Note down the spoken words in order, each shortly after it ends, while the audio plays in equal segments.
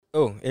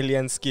Oh,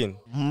 Alien Skin.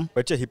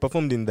 But yeah, he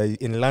performed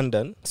in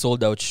London,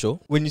 sold out show.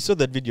 When you saw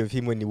that video of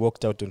him when he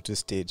walked out onto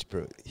stage,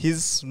 bro,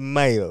 his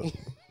smile.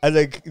 I was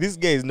like, this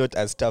guy is not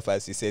as tough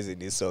as he says in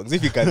his songs.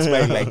 If he can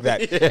smile like that,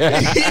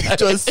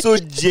 it was so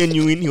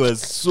genuine. He was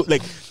so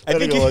like, I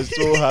think he was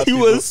so happy. He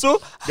was so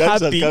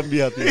happy. Can't be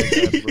happy like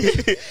that,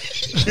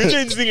 bro. You're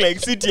trying to sing like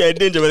City and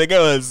Danger, but the guy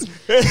was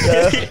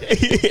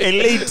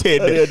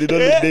elated. Yeah, they don't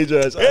look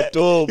dangerous at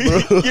all, bro.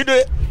 You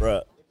know,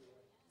 Bro,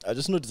 I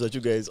just noticed that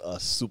you guys are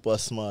super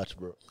smart,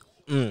 bro.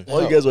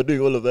 All you guys were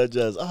doing all of that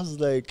jazz. I was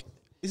like,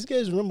 these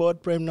guys remember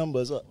what prime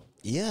numbers are?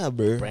 Yeah,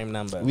 bro. prime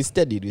number. We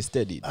studied.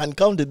 And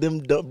counted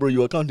them down, bro. You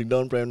were counting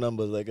down prime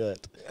numbers like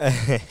that.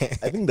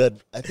 I think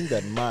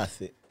that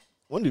math.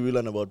 When did we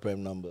learn about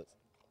prime numbers?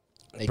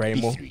 Like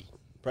Primo. P3.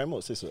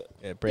 Primo, say so.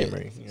 Yeah,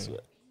 primary. I swear.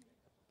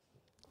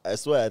 I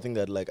swear, I think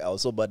that like I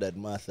was so bad at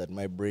math that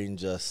my brain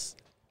just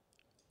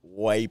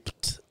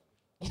wiped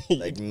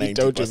like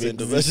 90%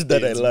 of the shit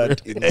that I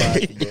learned in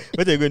math, bro.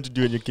 What are you going to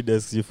do when your kid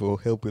asks you for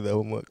help with the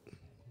homework?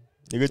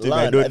 You're going to Learn.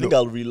 I don't I think know.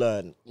 I'll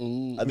relearn.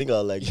 I think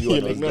I'll like do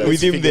what I was like, like.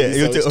 With him figure there, this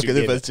you'll out say, okay, then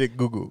together. first check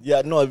Google.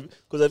 Yeah, no,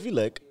 because I feel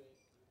like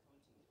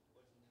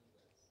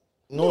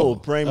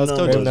prime I was numbers.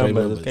 counting Prime Prime numbers,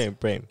 numbers. okay,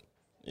 prime.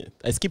 Yeah.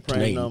 I skipped Prime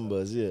 9.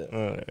 numbers, yeah.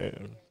 Yeah.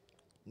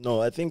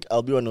 No, I think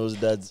I'll be one of those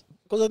dads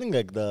because I think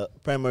like the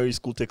primary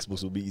school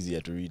textbooks will be easier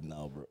to read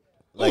now, bro.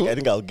 Like I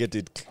think I'll get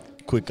it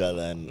quicker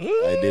than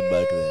I did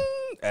back then.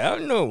 I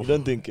don't know. You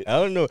don't think it? I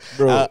don't know.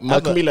 Bro,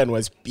 Macmillan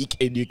was peak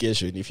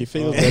education. If you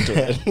fail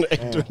that one, I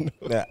don't know.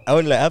 Yeah, I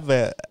only have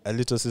a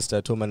little sister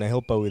at home and I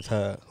help her with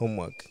her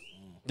homework.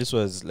 This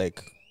was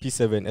like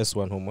P7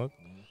 S1 homework.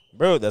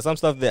 Bro, there's some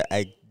stuff that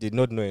I did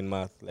not know in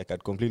math. Like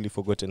I'd completely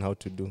forgotten how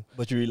to do.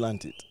 But you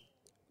relearned it.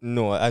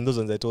 No, and those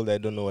ones I told her I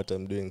don't know what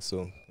I'm doing.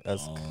 So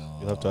ask.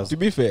 You have to ask. To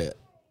be fair,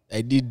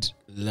 I did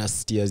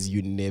last year's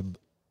UNEB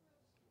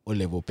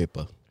O-level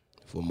paper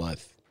for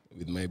math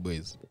with my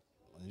boys.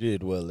 You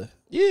did well, eh?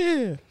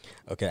 Yeah.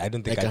 Okay, I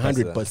don't think Like I passed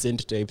that.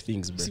 100% type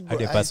things, bro. How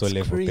do you pass it's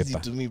O-level crazy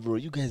paper? to me, bro.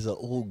 You guys are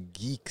all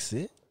geeks,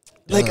 eh?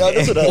 Like,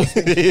 that's what I was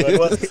thinking.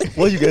 Like,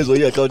 what you guys were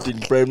here counting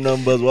prime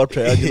numbers, what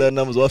triangular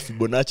numbers, what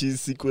Fibonacci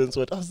sequence,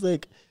 what? I was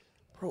like,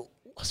 bro,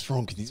 what's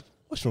wrong with these?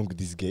 What's wrong with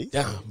this guy?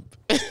 Damn.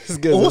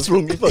 Oh, what's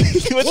wrong with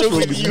what's wrong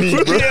with me,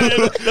 bro?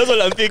 That's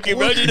what I'm thinking.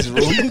 What is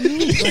wrong with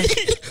me?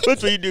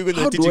 What were you doing when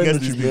they How were do teaching I us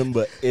not this?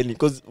 remember any?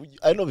 Because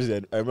I know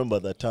obviously I remember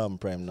the term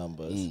prime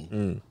numbers,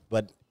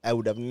 but I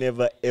would have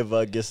never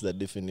ever guessed the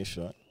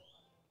definition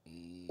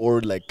or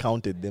like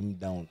counted them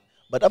down.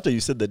 But after you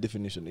said the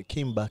definition, it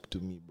came back to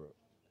me, bro.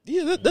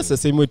 Yeah, that's the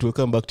same way it will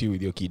come back to you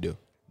with your kiddo. Do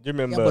you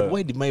remember? Yeah, but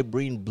why did my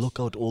brain block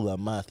out all the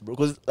math, bro?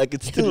 Because like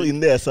it's still in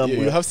there somewhere.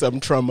 You have some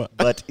trauma.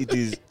 But it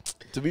is,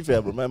 to be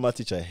fair, bro, my math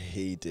teacher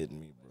hated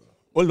me, bro.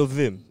 All of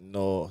them.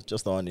 No,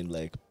 just the one in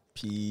like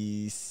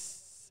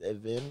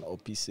P7 or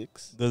P6.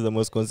 That's the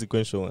most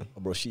consequential one.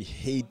 Bro, she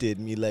hated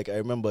me. Like I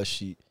remember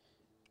she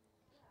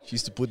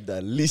used to put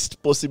the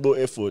least possible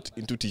effort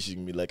into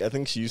teaching me. Like I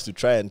think she used to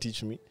try and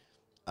teach me,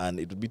 and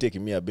it would be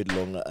taking me a bit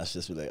longer. And she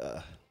just be like,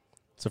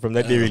 So from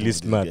that day, we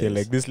released these math. guys. They're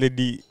like, this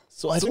lady.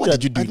 So I So think what that,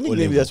 did you do I in think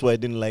O-level? maybe that's why I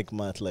didn't like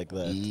math like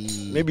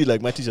that. Maybe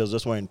like my teachers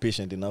just weren't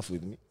patient enough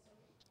with me.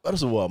 I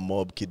also were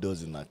mob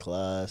kiddos in our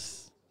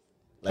class.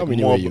 Like How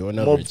many were you on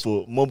average?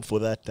 mob for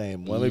that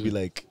time. Well, maybe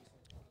like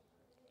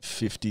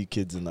 50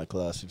 kids in a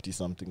class, 50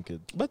 something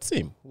kids. But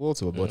same. We're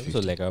also about 50. So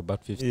like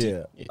about 50.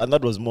 Yeah. And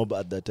that was mob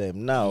at that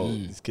time. Now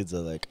these kids are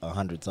like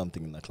 100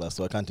 something in a class.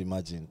 So I can't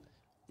imagine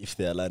if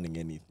they are learning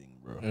anything,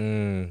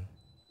 bro.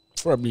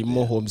 Probably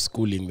more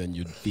homeschooling than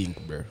you'd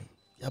think, bro.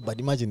 Yeah, but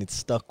imagine it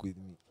stuck with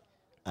me.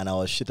 And I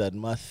was shit at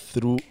math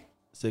through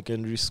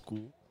secondary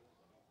school.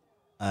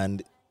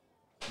 And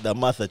the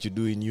math that you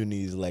do in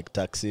uni is like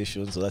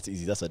taxation, so that's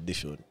easy. That's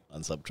addition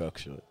and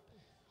subtraction.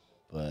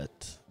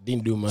 But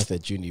Didn't do math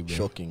at uni, bro.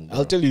 shocking. Bro.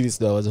 I'll tell you this,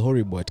 though. I was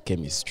horrible at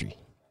chemistry.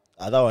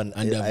 That one,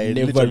 And I I've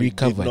never literally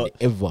did recovered, not-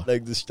 ever.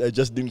 Like this, I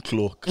just didn't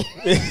clock.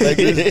 Like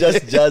it's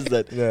just jazz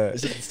that. Yeah.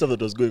 It's just stuff that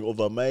was going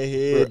over my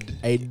head.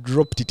 I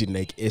dropped it in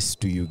like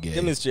S2, you guys.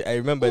 Chemistry, I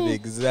remember the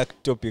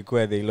exact topic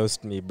where they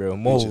lost me, bro.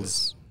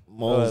 Moles.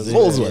 Moles,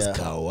 Moles yeah. was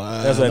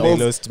kawa. That's why they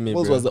lost me,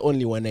 Moles bro. was the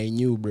only one I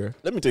knew, bro.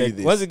 Let me tell you Like,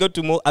 this. once they got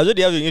to moles, I was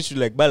already having issue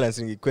like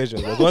balancing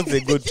equations. But once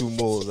they go to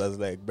moles, I was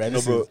like, bro,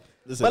 No, bro.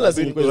 Listen,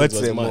 Balancing I've been- equations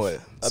what's was a math. mole?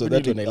 So I've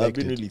that been one I really, I've liked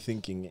been it. really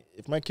thinking,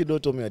 if my kiddo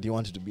told me that he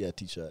wanted to be a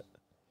teacher,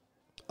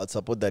 I'd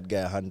support that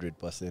guy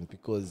 100%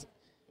 because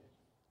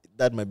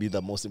that might be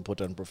the most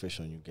important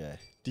profession, you guy.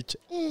 Teacher.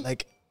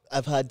 Like,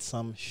 I've had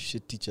some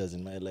shit teachers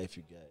in my life,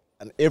 you guy.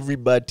 And every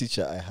bad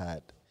teacher I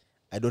had,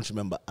 I don't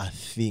remember a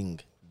thing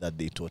that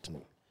they taught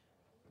me.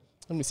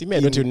 Let me see, me, I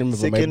don't even remember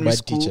my secondary bad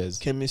school, teachers.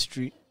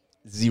 Chemistry,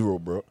 0,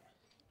 bro.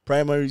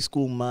 Primary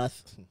school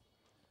math,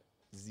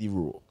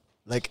 0.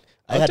 Like,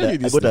 I'll I tell you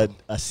this got now.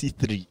 a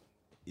C3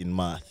 in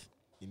math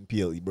in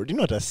PLE, bro. Do you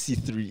know what a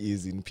C3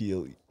 is in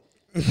PLE?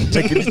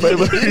 Like in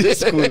primary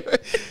school.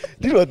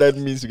 Do you know what that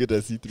means to get a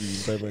C3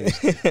 in primary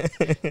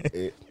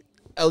school?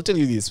 I'll tell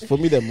you this. For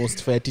me, the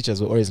most fair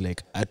teachers were always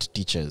like art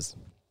teachers.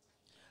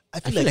 I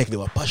feel like they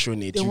were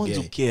passionate. They want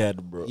to care,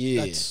 bro.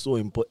 Yeah. That's so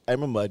important. I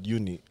remember at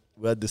uni,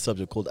 we had this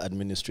subject called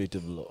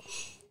administrative law.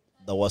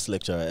 The worst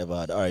lecturer I ever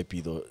had.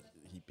 RIP though.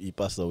 He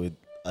passed away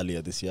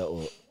earlier this year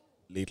or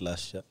late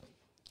last year.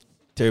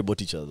 Terrible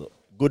teacher though.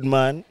 Good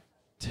man,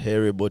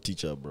 terrible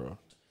teacher, bro.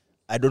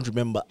 I don't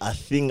remember a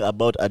thing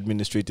about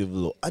administrative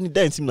law. And it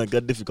didn't seem like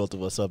that difficult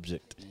of a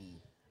subject.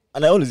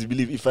 And I always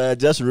believe if I had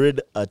just read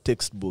a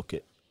textbook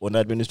on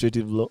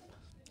administrative law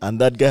and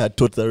that guy had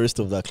taught the rest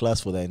of the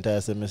class for the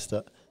entire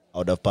semester, I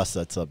would have passed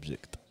that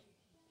subject.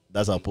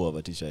 That's how poor of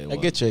a teacher I was.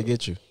 I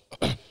get you.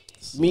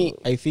 Me,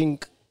 I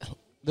think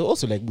there were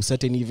also like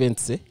certain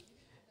events. Do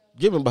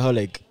you remember how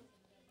like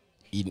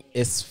in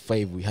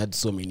S5 we had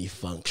so many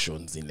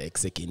functions in like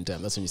second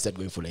term? That's when you start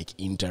going for like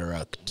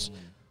interact,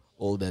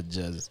 all that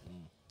jazz.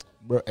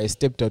 Bro, I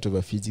stepped out of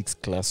a physics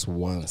class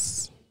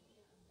once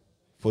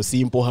for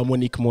simple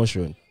harmonic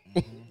motion.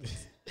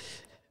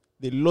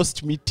 They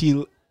lost me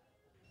till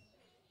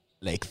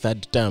like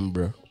third term,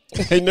 bro.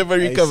 I never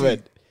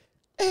recovered.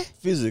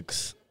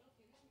 Physics.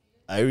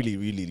 I really,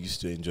 really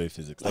used to enjoy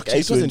physics. Like Actually, I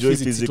used to enjoy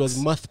physics. It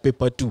was math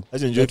paper too. I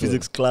used to enjoy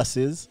physics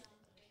classes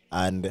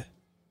and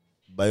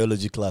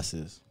biology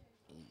classes.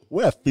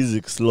 Where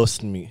physics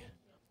lost me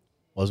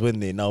was when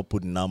they now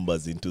put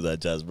numbers into that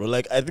jazz, bro.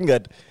 Like I think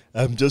that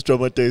I'm just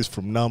traumatized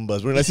from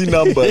numbers. When I see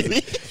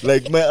numbers,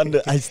 like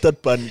I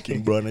start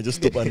panicking, bro, and I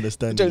just stop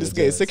understanding. Tell this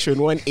guy section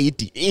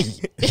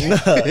 180.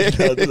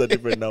 No, those are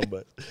different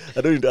numbers.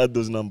 I don't need to add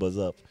those numbers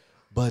up.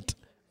 But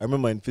I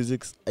remember in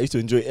physics, I used to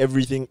enjoy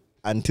everything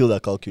until the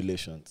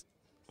calculations.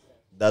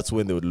 That's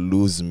when they would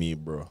lose me,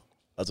 bro.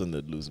 That's when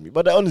they'd lose me.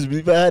 But I honestly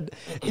believe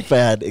if I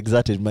had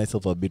exerted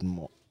myself a bit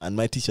more and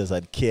my teachers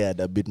had cared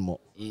a bit more,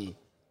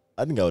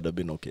 I think I would have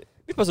been okay.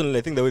 Me personally,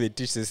 I think the way they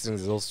teach these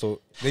things is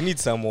also they need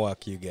some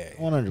work, you guys.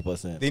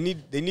 100%.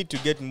 They need to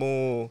get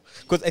more,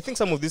 because I think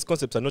some of these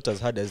concepts are not as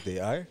hard as they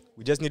are.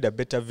 We just need a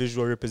better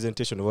visual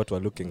representation of what we're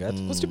looking at.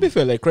 Because to be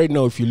fair, like right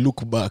now, if you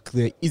look back,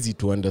 they're easy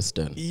to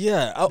understand.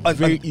 Yeah,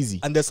 very easy.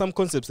 And there's some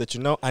concepts that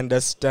you now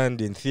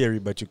understand in theory,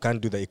 but you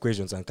can't do the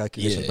equations and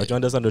calculations. Yeah. But you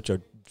understand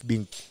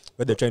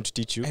what they're trying to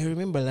teach you. I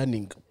remember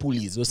learning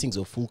pulleys, those things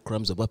of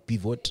fulcrums, of a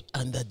pivot,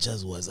 and that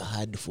just was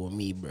hard for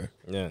me, bro.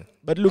 Yeah.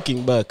 But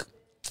looking back,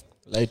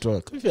 light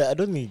work. To be fair, I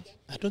don't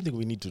think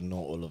we need to know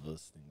all of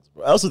those things,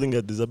 bro. I also think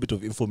that there's a bit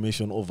of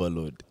information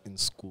overload in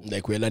school.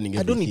 Like we're learning everything.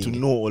 I don't need to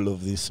know all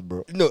of this,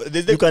 bro. No,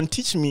 you can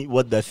teach me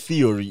what the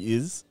theory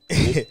is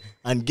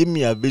and give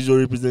me a visual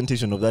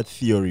representation of that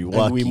theory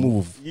working. And we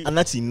move. And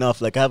that's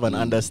enough. Like I have an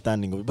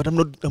understanding of it. But I'm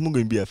not going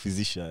to be a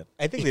physician.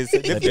 I think there's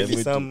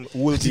definitely some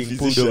wool being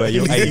pulled physician. over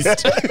your eyes.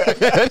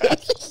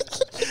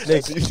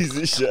 Like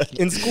Physician.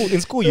 in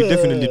school, you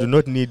definitely do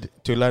not need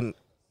to learn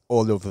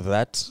all of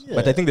that. Yeah.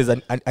 But I think there's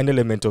an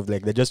element of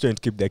like they're just trying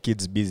to keep their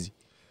kids busy.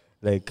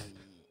 Like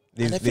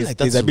there's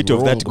that's a bit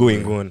of that wrong,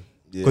 going bro. on.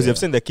 Because you've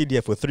sent the kid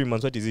here for 3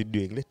 months. What is he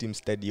doing? Let him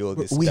study all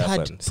this We stuff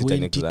had and sit an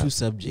 22 exam.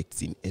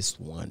 subjects in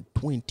S1,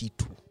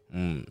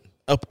 22.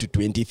 Up to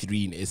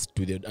 23 in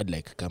S2, they had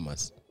like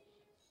commerce.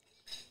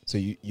 So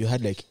you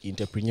had like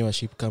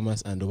entrepreneurship,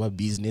 commerce, and over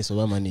business,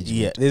 over management.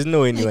 Yeah, there's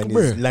no anyone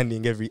bro. is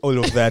learning all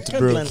of that, You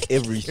bro. learn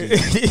everything.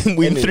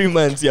 In 3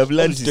 months, you have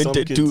learned Honestly,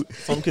 22.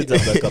 Some kids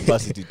have the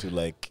capacity to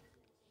like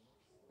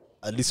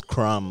at least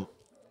cram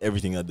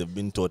everything that they've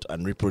been taught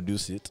and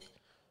reproduce it.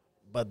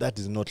 But that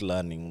is not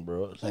learning,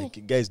 bro.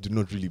 Like guys do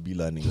not really be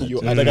learning. That. You're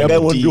Like a guy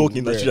won't walk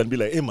in the bro. street and be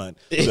like, "Hey man,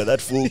 look at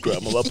that fulcrum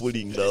of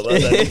pulling."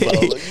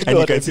 And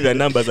you can see the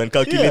numbers and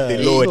calculate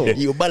the load.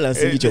 You're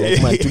balancing each other.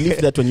 Man, to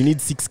lift that one, you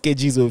need 6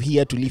 kgs of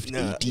here to lift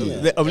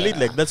 18. Of late,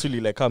 like that's really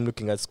like how I'm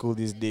looking at school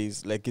these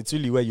days. Like it's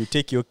really where you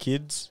take your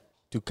kids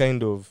to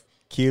kind of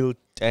kill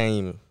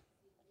time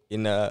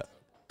in a,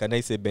 can I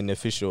say,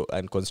 beneficial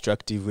and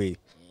constructive way.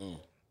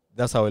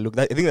 That's how I look.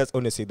 I think that's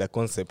honestly the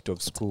concept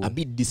of school. A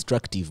bit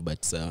destructive,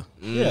 but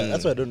Yeah,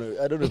 that's why I don't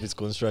know if it's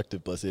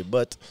constructive per se,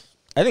 but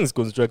I think it's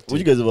constructive. would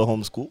you guys ever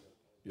homeschool?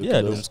 Yeah,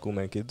 I'd homeschool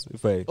my kids.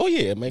 If I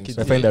my kids. if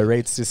I find the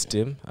right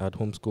system, I'd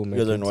homeschool my You guys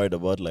kids. aren't worried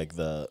about like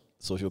the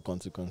social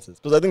consequences?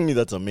 Because I think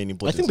that's a main I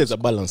important. think there's a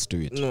balance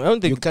to it. No, I don't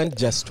think You can't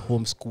just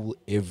homeschool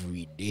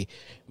every day,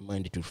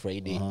 Monday to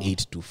Friday,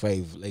 8 to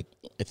 5. Like,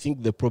 I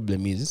think the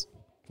problem is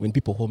when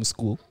people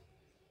homeschool,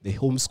 they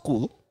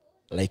homeschool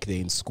like they're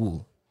in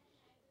school.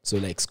 So,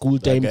 like, school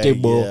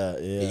timetable,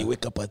 you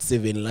wake up at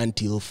 7, learn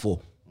till 4.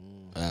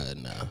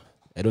 Nah,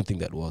 I don't think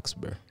that works,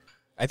 bro.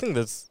 I think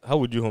that's how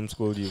would you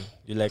homeschool you?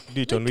 You like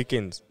do it on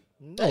weekends?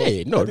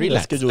 Hey, no,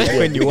 relax. Schedule Like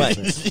when you want.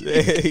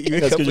 Different. You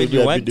wake up Schedule when be you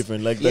a bit want.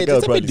 different. Like Yeah, the guy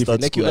it's will a bit probably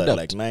start different. Like, you school at adapt.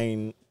 like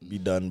 9, be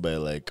done by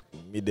like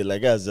midday.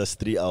 Like that's just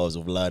 3 hours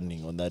of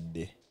learning on that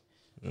day.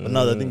 But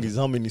now the thing is,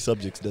 how many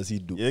subjects does he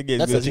do? Yeah, guys,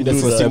 That's you the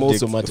thing do that for him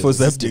also subjects- matters. for The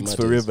system subjects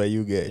matters. forever,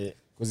 you guys. Yeah.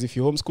 Because if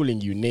you're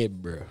homeschooling, you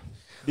need, bro.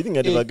 Do you think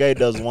that if a guy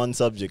does one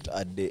subject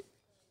a day,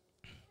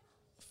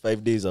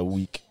 5 days a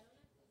week,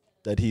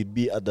 that he'd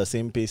be at the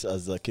same pace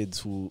as the kids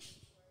who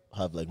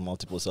have like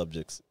multiple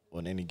subjects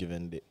on any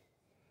given day?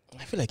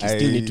 I feel like you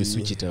still need to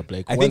switch it up.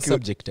 Like, I one think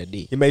subject a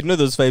day. You might know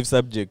those 5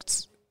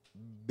 subjects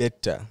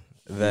better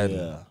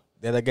than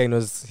The other guy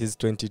knows he's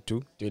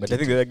 22. But I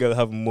think the other guy will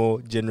have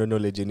more general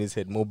knowledge in his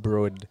head, more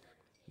broad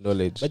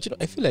knowledge. But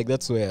I feel like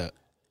that's where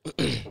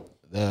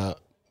the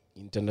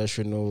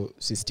international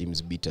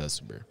systems beat us,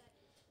 bro.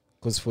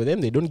 Because for them,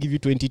 they don't give you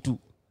 22.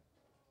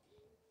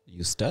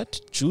 You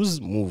start,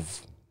 choose,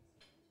 move.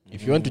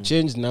 If you want to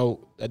change now,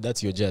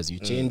 that's your jazz. You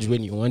change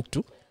when you want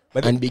to,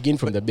 and begin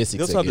from the basics.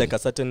 They also have like a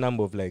certain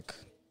number of like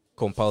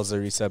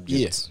compulsory subjects.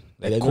 Yes,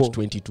 like they're not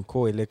 22.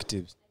 Core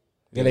electives.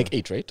 They're like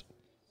 8, right?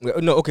 Well,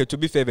 no, okay. To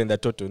be fair, in the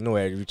total,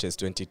 nowhere reaches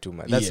 22,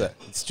 man. That's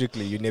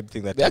strictly you name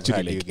thing that They're I've actually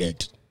had like you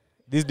get. 8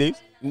 These days.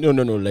 No.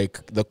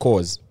 Like the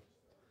cores,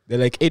 they're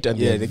like 8, and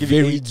Yeah, they're they give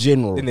you very 8.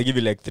 general. Then they give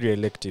you like 3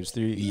 electives,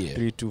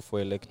 3, 2, 4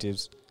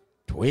 electives.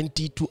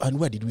 22, and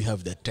where did we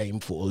have the time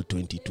for all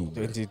 22?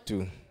 Bro?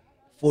 22.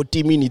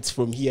 40 minutes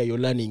from here, you're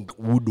learning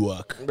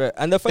woodwork. Bro,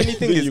 and the funny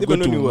thing is, you go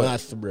even to when we were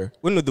math, bro.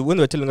 when they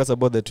were telling us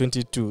about the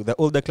 22, the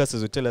older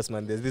classes would tell us,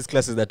 man, there's these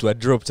classes that were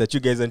dropped that you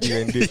guys aren't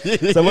even doing.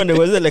 Someone there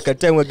was like a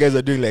time where guys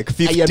were doing like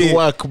 50. Iron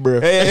work, bro.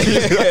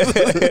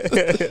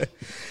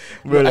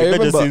 Bro, like I that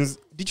just remember, seems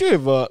did you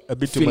ever a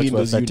bit too fill much in for a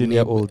those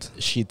 13-year-old.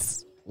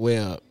 sheets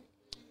where,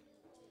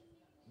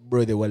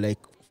 bro, there were like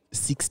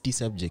 60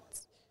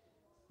 subjects?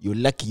 You're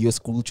lucky your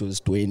school chose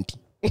 20.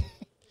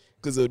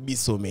 Because there would be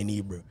so many,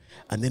 bro.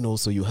 And then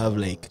also you have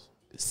like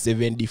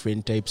 7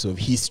 different types of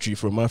history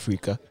from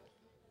Africa.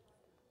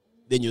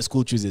 Then your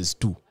school chooses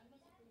 2.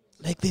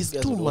 Like there's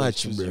too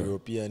much, bro.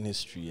 European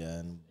history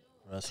and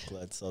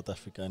Rasclad South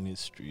African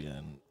history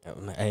and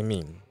I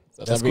mean,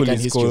 South the school African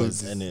is history called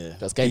was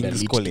that's kind of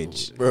King's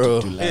College,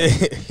 bro.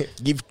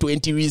 Give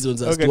 20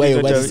 reasons as Okay, to why you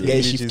don't this have guy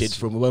English shifted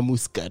history. from one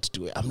Muscat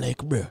to. I'm like,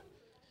 bro,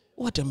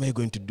 what am I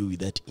going to do with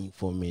that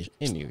information?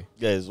 Anyway,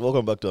 guys,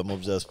 welcome back to our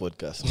Mob Jazz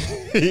podcast.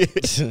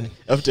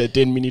 after a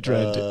 10-minute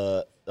rant,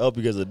 I hope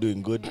you guys are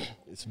doing good.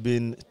 It's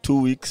been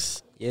 2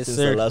 weeks Yes, since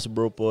sir. the last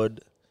bro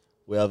pod.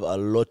 We have a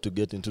lot to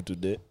get into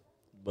today.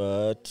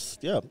 But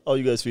yeah, how are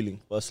you guys feeling?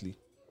 First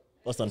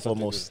and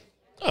foremost,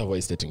 why are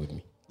you starting with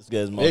me? this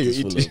guy's mouth Yeah, you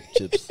is full eat. of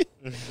chips.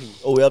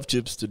 Oh, we have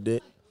chips today.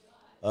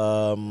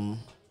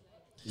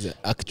 These are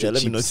actual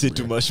Let me not chips, say bro.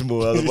 too much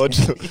more. I was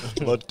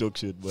about to talk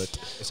shit, but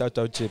shout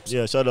out Chips.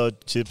 yeah, shout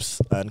out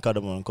chips and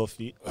cardamom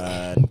coffee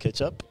and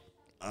ketchup.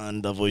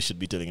 And the voice should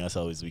be telling us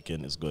how his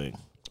weekend is going.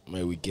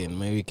 My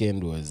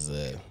weekend was.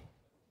 I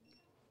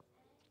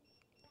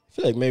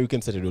feel like my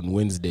weekend started on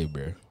Wednesday,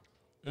 bro.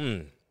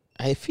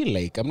 I feel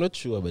like, I'm not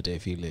sure, but I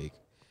feel like.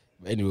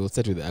 But anyway, we'll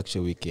start with the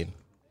actual weekend.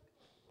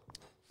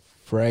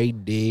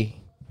 Friday.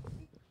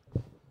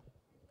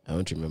 I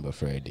don't remember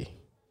Friday.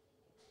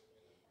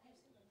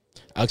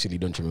 I actually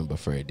don't remember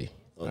Friday.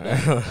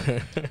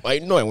 I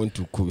know I went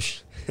to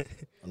Kush.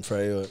 On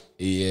Friday.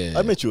 Yeah.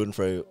 I met you on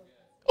Friday.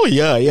 Oh,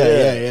 yeah.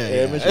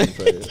 I met you on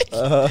Friday.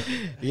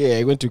 Yeah,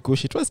 I went to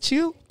Kush. It was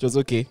chill. It was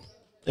okay.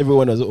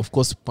 Everyone was, of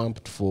course,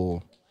 pumped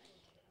for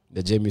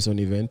the Jameson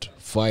event.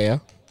 Fire.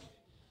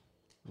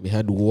 We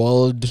had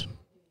World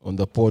on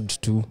the pod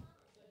too.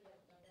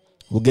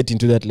 We'll get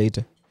into that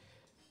later.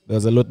 There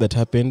was a lot that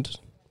happened.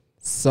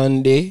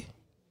 Sunday.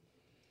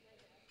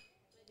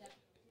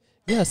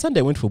 Yeah, Sunday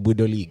I went for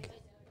Budo League.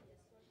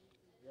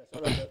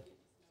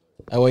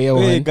 Our year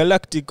Hey, one.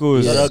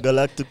 Galacticos. Shout out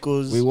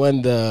Galacticos. We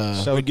won the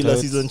Shout regular out.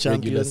 season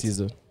champions. regular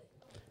season.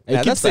 I Yeah,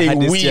 keep that's the saying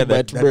hardest we, year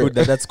but bro,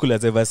 that school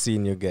has ever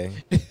seen, you guy.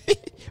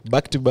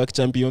 back-to-back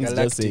champions.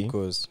 Just saying.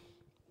 Galacticos.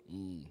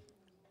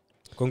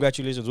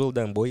 Congratulations, well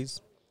done, boys.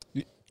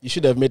 You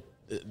should have met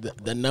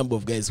the number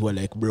of guys who are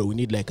like, bro, we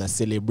need like a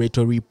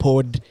celebratory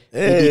pod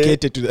Hey.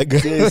 dedicated to the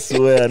guys. I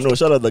swear. No,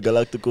 shout out the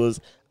Galacticos.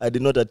 I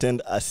did not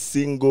attend a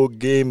single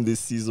game this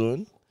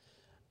season.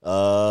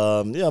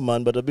 Yeah,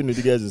 man, but I've been with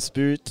you guys in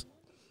spirit.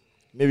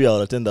 Maybe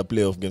I'll attend the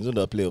playoff games when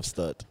the playoffs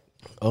start.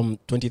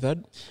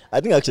 23rd?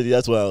 I think actually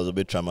that's why I was a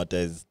bit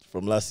traumatized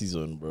from last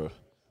season, bro.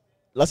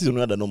 Last season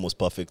we had an almost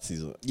perfect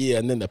season. Yeah,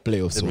 and then the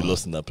playoffs. Then we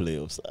lost in the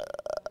playoffs.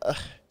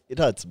 It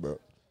hurts, bro.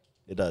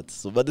 It hurts.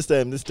 So, but this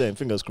time,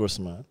 fingers crossed,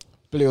 man.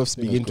 Playoffs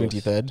Fingers begin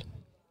crossed. 23rd.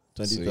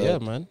 23rd So, yeah,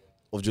 man.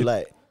 of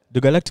July.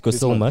 Do Galacticos This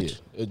so one,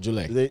 much? yeah,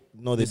 July. They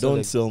They sell don't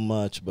like- sell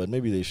much, but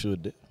maybe they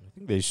should. I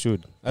think they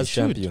should. As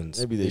should. champions.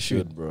 Maybe they They should,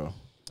 should. bro.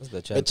 That's the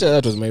But champions.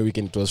 that was my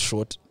weekend. It was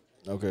short.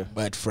 Okay.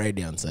 But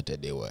Friday and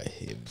Saturday were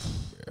heavy.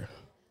 bro.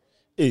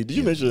 Hey, did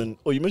you mention?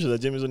 Oh, you mentioned the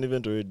Jameson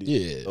event already.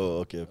 Yeah. Oh,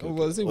 okay. I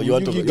was saying, Oh, you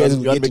want to you guys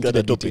will make get that into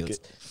a the topic?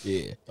 details.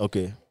 Yeah.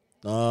 Okay.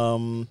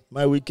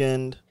 My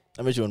weekend.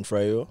 I met you on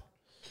Friday.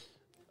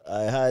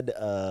 I had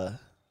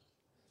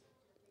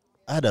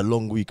a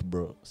long week,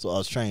 bro. So I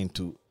was trying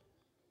to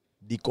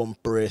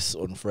decompress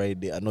on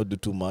Friday and not do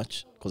too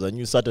much because I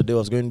knew Saturday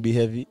was going to be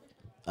heavy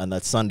and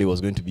that Sunday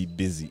was going to be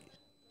busy.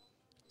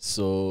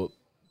 So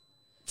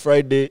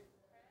Friday,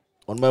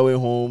 on my way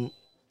home,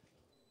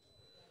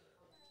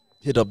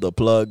 hit up the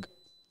plug,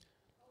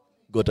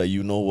 got a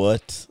you know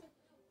what.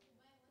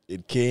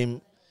 It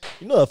came.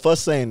 You know the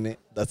first sign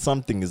that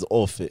something is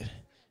off is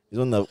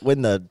when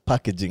the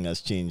packaging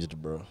has changed,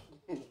 bro.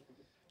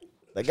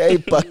 The guy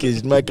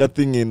packaged my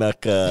thing in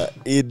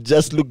it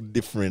just looked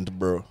different,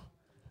 bro.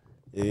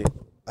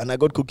 And And I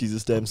got cookies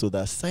this time, so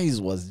the size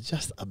was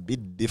just a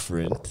bit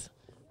different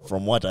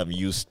from what I'm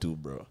used to,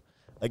 bro.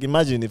 Like,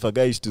 imagine if a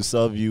guy used to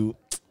serve you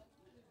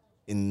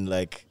in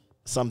like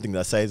something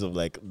the size of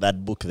like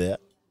that book there.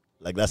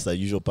 Like, that's the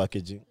usual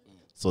packaging.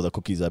 So the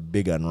cookies are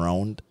big and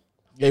round.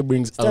 Guy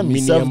brings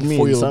Aluminium aluminium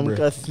foil, some bro.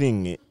 kind of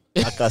thing,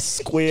 like a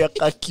square,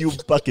 a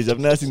cube package. I've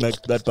never seen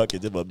like that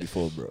package ever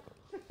before, bro.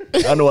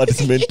 I don't know what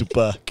it's meant to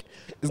pack.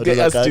 This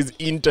guy asked his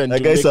intern That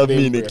to guy make served them,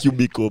 me in a bro.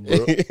 cubicle,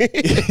 bro.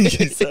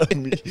 He served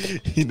me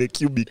in a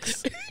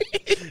cubics.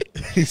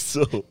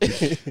 So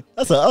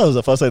that was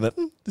the first time that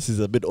this is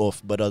a bit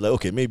off. But I was like,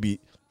 okay, maybe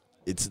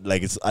it's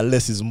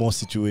unless it's more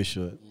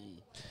situation.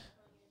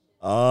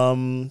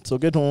 So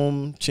get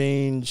home,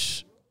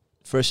 change,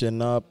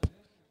 freshen up.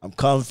 I'm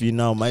comfy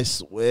now. My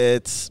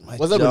sweats, my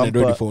Was that when I'd jumper.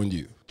 already found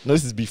you? No,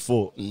 this is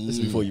before. This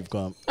is before you've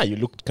come. You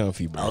looked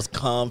comfy, bro. I was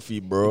comfy,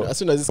 bro. As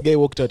soon as this guy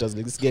walked out, I was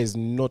like, this guy is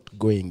not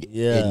going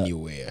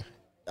anywhere.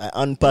 I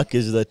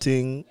unpackaged the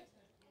thing.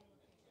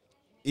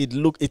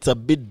 It's a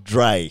bit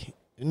dry.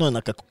 You know,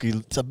 like a cookie,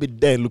 it's a bit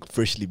dry. It looked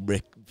freshly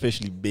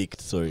baked.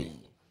 Sorry.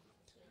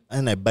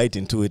 And I bite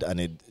into it,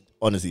 and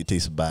honestly, it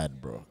tastes bad,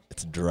 bro.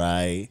 It's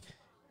dry.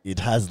 It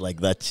has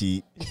like that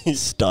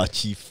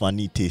starchy,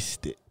 funny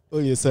taste. Oh,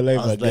 your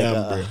saliva,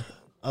 bro.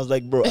 I was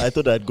like, bro, I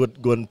thought I'd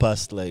gone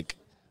past like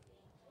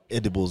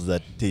edibles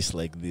that taste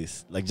like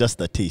this, like just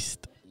the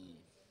taste.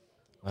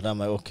 But I'm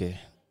like, okay,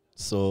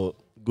 so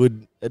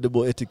good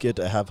edible etiquette.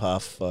 I have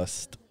half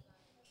first.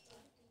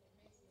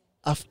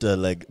 After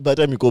like, by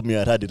the time you called me,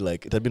 it had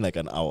been like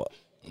an hour.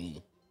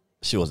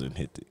 She wasn't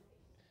hitting.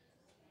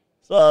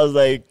 So I was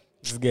like,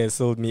 This guy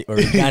sold me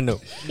oregano.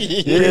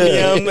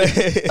 yeah.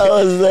 I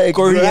was like,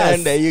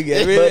 Coriander, grass. you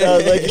get it? But I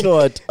was like, you know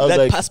what? I was That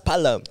like,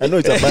 paspalam. I know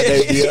it's a bad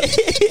idea.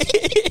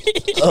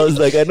 I was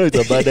like, I know it's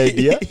a bad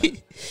idea.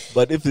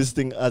 But if this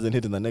thing hasn't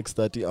hit in the next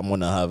 30, I'm going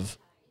to have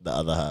the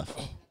other half.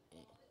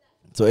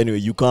 So anyway,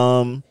 you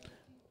come.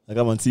 I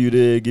come and see you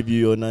there, give you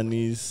your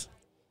nannies.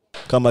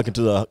 Come back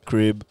into the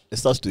crib. It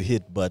starts to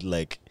hit, but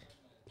like,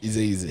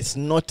 Easy. it's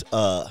not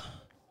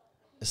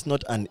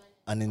an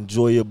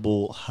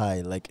enjoyable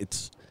high. Like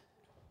it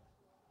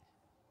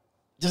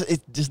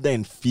just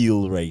didn't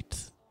feel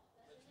right.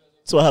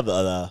 So I have the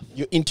other.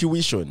 Your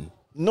intuition.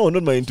 No,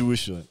 not my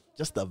intuition.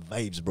 Just the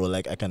vibes, bro.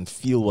 Like I can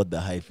feel what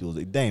the high feels.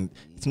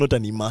 It's not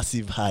an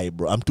immersive high,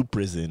 bro. I'm too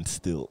present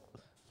still.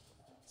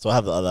 So I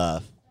have the other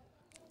half.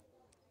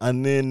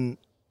 And then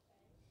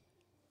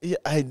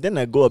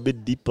I go a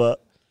bit deeper,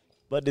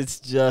 but it's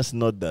just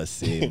not the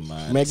same,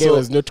 man. My guy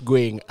was not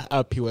going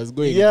up; he was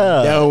going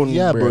yeah, down.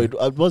 Yeah, bro.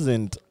 I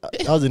wasn't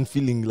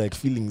feeling like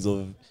feelings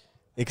of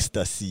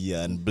ecstasy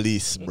and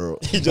bliss, bro.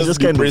 just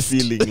kind of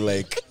feeling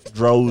like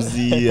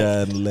drowsy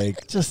and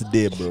like just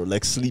there, bro.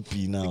 Like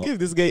sleepy now. Give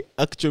this guy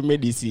actual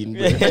medicine,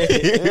 bro.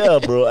 Yeah,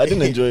 bro. I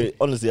didn't enjoy it.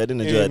 Honestly, I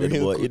didn't enjoy it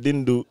anymore. It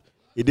didn't do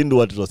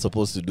what it was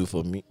supposed to do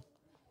for me.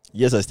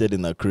 Yes, I stayed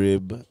in the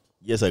crib.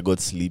 Yes, I got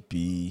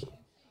sleepy.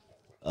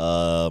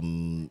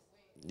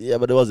 Yeah,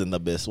 but it wasn't the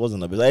best.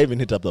 I even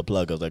hit up the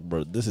plug. I was like,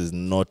 bro, this is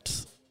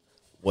not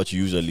what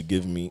you usually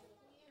give me.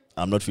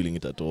 I'm not feeling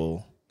it at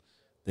all.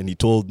 Then he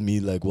told me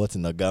like what's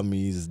in the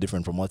gummies is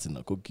different from what's in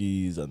the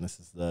cookies and this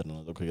is that. And I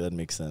was like, okay, that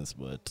makes sense,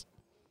 but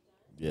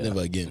yeah.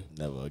 Never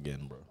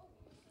again, bro.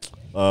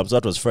 So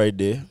that was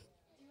Friday.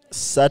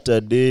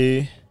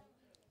 Saturday,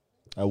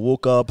 I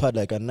woke up, had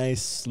like a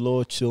nice,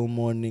 slow, chill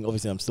morning.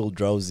 Obviously, I'm still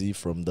drowsy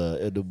from the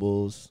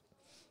edibles.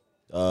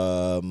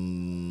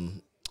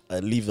 I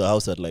leave the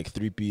house at like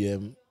 3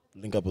 p.m.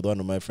 Link up with one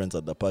of my friends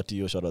at the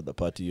patio. Shout out the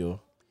patio.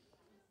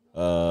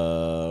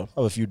 Have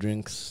a few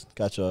drinks,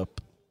 catch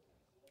up.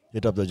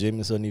 Hit up the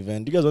Jameson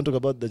event. Do you guys want to talk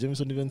about the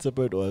Jameson event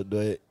separate, or do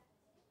I?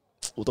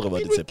 We'll talk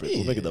about it separate.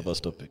 We'll make it the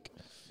first topic.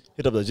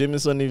 Hit up the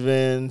Jameson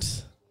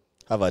event.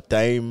 Have a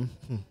time.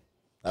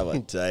 Have a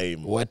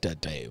time. What a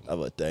time. Have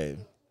a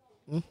time.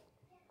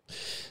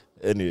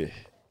 Anyway,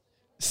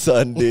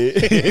 Sunday.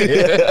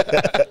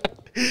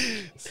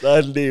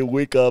 Sunday,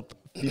 wake up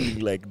feeling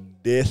like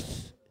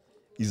death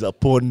is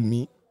upon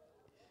me,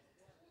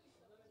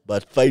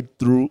 but fight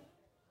through.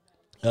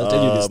 I'll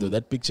tell you this though,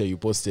 that picture you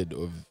posted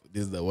of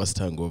this is the worst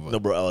hangover.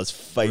 No, bro, I was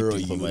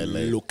fighting for my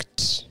life.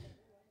 Looked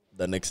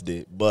the next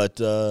day,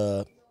 but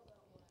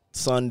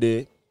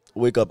Sunday,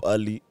 wake up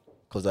early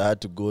because I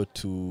had to go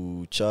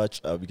to church.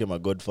 I became a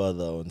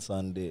godfather on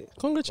Sunday.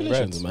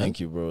 Congratulations, man. Thank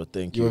you, bro.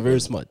 Thank you. You were very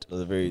smart. It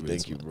was a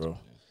thank you, bro.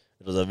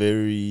 It was a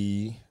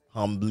very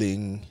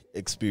humbling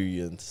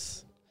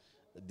experience.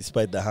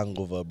 Despite the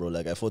hangover, bro,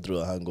 like I fought through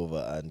a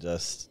hangover and I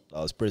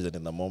was present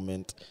in the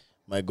moment.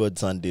 My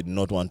godson did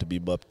not want to be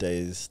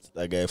baptized.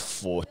 That guy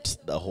fought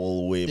the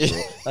whole way,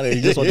 bro. And he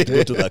just wanted to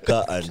go to the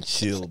car and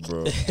chill,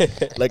 bro.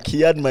 Like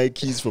he had my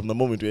keys from the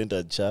moment we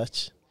entered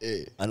church.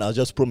 And I was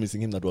just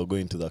promising him that we were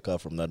going to the car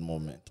from that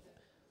moment.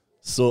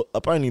 So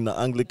apparently in the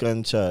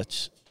Anglican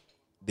church,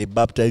 they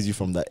baptize you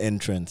from the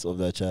entrance of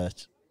the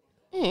church.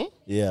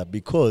 Yeah,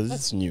 because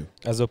that's new.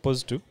 As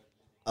opposed to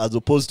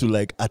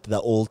like at the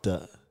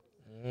altar.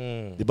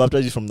 They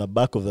baptize you from the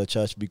back of the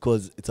church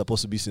because it's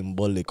supposed to be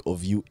symbolic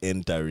of you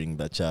entering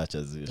the church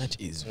as it. That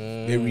is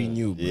very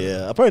new, bro.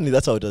 Yeah, apparently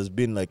that's how it has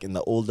been like in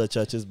the older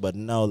churches, but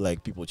now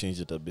like people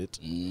changed it a bit.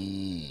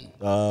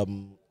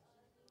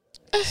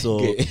 So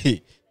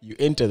Okay. You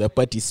enter the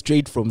party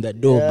straight from the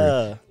door,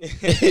 bro.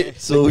 yeah.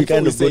 So we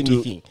kind of say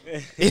go to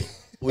anything.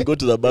 we go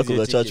to the back Is of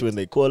your the church ticket? when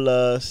they call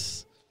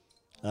us,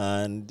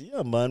 and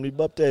yeah, man, we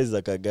baptized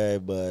like a guy,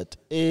 but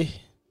he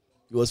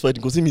was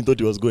fighting because he thought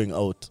he was going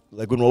out.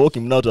 Like when we were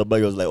walking out to the back,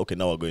 he was like, "Okay,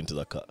 now we're going to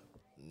the car."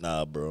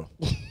 Nah, bro,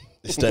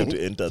 it's time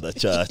to enter the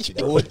church.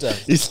 Bro.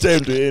 It's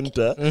time to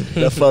enter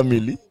the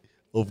family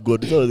of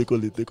God. That's what they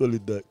call it. They call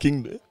it the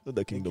kingdom, not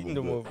the kingdom,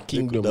 kingdom of God. of-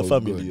 Kingdom the of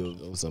family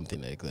God, of or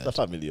something like that. the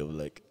family of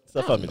like it's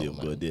the family of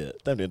God. Yeah,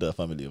 time to enter the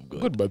family of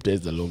God. Got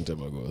baptized a long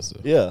time ago, so.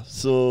 Yeah,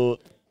 so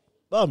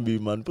Bambi,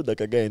 man, put like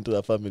a guy into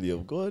the family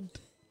of God.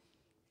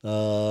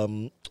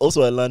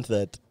 Also, I learned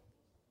that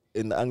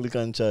in the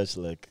Anglican church,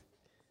 like,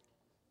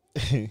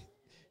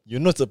 you're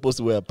not supposed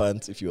to wear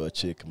pants if you're a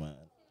chick, man.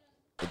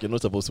 Like, you're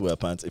not supposed to wear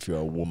pants if you're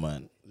a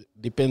woman.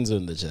 Depends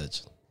on the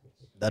church.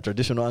 The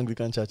traditional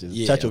Anglican church is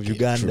Yeah, Church of okay,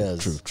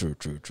 Ugandans.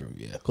 True,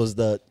 yeah. Because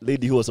the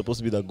lady who was supposed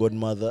to be the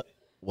godmother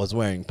was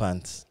wearing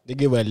pants. They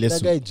gave her a That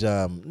lesson. guy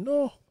jam.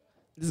 No.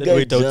 This Said guy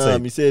wait jam.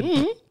 outside. He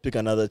said, pick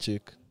another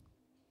chick.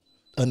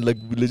 And like,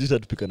 we legit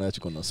had to pick another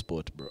chick on the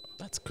spot, bro.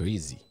 That's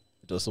crazy.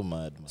 It was so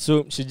mad, man.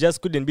 So she just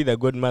couldn't be the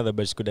godmother,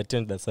 but she could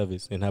attend the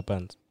service in her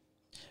pants.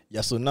 Yeah,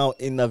 so now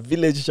in the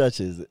village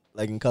churches,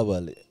 like in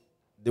Kabale,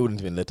 they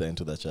wouldn't even let her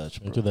into the church,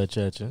 bro. Into the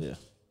church. Eh? Yeah,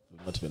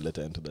 would not even let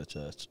her into the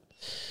church.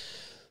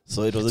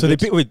 So it was. So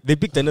they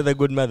picked another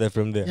godmother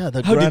from there. Yeah,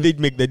 the How grand- did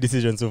they make the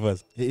decision so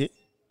fast? we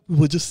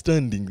were just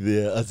standing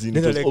there, as in They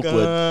it were was like,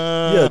 awkward.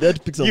 Yeah, they had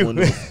to pick you- someone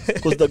else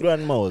because the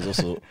grandma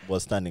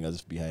was standing as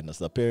if behind us.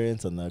 The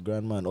parents and the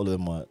grandma and all of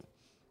them were.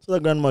 So the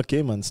grandma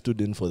came and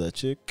stood in for the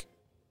chick,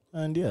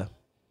 and yeah.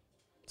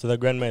 So the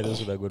grandma is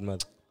also the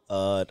godmother.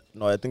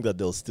 No, I think that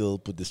they'll still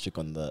put this chick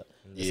on the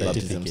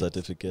baptism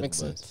certificate.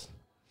 Makes but sense.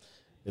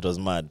 It was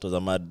mad. That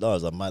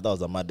was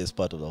the maddest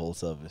part of the whole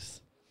service.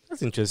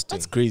 That's interesting.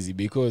 That's crazy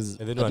because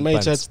And they don't at want my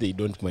pants. church they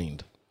don't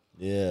mind.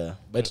 Yeah.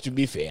 But to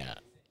be fair,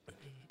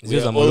 Is we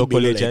yours are a all Molo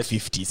below College like church?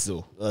 50,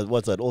 so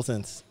What's that? All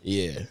Saints.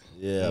 yeah.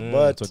 Yeah, But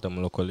but what a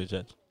Molo College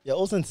church. yeah,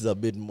 All Saints is a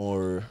bit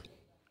more.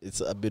 It's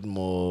a bit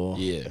more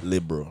Yeah.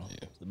 liberal. Yeah.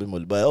 It's a bit more,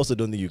 but I also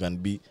don't think you can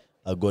be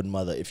a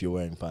godmother if you're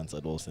wearing pants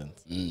at All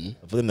Saints.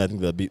 For them, I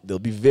think they'll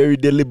be very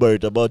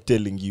deliberate about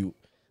telling you,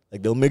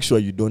 like they'll make sure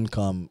you don't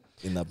come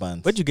in the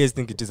pants. What do you guys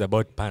think it is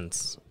about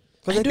pants?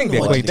 Because I don't think know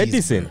they're what quite it is,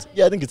 decent.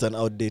 Yeah, I think it's an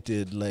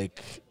outdated, like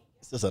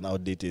it's just an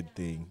outdated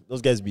thing. Those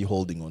guys be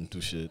holding on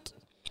to shit.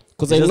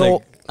 Because It's I just know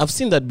like- I've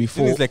seen that I think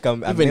before. it's like a even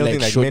male like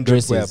thing, like short men don't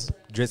wear dresses.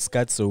 dress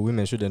skirts, so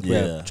women shouldn't Yeah.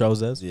 wear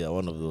trousers. Yeah,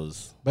 one of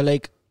those. But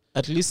like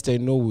at least I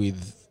know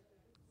with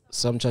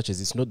some churches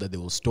it's not that they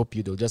will stop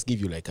you, they'll just give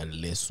you like a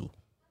lesu.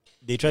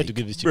 They try to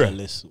give this chick bruh. a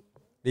lesson.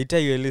 They tie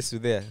you a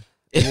list there.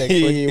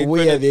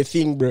 Where they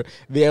think, bro,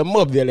 they are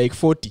mob, they're like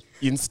 40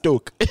 in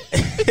stock.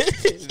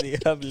 They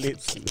have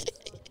lists.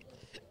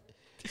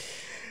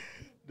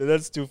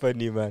 That's too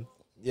funny, man.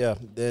 Yeah.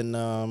 Then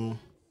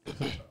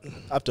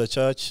after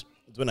church,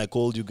 it's when I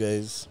called you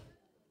guys.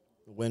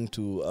 Went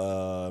to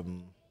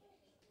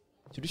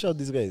should we shout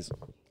these guys?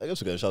 I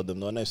guess we can shout them.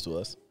 They were nice to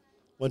us.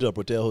 Went to a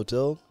Protea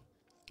Hotel,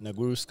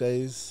 Naguru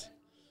Skies,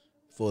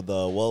 for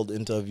the world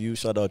interview.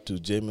 Shout out to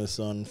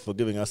Jameson for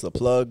giving us a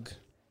plug.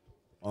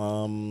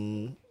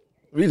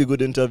 Really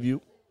good interview.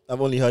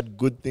 I've only had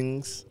good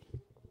things.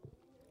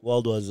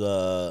 World was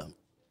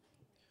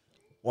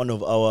one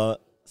of our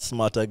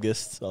smarter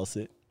guests, I'll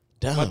say.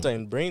 Matter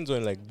in brains or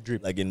in like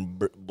drip? Like in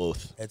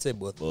both. I'd say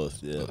both.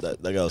 Both, yeah.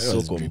 That guy was That so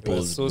was drippy.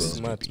 composed. So bro.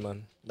 smart,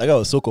 man. That guy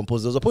was so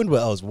composed. There was a point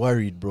where I was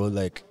worried, bro.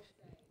 Like,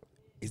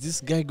 is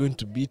this guy going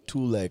to be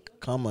too like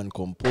calm and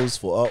composed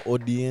for our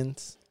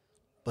audience?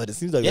 But it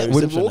seems like Yeah, the when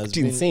we reception has walked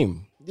in, been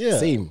same. Yeah.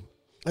 Same.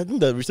 I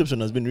think the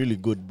reception has been really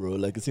good, bro.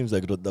 Like it seems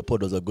like the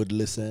pod was a good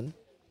listen.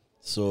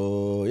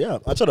 So yeah,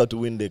 I shout out to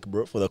Windick,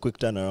 bro, for the quick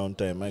turnaround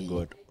time. My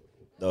God,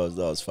 that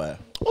was fire.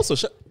 Also,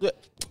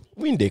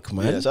 Windick,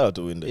 man. Yeah, shout out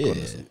to Windick. Yeah.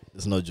 Honestly,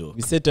 it's no joke.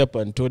 We set up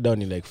and tore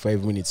down in like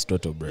 5 minutes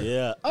total, bro.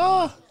 Yeah.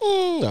 That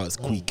was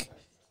quick.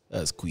 That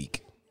was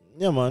quick.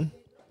 Yeah, man.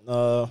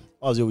 How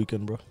was your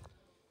weekend, bro?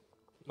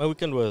 My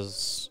weekend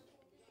was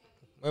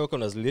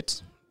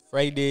lit.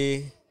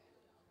 Friday.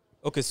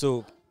 Okay,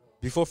 so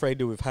before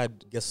Friday, we've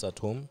had guests at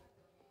home.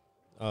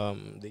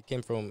 They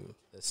came from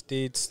the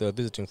States. They were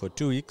visiting for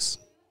 2 weeks.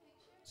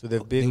 So they've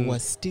They been. were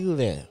still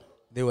there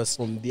They was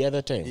from the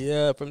other time.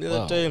 Yeah, from the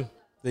Wow. other time.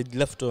 They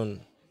left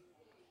on,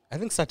 I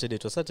think Saturday.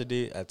 It was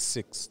Saturday at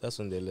 6. That's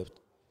when they left.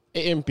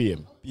 AM,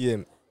 PM.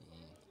 PM.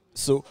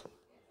 So,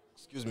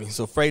 excuse me.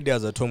 So Friday I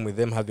was at home with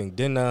them having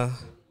dinner.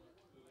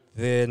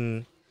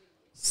 Then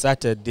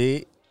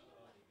Saturday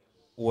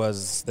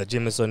was the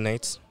Jameson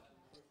night.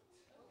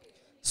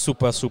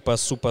 Super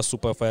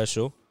fire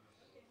show.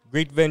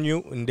 Great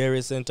venue in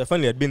Dairy Center.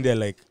 Finally, I'd been there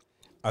like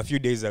a few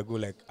days ago,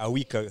 like a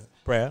week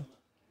prior.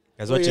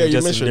 I was Oh, watching yeah, you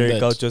just in mentioned Derry that.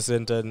 Culture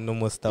Center, no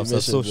more stuff. So I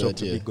was so mentioned shocked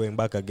that, to yeah. be going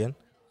back again.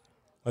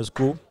 It was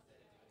cool.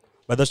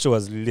 But that show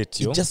was lit,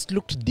 yo. It just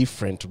looked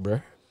different,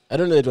 bro. I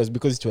don't know. It was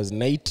because it was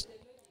night.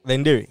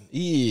 Then Derry.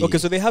 Yeah. Okay,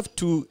 so they have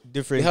two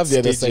different they have the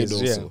other stages,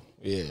 side also.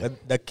 Yeah.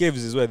 But the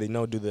caves is where they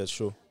now do their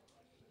show.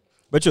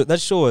 But yo,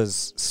 that show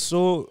was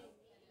so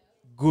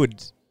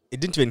good. It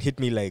didn't even hit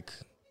me like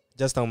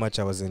just how much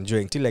I was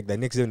enjoying. Till like the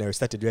next day when I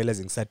started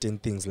realizing certain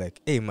things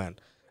like, hey man,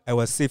 I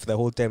was safe the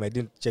whole time. I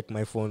didn't check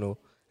my phone or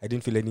I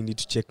didn't feel any need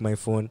to check my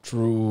phone.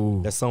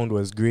 True. The sound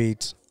was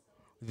great.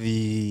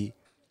 The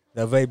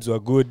vibes were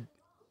good.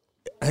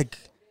 Like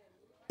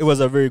it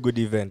was a very good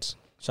event.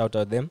 Shout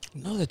out them.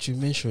 Now that you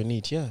mention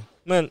it, yeah.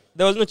 Man,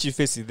 there was no chief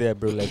facey there,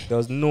 bro. Like there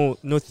was no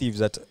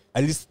thieves at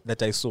least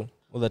that I saw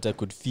or that I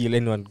could feel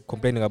anyone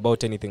complaining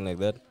about anything like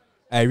that.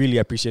 I really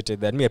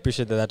appreciated that. Me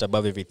appreciated that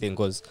above everything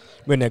because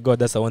when I got,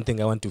 that's the one thing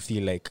I want to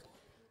feel like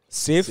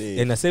safe.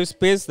 In a safe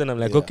space. Then I'm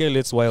like, okay,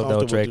 let's wild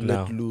out right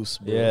now. Loose,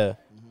 bro. Yeah.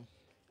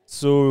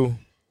 So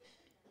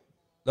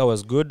that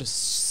was good.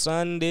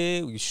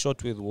 Sunday we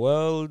shot with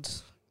World.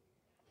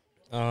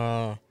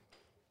 That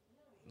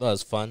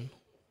was fun.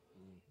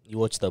 You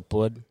watched the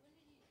pod? Did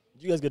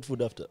you guys get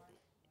food after?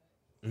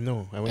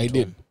 No, I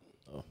did.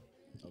 Oh,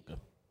 okay.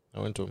 I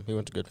went home. He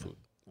went to get food.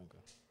 Okay.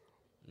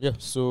 Yeah,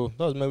 so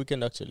that was my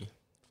weekend actually.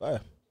 Fire.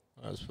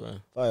 That was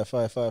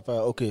fine. Fire.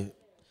 Okay.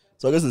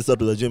 So I guess let's start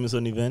with the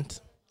Jameson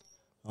event.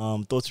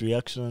 Thoughts,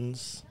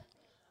 reactions.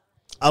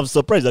 I'm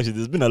surprised actually.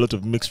 There's been a lot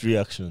of mixed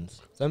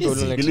reactions. Some people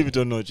don't like Believe it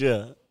or not,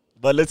 yeah.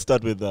 But let's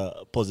start with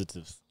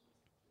positives.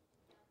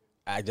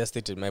 I just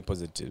stated my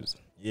positives.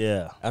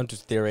 Yeah. I want to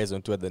theorize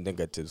on what the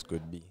negatives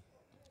could be.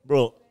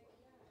 Bro,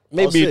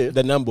 Maybe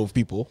the number of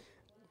people.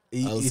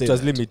 I'll It say was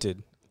that.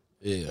 limited.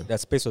 Yeah. The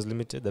space was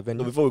limited. The so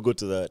venue. before we go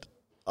to that,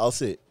 I'll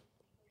say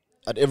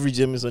at every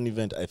Jameson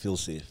event, I feel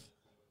safe.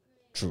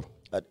 True.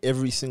 At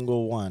every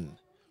single one.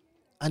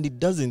 And it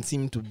doesn't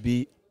seem to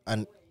be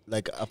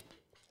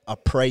a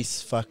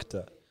price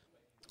factor.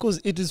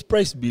 Because it is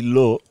priced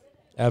below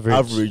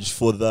average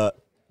for the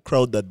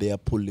crowd that they are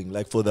pulling,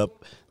 like for the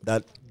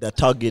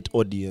target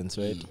audience,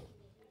 right?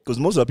 Because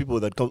most of the people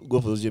that go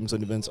for those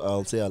Jameson events,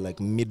 I'll say, are like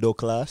middle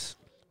class.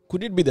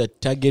 Could it be the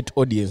target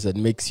audience that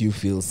makes you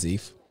feel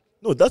safe?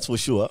 No, that's for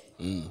sure.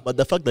 But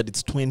the fact that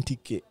it's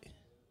 20K,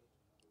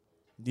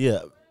 yeah.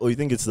 Or you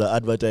think it's the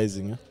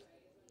advertising?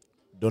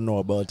 Don't know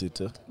about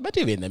it. But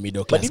even the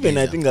middle class. But even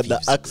guys I think are that the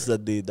thieves, acts bro.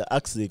 the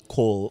acts they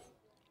call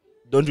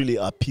don't really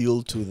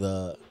appeal to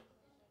the.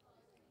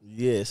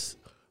 Yes,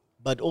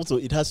 but also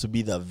it has to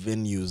be the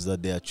venues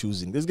that they are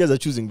choosing. These guys are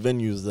choosing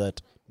venues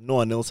that no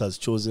one else has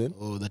chosen.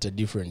 Oh, that are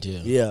different,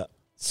 yeah. Yeah,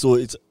 so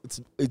it's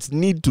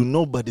need to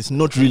know, but it's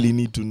not really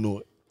need to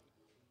know.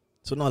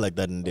 So not like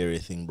that in Derry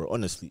thing, bro.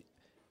 Honestly,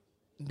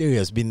 Derry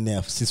has been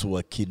there since we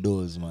were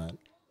kiddos, man.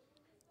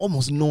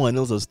 Almost no one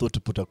else has thought to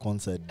put a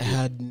concert I there.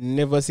 had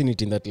never seen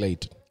it in that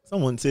light.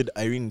 Someone said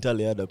Irene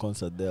Italy had a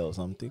concert there or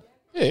something.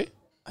 Hey.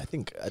 I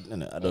think I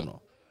don't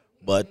know,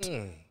 but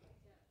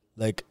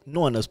like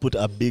no one has put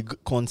a big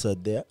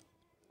concert there,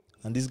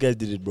 and these guys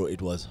did it, bro.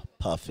 It was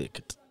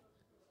perfect.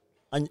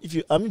 And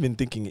I'm even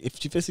thinking if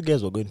Chifesi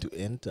guys were going to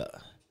enter,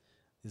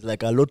 it's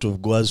like a lot of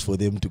goers for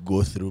them to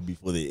go through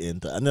before they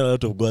enter, and then a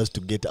lot of goers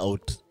to get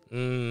out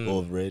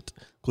of, right?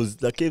 Because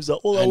the caves are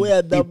all the And way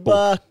at the people.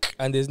 back,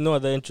 And there's no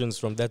other entrance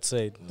from that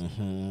side.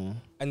 mm-hmm.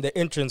 And the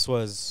entrance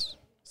was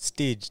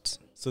staged.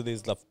 So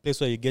there's the place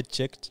where you get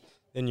checked.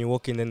 Then you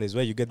walk in, then there's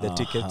where you get the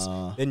tickets.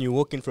 Then you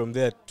walk in from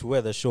there to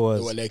where the show was.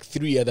 There were like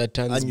 3 other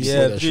turns And you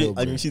before see, the show. and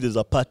bro. you see, there's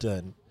a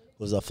pattern.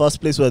 Because the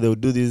first place where they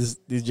would do these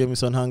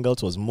Jameson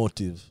hangouts was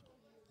Motive.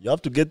 You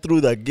have to get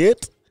through the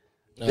gate.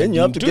 Then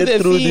you have to do get the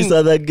through thing. this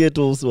other gate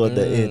also at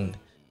the end.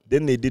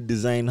 Then they did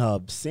Design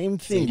Hub. Same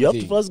thing. Same You have to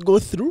thing. first go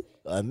through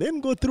and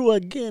then go through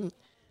again.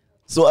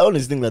 So I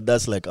always think that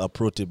that's like a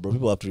pro tip, bro.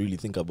 People have to really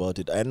think about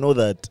it. I know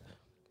that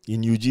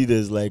in UG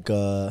there's like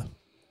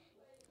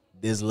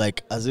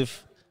as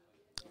if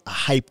a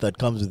hype that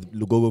comes with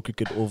Lugogo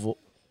Cricket Oval.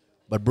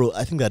 But bro,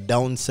 I think the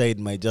downside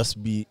might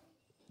just be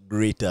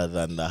greater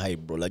than the hype,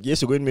 bro. Like,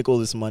 yes, you're going to make all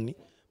this money,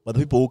 but the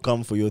people who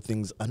come for your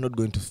things are not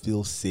going to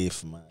feel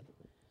safe, man.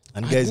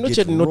 And I guys had not get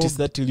yet noticed robbed.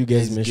 that till you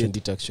guys Guys mentioned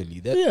get- it actually.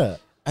 That Yeah.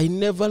 I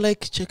never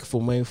like check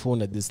for my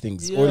phone at these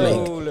things. Yeah. Or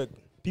Oh, like,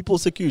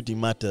 People's security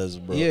matters,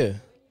 bro. yeah.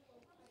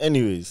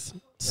 Anyways,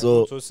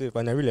 so so safe.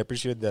 And I really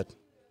appreciate that.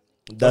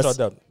 that's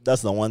Without doubt.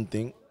 that's the one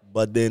thing.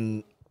 But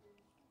then,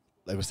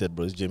 like we said,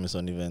 bro, it's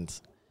Jameson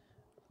events.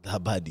 The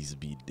baddies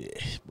be there,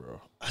 bro.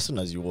 As soon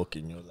as you walk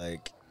in, you're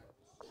like,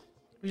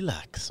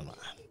 relax, man.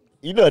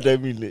 You know what I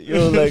mean? Like,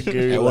 you're like, I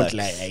relax. won't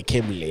lie, I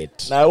came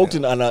late. Now I walked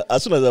in, and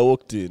as soon as I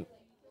walked in,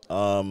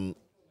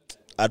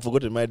 I'd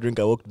forgotten my drink.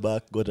 I walked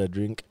back, got a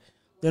drink,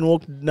 then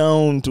walked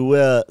down to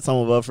where some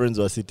of our friends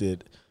were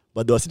seated.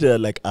 But they were seated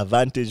at like a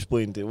vantage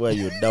point where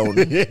you're down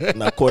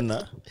in a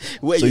corner,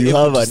 Where so you're you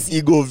able have to an see.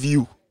 ego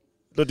view.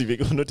 Not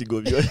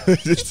ego view.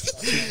 Just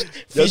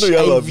so you Fish-eye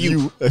have a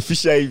view. a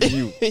fisheye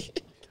view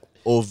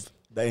of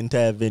the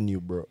entire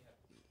venue, bro.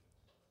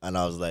 And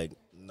I was like,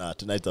 nah,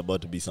 tonight's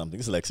about to be something.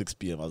 It's like 6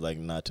 p.m. I was like,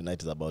 nah,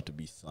 tonight is about to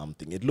be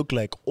something. It looked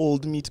like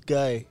old meat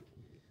guy.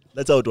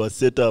 That's how it was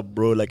set up,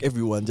 bro. Like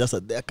everyone just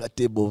at their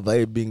table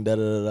vibing, da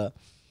da da.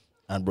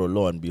 And bro,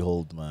 lo and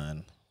behold,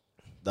 man,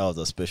 that was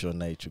a special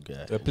night, you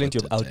guys. There were plenty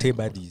of Alte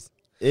baddies.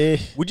 Eh,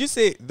 Would you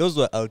say those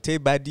were Alte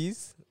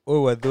baddies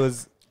or were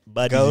those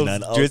baddies girls in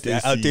an dressed in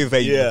Alte Alte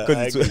vibe? Yeah,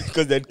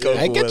 Because that count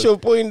I get your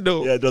point,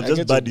 though. Yeah, it was I just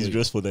get your baddies point.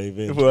 dressed for the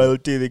event. for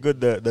Alte. They got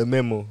the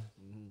memo.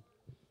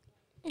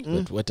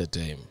 But what a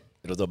time.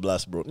 It was a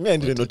blast, bro. Me, I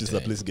didn't What a notice the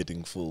time. place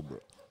getting full, bro.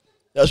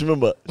 I just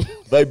remember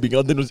vibing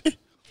out, then it was,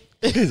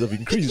 you guys have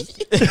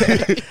increased.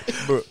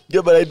 Bro,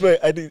 Yeah, but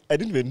I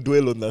didn't even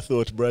dwell on that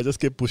thought, bro. I just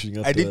kept pushing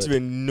after I didn't that.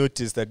 even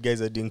notice that guys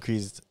had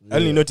increased. I Yeah.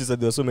 only noticed that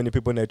there were so many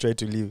people and I tried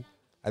to leave.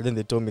 And then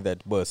they told me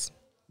that, boss,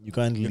 You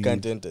can't you leave.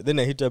 can't enter. Then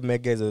I hit up my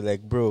guys. I was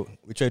like, bro,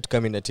 we tried to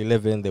come in at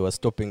 11. They were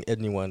stopping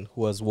anyone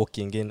who was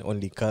walking in,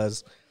 only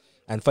cars.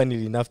 And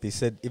funnily enough, they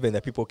said even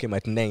the people who came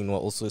at 9 were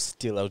also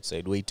still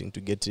outside waiting to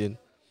get in.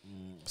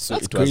 So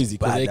That's it was crazy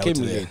because bad I out came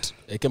there. late.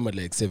 I came at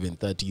like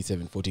 7:30,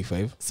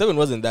 7:45. 7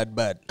 wasn't that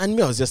bad. And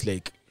me, I was just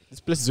like,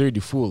 this place is already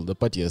full. The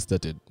party has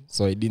started.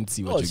 So I didn't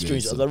see what Oh, you it's guys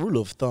strange. saw. As a rule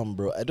of thumb,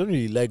 bro, I don't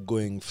really like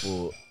going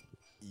for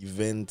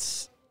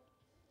events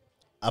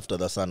after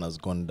the sun has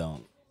gone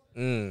down.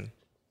 Mm.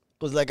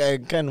 Because, like, I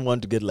kind of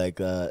want to get, like,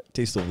 a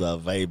taste of that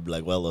vibe,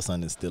 like, while the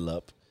sun is still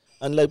up.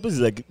 And, like, places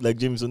like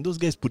Jameson, those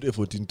guys put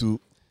effort into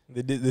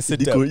They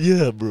sit deco. up.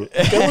 Yeah, bro.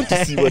 Like, I want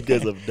to see what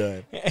guys have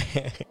done.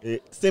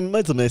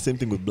 That's my same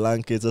thing with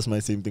blankets. That's my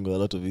same thing with a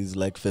lot of these,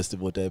 like,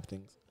 festival type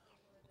things.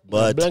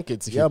 But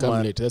blankets, if yeah, you come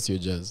man. late, that's your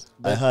jazz.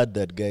 I heard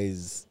that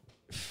guys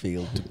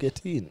failed to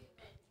get in.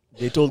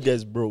 They told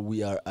guys, bro,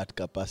 we are at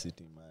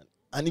capacity, man.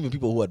 And even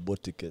people who had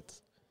bought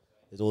tickets,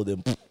 they told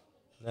them,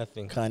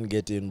 Nothing. can't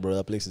get in, bro.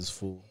 The place is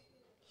full.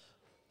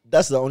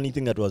 That's the only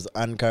thing that was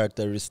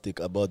uncharacteristic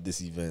about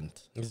this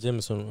event. It's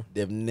Jameson.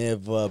 They've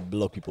never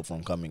blocked people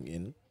from coming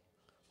in.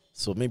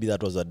 So maybe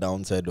that was a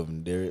downside of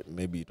Ndere.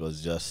 Maybe it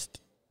was just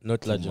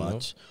Not too large enough.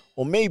 much.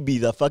 Or maybe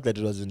the fact that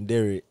it was in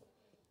Ndere,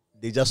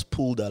 they just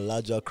pulled a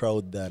larger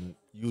crowd than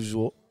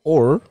usual.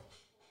 Or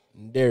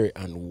Ndere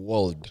and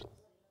World.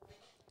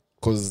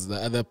 Because the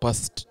other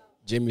past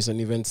Jameson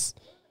events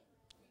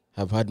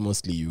have had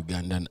mostly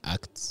Ugandan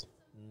acts.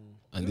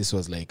 And this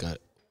was like a...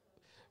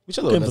 Which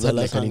other Came one for has the had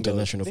like last an hangout.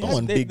 international They person?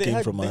 Someone had- big they came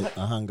had- from they a had-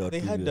 hangout. They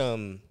had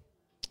previous.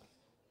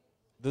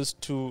 those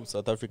two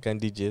South African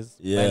DJs,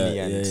 Yeah, Bunny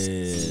yeah, and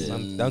yeah, yeah.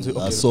 some down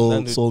to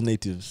Soul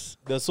Natives.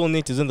 the soul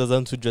natives and the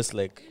ones who dress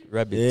like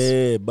rabbits.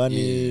 Yeah,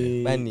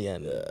 Bunny. Bunny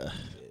and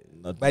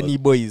Not Bunny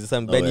boys,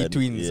 some nowhere Bunny near-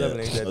 twins, yeah, something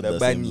like that. not The the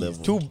same bunnies,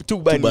 level. two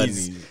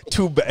bunnies,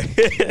 two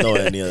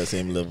nowhere near the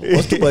same level.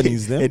 What's two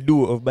bunnies a then?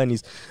 duo of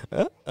bunnies.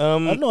 Huh?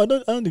 No, I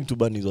don't think two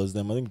bunnies was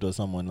them. I think it was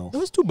someone else.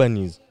 There was two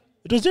bunnies.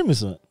 It was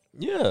Jameson.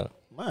 Yeah,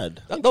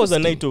 Mad. that was the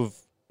night of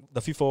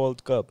the FIFA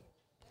World Cup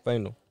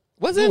final.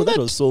 Wasn't No, that?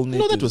 that was Soul Natives.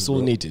 No, that was Soul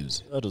bro.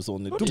 Natives. That was Soul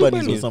Natives. What Two two bunnies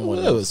was bunnies? someone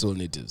That was else. Soul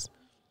Natives.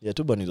 Yeah,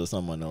 two bunnies was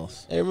someone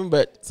else. I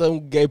remember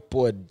some guy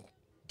poured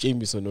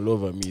Jameson all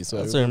over me. So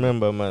I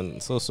remember, man.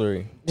 So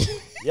sorry.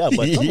 Yeah,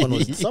 but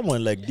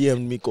someone like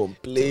DM'd me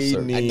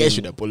complaining. I guess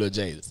should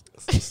apologize.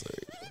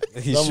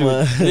 He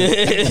Someone,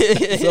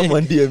 should.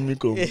 someone DM'd me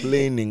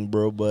complaining,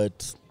 bro.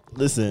 But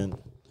listen,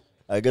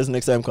 I guess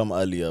next time come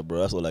earlier,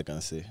 bro. That's all I can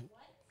say.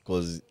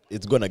 Because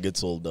it's going to get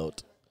sold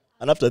out.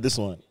 And after this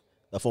one,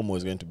 the FOMO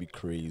is going to be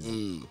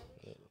crazy.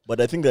 But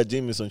I think that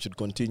Jameson should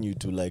continue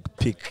to like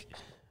pick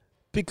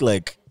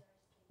like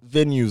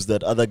venues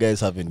that other guys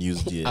haven't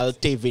used yet.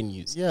 Alte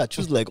venues. Yeah,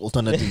 choose like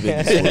alternative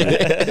venues.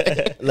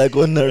 For it. Like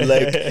on the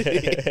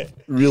like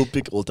real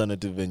pick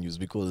alternative venues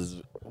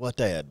because we're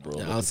tired, bro.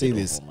 I'll say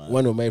this. Man.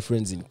 One of my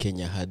friends in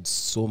Kenya had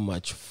so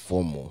much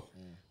FOMO.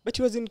 But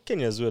he was in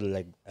Kenya as well,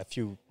 like a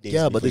few days.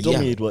 Yeah, but they before.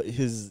 told me it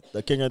was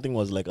the Kenya thing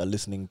was like a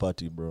listening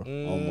party, bro.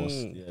 Almost.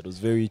 Yeah, it was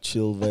very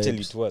chill vibes. Actually,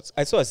 it was.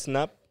 I saw a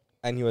snap,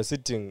 and he was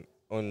sitting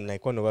on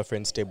like one of our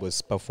friends'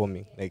 tables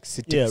performing, like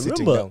sitting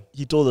remember down.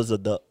 he told us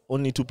that the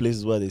only two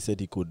places where they said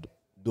he could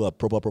do a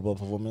proper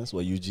performance were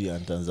UG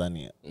and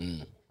Tanzania.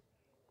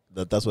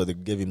 That's why they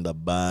gave him the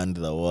band,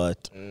 the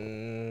what.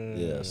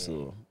 Yeah,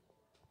 so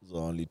those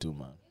are only two,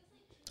 man.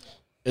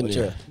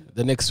 Anyway,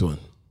 the next one.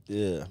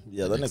 Yeah,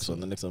 the next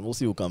one. We'll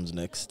see who comes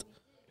next.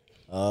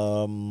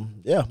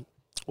 Yeah.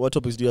 What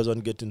topics do you guys want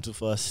to get into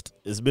first?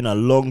 It's been a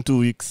long 2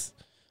 weeks.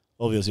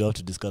 Obviously, you have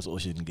to discuss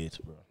Ocean Gate,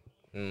 bro.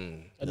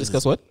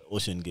 Discuss what?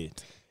 Ocean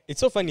Gate.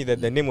 It's so funny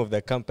that the name of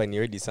the company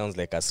already sounds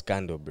like a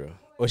scandal, bro.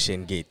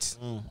 Ocean Gate.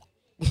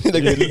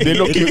 They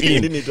lock you They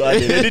in. didn't need to add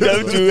it. They didn't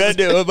have to add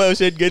the over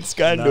Ocean Gate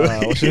scandal.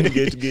 Nah, Ocean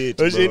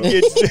Gate. Ocean bro.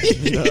 Gate.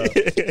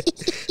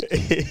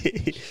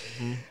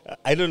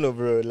 I don't know,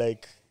 bro.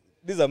 Like,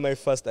 these are my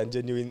first and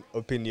genuine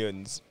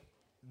opinions.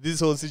 This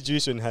whole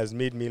situation has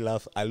made me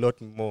laugh a lot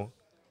more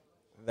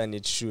than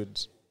it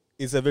should.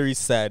 It's a very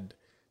sad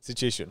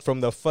situation.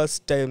 From the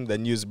first time the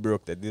news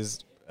broke that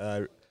these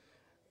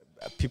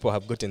people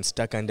have gotten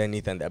stuck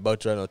underneath and they're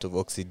about to run out of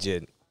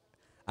oxygen.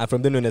 And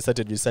from then when I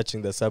started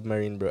researching the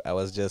submarine, bro, I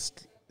was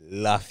just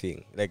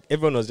laughing. Like,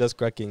 everyone was just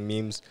cracking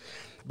memes.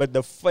 But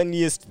the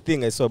funniest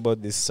thing I saw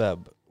about this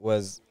sub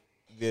was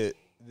the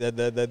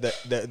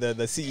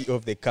CEO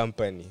of the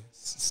company,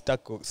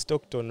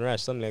 Stockton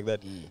Rush, something like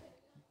that,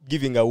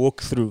 giving a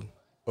walkthrough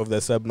of the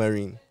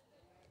submarine.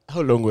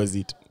 How long was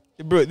it?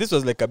 Bro, this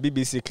was like a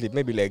BBC clip,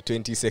 maybe like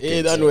 20 seconds.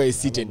 Yeah, that way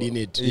seated in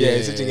it. Yeah,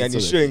 he's sitting and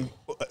he's showing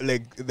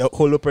like the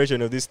whole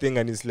operation of this thing,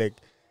 and it's like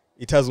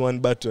it has one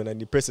button and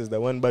he presses the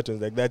one button,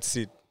 like that's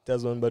it. It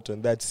has one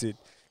button, that's it.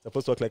 It's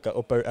supposed to work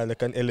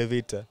like an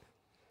elevator,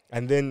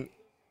 and then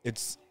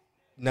it's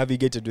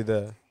navigated with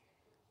a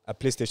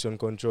PlayStation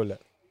controller.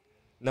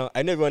 Now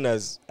I know everyone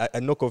has a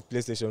knockoff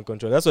PlayStation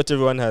controller. That's what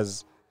everyone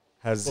has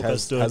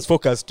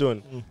focused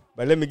on.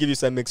 But let me give you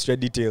some extra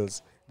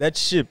details. That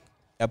ship,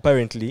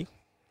 apparently,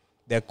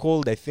 they're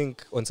called, I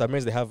think, on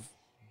submarines they have,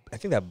 I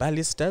think they're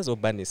ballistas or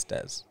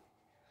banisters.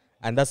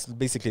 And that's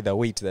basically the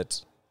weight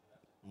that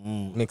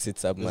makes it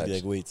submerged.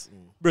 Like weights.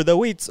 Bro, the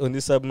weights on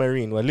this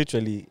submarine were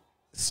literally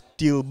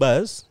steel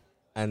bars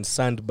and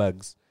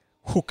sandbags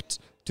hooked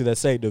to the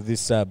side of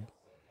this sub.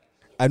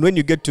 And when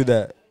you get to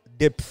the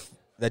depth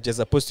that you're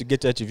supposed to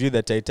get at, you view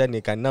the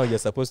Titanic, and now you're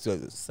supposed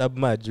to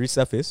submerge,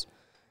 resurface.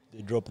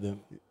 They drop them.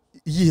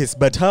 Yes,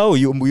 but how?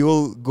 We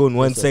all go on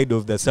one side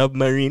of the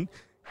submarine,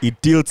 it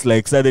tilts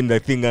like suddenly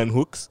the thing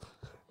unhooks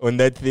on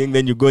that thing,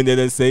 then you go on the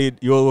other side,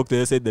 you all walk to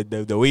the other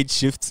side, the weight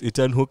shifts, it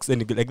unhooks,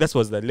 and like that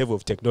was the level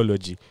of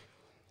technology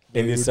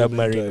in this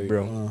submarine,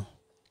 bro.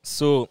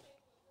 So,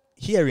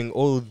 hearing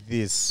all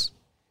this,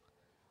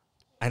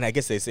 and I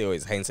guess they say,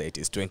 hindsight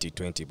is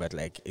 2020, but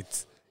like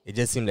it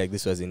just seemed like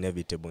this was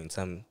inevitable in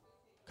some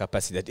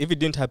capacity, that if it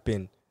didn't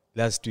happen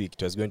last week,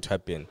 it was going to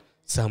happen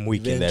some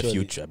week in the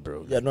future,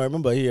 bro. Yeah, no, I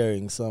remember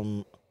hearing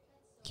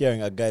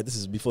a guy, this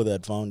is before they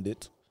had found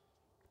it,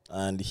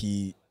 and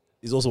he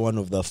is also one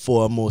of the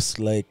foremost,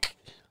 like,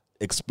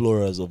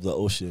 explorers of the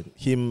ocean.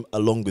 Him,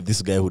 along with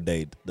this guy who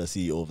died, the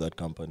CEO of that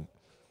company,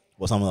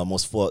 was some of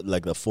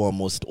the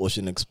foremost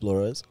ocean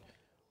explorers.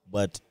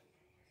 But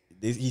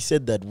he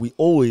said that we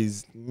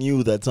always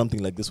knew that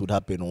something like this would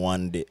happen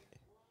one day,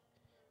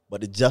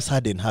 but it just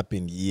hadn't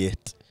happened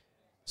yet.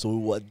 So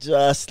we were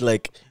just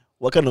like,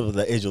 what kind of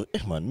the edge of,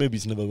 man, maybe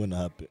it's never going to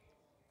happen.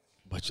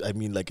 But I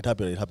mean, like, it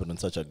happened on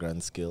such a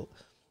grand scale.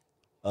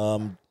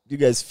 Do you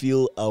guys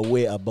feel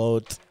aware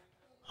about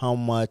how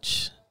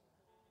much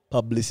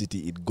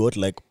publicity it got?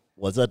 Like,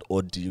 was that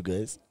odd to you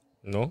guys?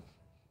 No.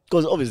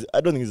 Because obviously,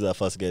 I don't think these are the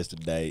first guys to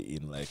die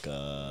in like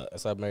a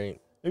submarine.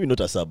 Maybe not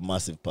a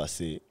submersive per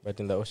se. But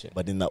in the ocean.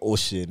 But in the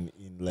ocean,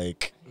 in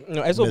like...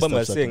 No, I saw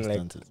Burna saying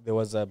like there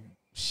was a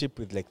ship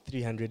with like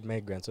 300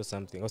 migrants or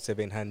something, or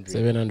 700.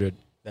 700.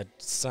 That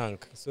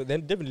sank. So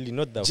then definitely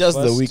not the just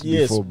first. The week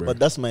before, bro. But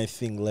that's my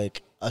thing.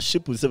 Like, a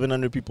ship with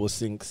 700 people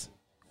sinks.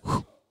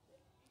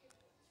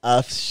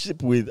 A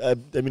ship with,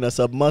 a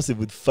submersive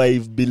with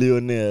 5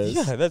 billionaires.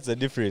 Yeah, that's the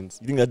difference.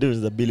 You think that difference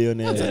is a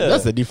billionaire?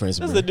 That's the difference,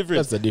 bro. That's the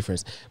difference. That's the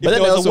difference. But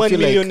if there was one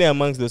millionaire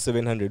amongst those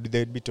 700,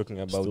 they'd be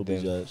talking about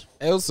them.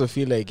 I also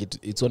feel like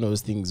it's one of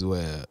those things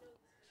where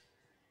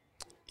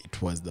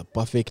it was the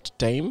perfect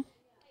time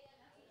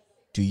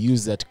to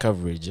use that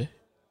coverage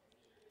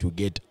to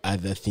get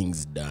other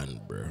things done,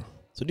 bro.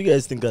 So do you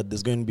guys think that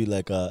there's going to be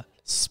like a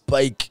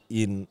spike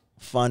in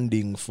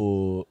funding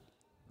for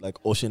like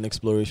ocean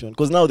exploration?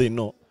 Because now they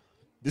know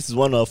this is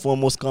one of our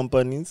foremost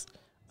companies,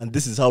 and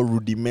this is how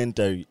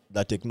rudimentary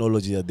the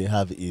technology that they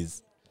have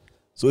is.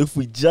 So if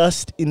we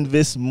just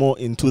invest more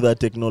into that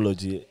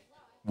technology,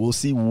 we'll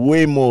see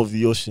way more of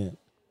the ocean.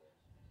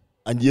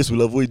 And yes,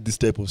 we'll avoid this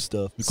type of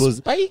stuff. Because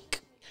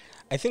spike?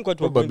 I think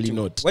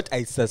what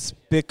I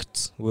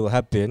suspect will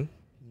happen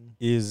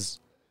is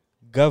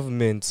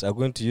governments are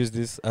going to use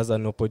this as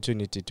an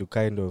opportunity to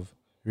kind of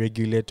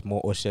regulate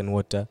more ocean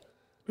water.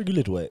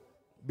 Regulate what?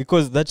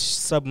 Because that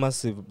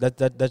submersive,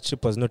 that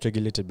ship was not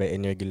regulated by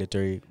any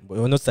regulatory,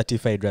 or not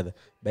certified rather,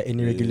 by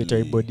any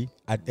regulatory body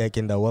like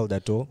in the world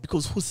at all.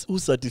 Because who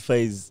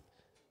certifies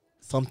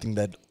something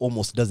that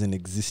almost doesn't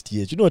exist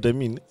yet? You know what I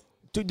mean?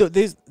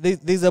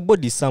 There's a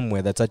body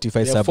somewhere that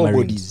certifies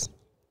submarines.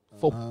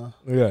 4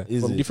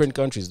 bodies. From different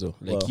countries though,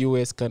 like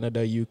US,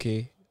 Canada,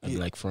 UK, and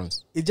like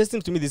France. It just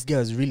seems to me this guy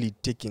was really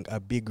taking a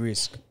big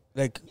risk.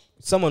 Like,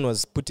 someone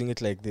was putting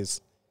it like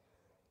this: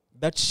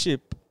 that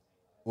ship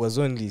was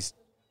only,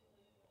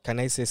 can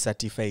I say,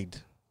 certified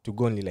to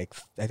go only like,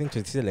 I think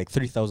they said like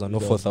 3,000 or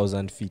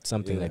 4,000 feet,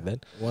 something like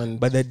that.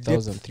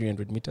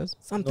 1,300 meters?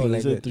 Something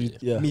like that.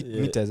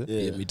 Meters.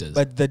 Meters.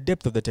 But the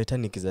depth of the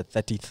Titanic is at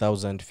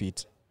 30,000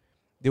 feet.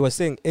 They were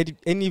saying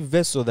any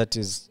vessel that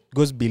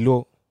goes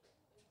below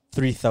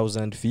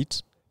 3,000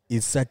 feet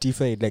is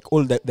certified. Like,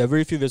 there are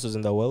very few vessels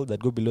in the world that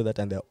go below that,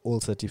 and they're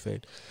all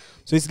certified.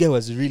 So this guy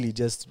was really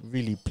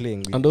playing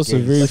with and also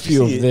games. very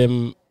few of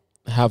them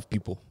have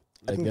people.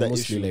 Like, they're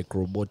mostly issue, like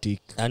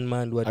robotic,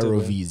 unmanned, whatever.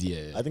 ROVs,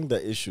 yeah. I think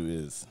the issue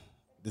is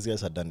these guys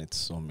have done it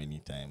so many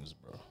times,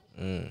 bro.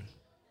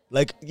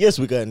 Like, yes,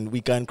 we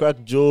can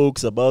crack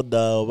jokes about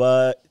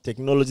the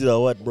technology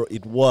or what, bro.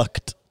 It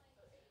worked.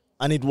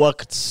 And it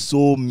worked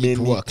so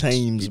many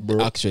times, bro.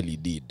 It actually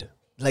did.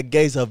 Like,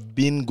 guys have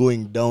been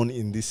going down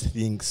in this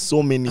thing.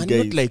 So many and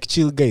guys. not like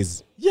chill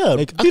guys. Yeah,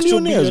 like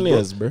actual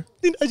billionaires, bro.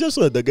 bro. I just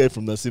saw the guy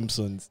from The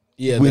Simpsons.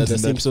 Yeah, wins the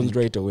in that Simpsons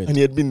thing. right away. And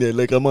he had been there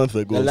like a month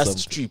ago. The or last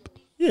something. strip.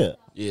 Yeah.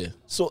 Yeah.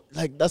 So,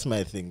 like, that's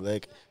my thing.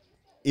 Like,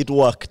 it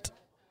worked.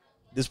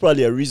 There's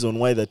probably a reason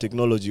why the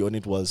technology on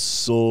it was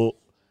so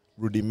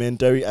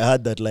rudimentary. I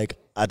had that, like,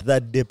 at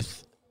that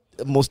depth,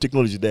 most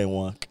technology didn't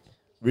work.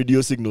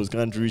 Radio signals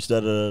can't reach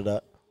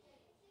that.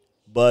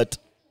 But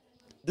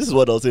this is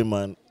what I'll say,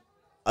 man.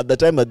 At the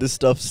time that this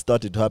stuff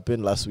started to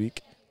happen last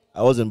week,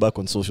 I wasn't back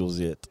on socials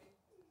yet.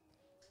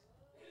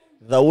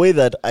 The way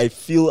that I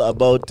feel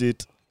about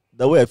it,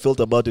 the way I felt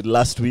about it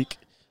last week,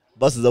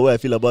 versus the way I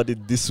feel about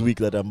it this week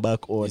that I'm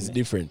back on. It's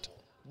different.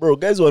 Bro,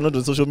 guys who are not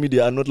on social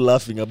media are not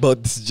laughing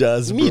about this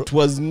jazz, Me, bro. it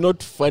was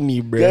not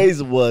funny, bro.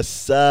 Guys were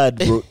sad,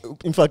 bro.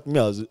 In fact, me,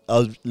 I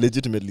was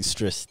legitimately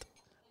stressed.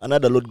 And I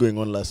had a lot going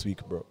on last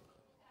week, bro.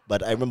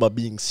 But I remember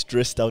being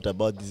stressed out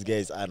about these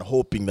guys and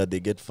hoping that they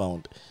get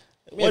found.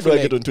 Why do I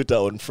get on Twitter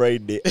on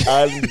Friday?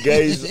 And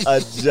guys are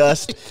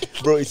just,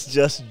 bro, it's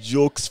just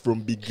jokes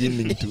from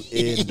beginning to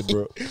end,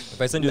 bro. If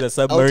I send you the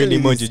submarine tell you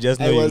emoji, this, just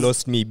know you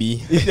lost me,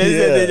 B.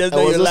 Yeah.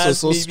 I was also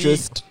so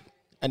stressed.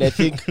 And I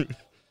think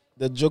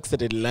the joke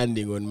started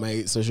landing on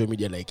my social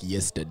media like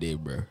yesterday,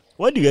 bro.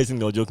 Why do you guys think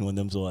they were joking on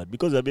them so hard?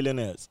 Because they're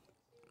billionaires.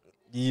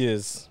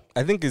 Yes.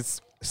 I think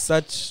it's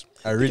such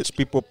a rich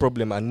people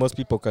problem, and most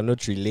people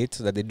cannot relate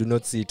that they do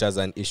not see it as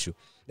an issue.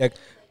 Like,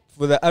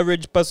 for the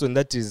average person,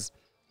 that is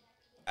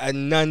a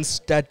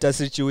non-starter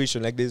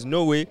situation. Like, there's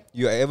no way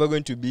you are ever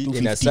going to be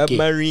in a 250K.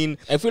 submarine.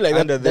 I feel like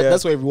under there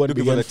that's why everyone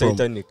looking for began the from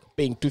Titanic.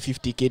 paying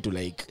 250K to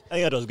like. I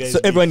think that was guys. So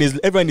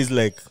everyone is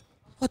like,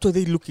 what were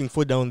they looking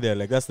for down there?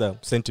 Like, that's the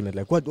sentiment.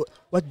 Like, what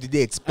did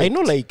they expect? I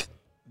know, like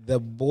the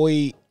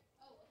boy,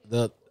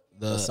 the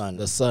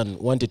son. son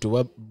wanted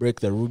to break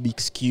the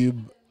Rubik's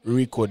Cube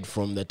record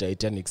from the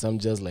Titanic. Some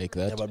just like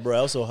that. Yeah, but bro, I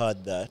also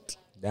heard that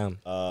Damn.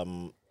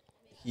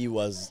 he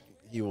was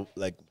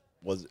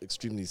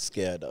extremely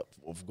scared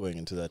of going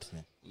into that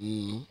thing.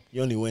 Mm. He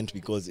only went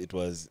because it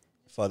was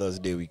Father's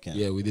Day weekend.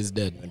 Yeah, with his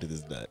dad. He went with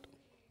his dad.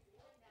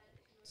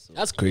 So,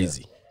 That's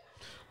crazy. yeah.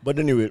 But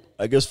anyway,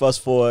 I guess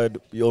fast forward,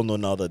 we all know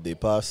now that they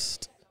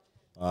passed,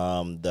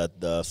 that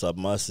the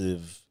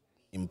submersive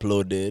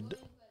imploded.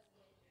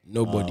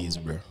 Nobody's,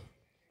 bro.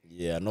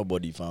 Yeah,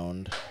 nobody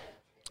found.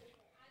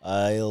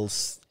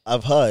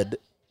 I've heard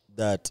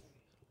that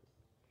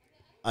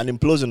an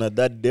implosion at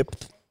that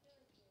depth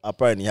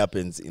apparently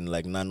happens in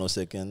like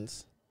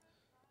nanoseconds.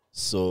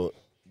 So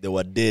they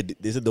were dead.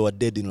 They said they were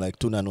dead in like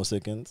 2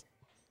 nanoseconds.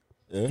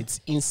 Yeah? It's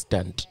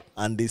instant.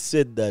 And they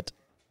said that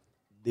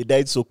they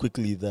died so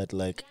quickly that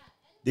like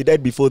they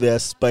died before their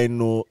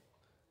spinal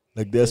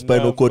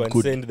cord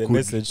could send the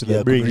message to the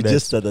could brain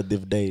register that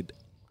they've died.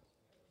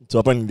 So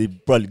apparently they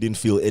probably didn't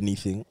feel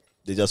anything.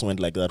 They just went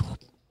like that.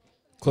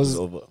 Because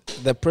Over.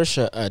 the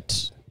pressure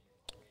at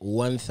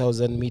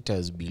 1,000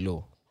 meters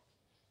below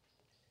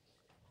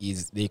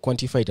they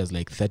quantify it as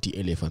like 30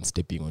 elephants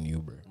stepping on you,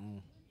 bro.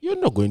 You're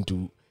not going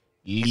to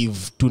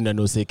live 2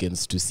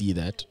 nanoseconds to see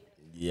that.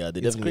 Yeah,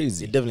 It's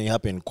crazy. It definitely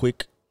happened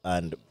quick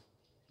and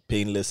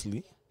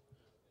painlessly.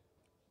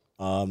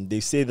 They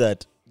say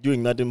that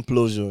during that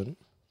implosion,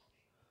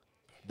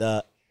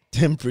 the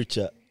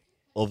temperature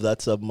of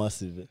that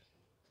submersive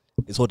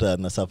is hotter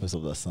than the surface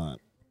of the sun.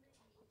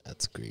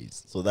 That's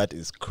crazy. So that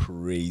is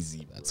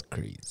crazy. That's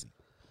crazy.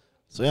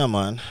 So yeah,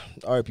 man.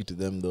 RIP to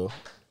them though.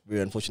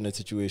 Very unfortunate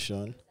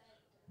situation.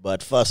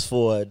 But fast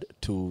forward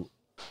to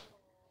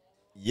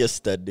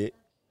yesterday,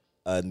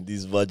 and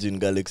these Virgin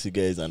Galaxy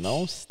guys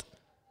announced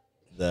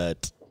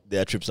that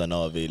their trips are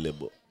now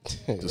available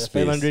to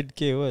space.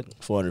 500K, what?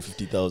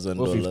 $450,000.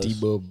 450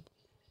 bob.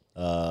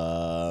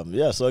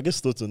 Yeah, so I guess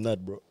thoughts on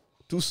that, bro.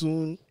 Too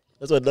soon.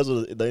 That's what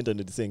the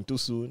internet is saying. Too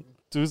soon.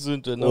 Too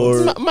soon to Or-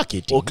 know.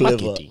 Marketing. Or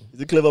clever. Marketing.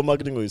 Is it clever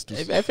marketing or is it too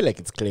soon? I feel like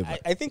it's clever.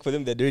 I think for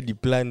them, they'd already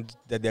planned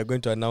that they're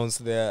going to announce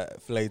their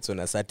flights on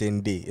a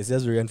certain day. It's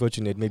just very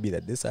unfortunate maybe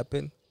that this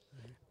happened.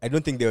 I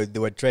don't think they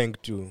were trying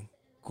to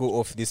go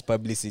off this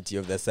publicity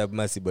of the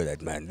submersible that,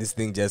 man, this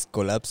thing just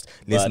collapsed.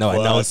 Let's But now for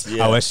announce us,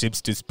 yeah. our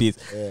ships to space.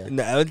 Yeah.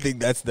 No, I don't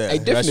think that's the I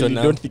definitely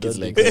rationale. don't think it's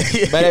like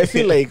that. But I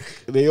feel like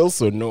they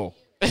also know.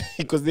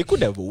 Because they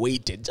could have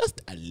waited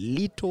just a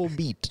little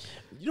bit.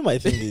 You know, my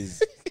thing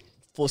is,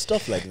 for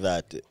stuff like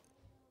that,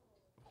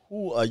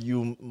 who are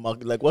you?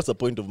 Like, what's the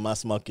point of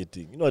mass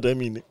marketing? You know what I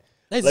mean? It's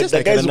Like just the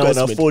like an guys who can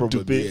announcement afford to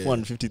probably, pay yeah.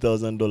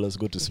 $450,000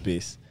 go to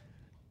space.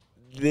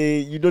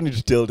 You don't need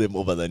to tell them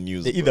over the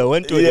news. They bro. either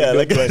want to or they yeah, don't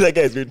like want. that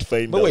guy is going to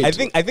find But out.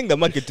 wait, I think the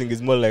marketing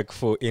is more like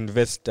for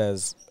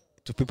investors,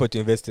 to people to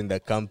invest in the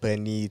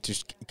company,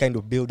 to kind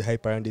of build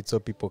hype around it so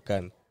people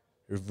can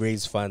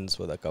raise funds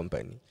for the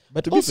company.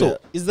 But To be also, fair-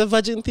 is the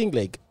Virgin thing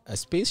like a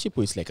spaceship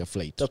or it's like a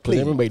flight? It's a 'Cause I plane.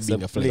 remember it It's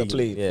being a a flight.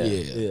 plane. Yeah.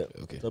 Yeah.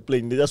 Yeah. Okay. The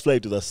plane, they just fly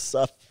to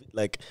the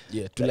like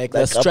Yeah. To like like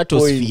the a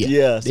stratosphere. point,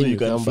 yeah, so Then you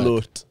can come back.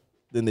 float.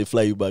 Then they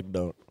fly you back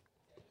down.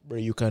 Bro,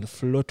 you can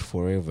float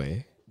forever,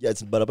 eh? Yeah,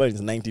 but apparently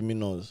it's 90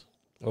 minutes.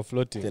 Or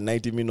floating. It's a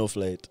 90-minute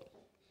flight.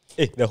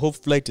 Hey, the whole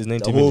flight is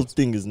 90 The whole minutes.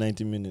 thing is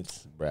 90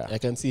 minutes. I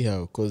can see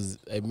how, because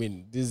I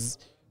mean, these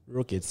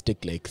rockets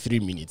take like 3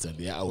 minutes and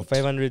they're out.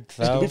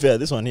 500,000. To be fair,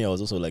 this one here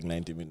was also like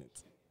 90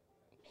 minutes.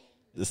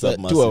 The But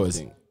 2 submassive hours.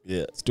 thing.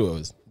 Yeah. It's 2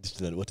 hours.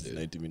 What is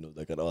 90 minutes?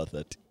 Like an hour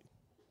 30.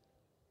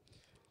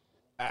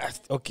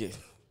 Okay.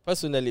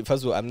 Personally,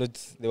 first of all, I'm not.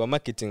 They were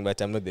marketing, but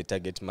I'm not the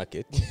target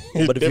market.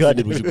 But if you had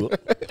it, would you go?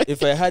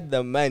 If I had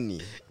the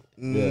money,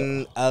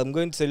 Yeah. I'm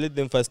going to let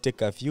them first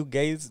take a few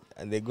guys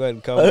and they go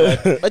and come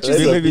back. But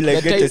Maybe you maybe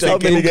like get a How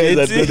many second guys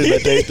are date. good in the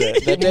Titan?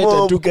 The Titan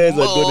More took guys are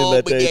good in the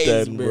mob guys,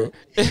 Titan, bro. bro.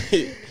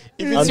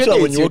 If I'm it's your sure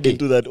day, when it's you your walk day.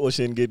 into that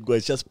Ocean Gate, go,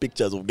 it's just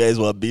pictures of guys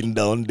who have been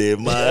down there,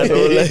 man.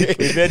 Or like,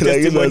 With their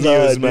it was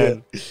testimonials, hard,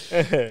 man.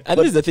 And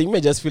this is the thing, I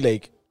just feel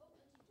like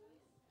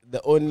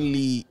the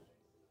only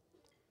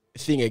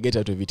thing I get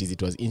out of it is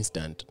it was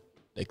instant.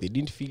 Like they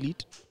didn't feel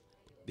it,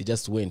 they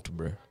just went,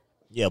 bro.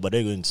 Yeah, but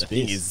they're going to The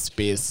thing space. is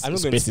space. I'm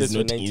not going to Space is space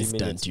for not 90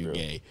 instant, minutes, you bro.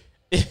 guy.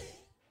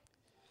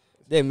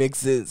 That makes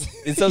sense.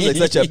 It sounds like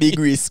such a big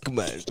risk,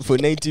 man. For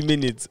 90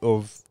 minutes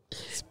of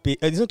space.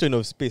 It's not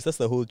enough space. That's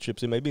the whole trip.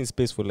 So you might be in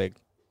space for like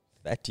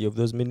 30 of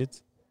those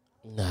minutes.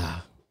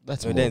 Nah,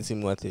 that's So it mob. doesn't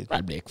seem worth it.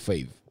 Probably like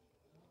 5.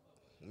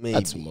 Maybe.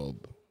 That's mob.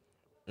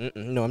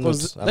 No, I'm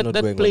Because not. I'm not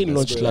that going plane on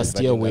launched this last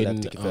Virgin year when,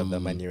 Galactic if I have the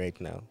money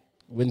right now.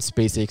 When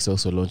SpaceX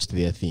also launched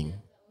their thing.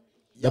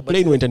 Yeah, The but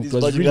plane went and it these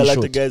was Virgin really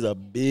Galactic short. guys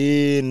have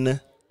been.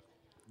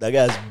 That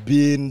guy has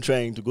been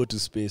trying to go to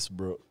space,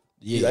 bro.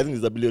 Yeah. I think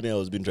he's the billionaire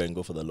who's been trying to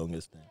go for the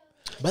longest time.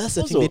 But that's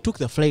the Also- thing, they took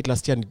the flight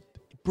last year and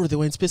bro, they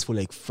were in space for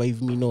like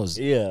 5 minutes.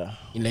 Yeah.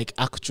 In like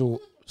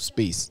actual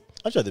space.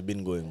 Actually, they've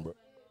been going, bro.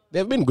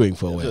 They've been going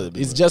for a Yeah, while. they've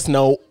been It's going. just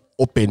now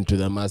open to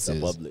the The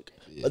masses. public.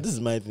 Yeah. But this is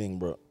my thing,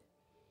 bro.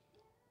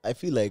 I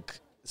feel like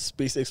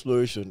space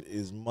exploration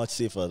is much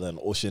safer than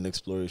ocean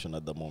exploration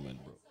at the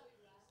moment, bro.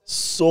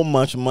 So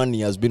much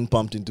money has been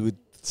pumped into it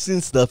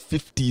since the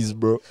 50s,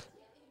 bro.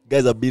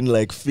 Guys have been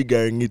like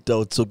figuring it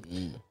out. So,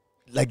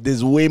 like,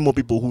 there's way more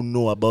people who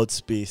know about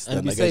space And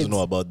than the guys besides, who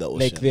know about the ocean.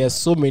 Like there are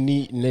so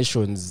many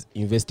nations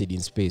invested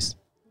in space.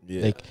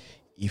 yeah. Like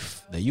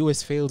if the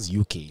US fails,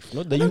 UK. If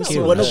not the No, UK,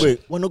 so we're Russia.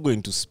 not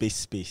going to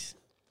space.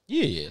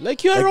 Yeah.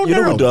 Like you're Like, around. you're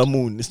not around. going to the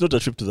moon. It's not a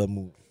trip to the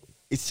moon.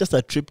 It's just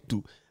a trip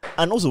to.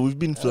 And also, we've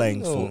been flying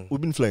know.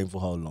 for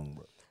how long,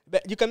 bro?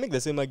 But you can make the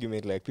same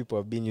argument like people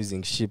have been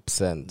using ships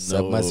and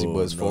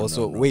submersibles for no,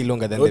 also no. way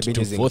longer than Not they've been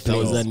to using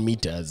 4,000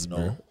 meters, No.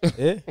 bro.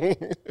 planes. Eh?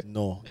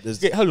 No, there's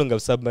Okay, how long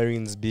have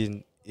submarines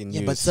been in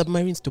Yeah, use? but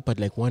submarines stop at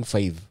like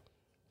 1.5,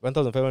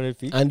 1,500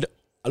 feet? and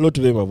a lot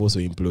of them have also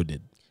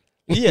imploded.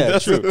 Yeah,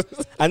 true.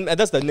 And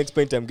that's the next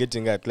point I'm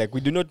getting at. Like,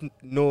 we do not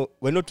know,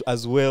 we're not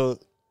as well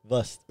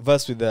vast.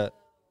 versed with the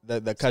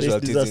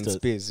casualties in disasters.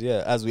 space,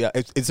 yeah, as we are,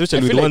 I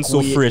especially with feel the one like so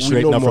we fresh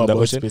right know now more from the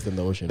about ocean. space than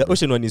the ocean. The bro.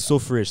 ocean one is so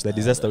fresh, the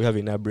disaster we have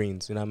in our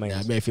brains, in our minds.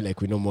 Yeah, I mean, I feel like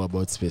we know more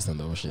about space than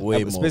the ocean.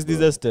 Way more, Space bro.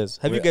 disasters.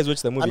 Have you Way- guys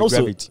watched the movie And also-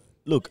 Gravity?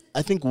 Look,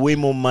 I think way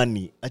more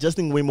money. I just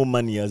think way more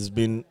money has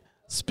been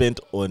spent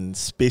on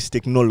space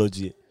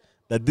technology.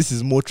 That this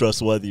is more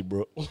trustworthy,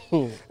 bro.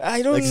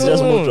 I don't Like, it's know.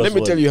 just more Let me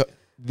trustworthy. tell you,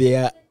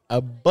 there are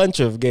a bunch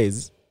of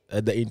guys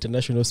at the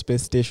International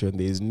Space Station.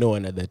 There is no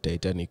one at the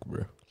Titanic,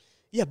 bro.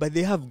 Yeah, but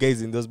they have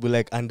guys in those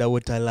like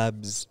underwater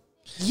labs.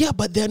 Yeah,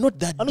 but they're not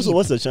that And also, deep.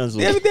 what's the chance of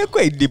They're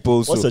quite deep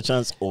also. what's the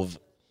chance of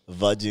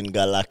Virgin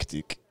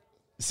Galactic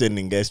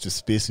sending guys to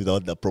space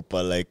without the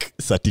proper like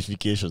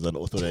certifications and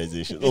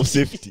authorizations of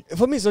safety?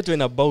 For me, it's not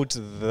even about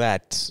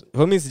that.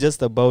 For me, it's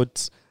just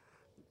about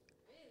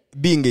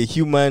being a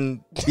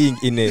human being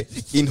in a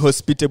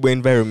inhospitable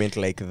environment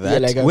like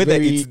that. like a Whether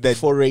very it's the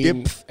foreign-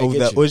 depth I of get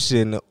the you.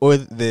 ocean or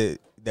the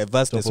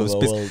vastness Top of of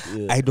the space,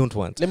 world, yeah. I don't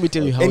want. Let me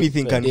tell you how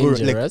Anything can go wrong. Like,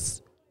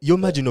 dangerous. your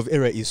margin of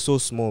error is so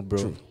small,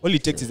 bro. All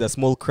it takes is a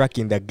small crack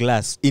in the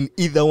glass in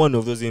either one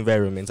of those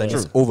environments, and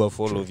it's over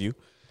for all of you.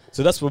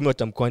 So that's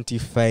what I'm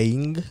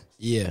quantifying.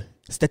 Yeah.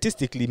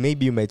 Statistically,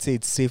 maybe you might say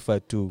it's safer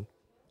to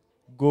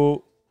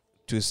go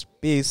to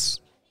space.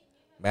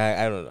 But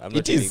I don't know. I'm not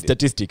It is telling them.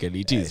 statistically,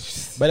 it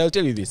is. But I'll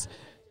tell you this.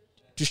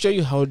 To show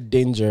you how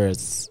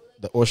dangerous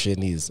the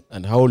ocean is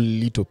and how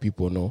little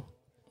people know,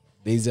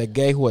 there's a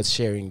guy who was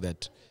sharing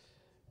that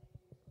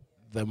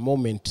the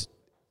moment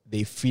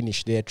they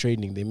finish their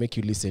training, they make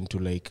you listen to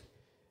like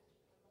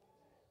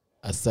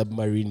a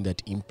submarine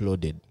that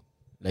imploded.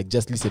 Like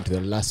just listen to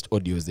the last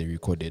audios they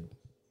recorded.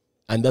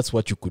 And that's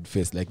what you could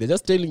face. Like they're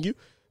just telling you,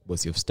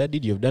 boss, you've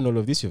studied, you've done all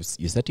of this,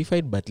 you're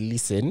certified, but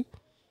listen.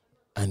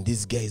 And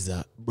these guys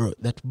are, bro,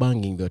 that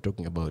banging they're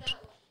talking about.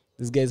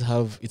 These guys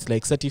have, it's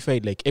like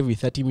certified, like every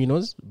 30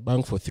 minutes,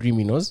 bang for 3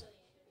 minutes.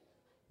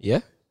 Yeah?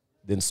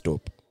 Then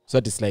stop. So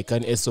that it's like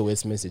an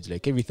SOS message.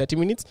 Like every 30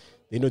 minutes,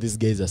 they know these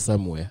guys are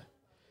somewhere.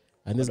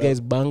 And these guys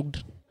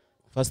banged.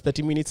 First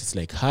 30 minutes, it's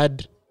like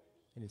hard.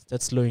 And it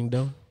starts slowing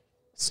down.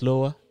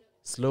 Slower,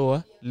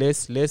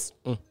 less.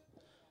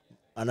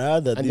 And I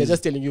heard that And they're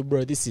just telling you,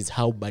 bro, this is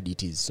how bad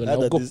it is. So I heard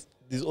now that go.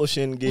 these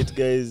Ocean Gate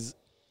guys,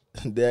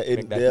 Make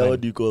that they're money.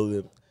 what do you call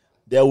them?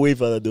 They're way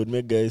further. They would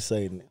make guys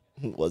sign.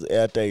 Was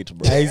airtight,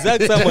 bro.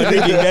 Isaac, someone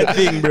making that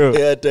thing, bro.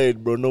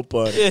 Airtight, bro. No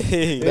pun.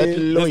 That That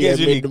lawyer guys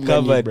really made money,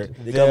 covered. bro.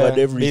 They covered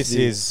everything.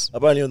 Bases.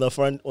 Apparently,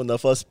 on the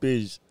first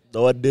page,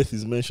 the word death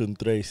is mentioned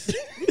thrice.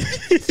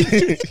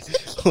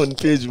 On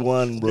page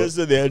 1, bro. Just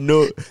so there's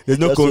no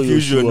That's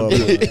confusion. what bro.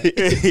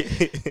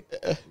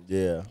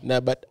 Yeah. Nah,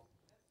 but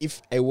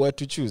if I were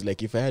to choose,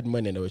 like if I had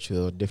money and I would choose,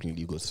 I would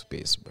definitely go to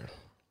space, bro.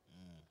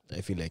 I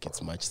feel like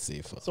it's much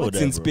safer. So What's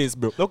that, in bro. space,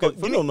 bro? Okay,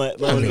 You know, my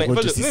I mean,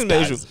 go to this see is my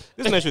issue. stars.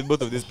 This is my issue with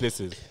both of these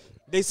places.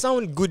 They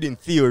sound good in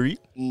theory,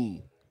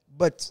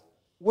 but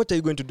what are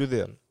you going to do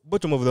there?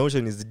 Bottom of the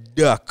ocean is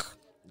dark.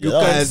 You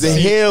Yeah, can't that's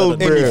see hell,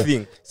 bro.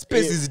 anything.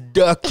 Space is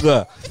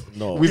darker.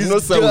 no. With no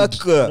It's sound.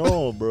 darker.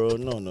 No, bro.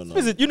 No.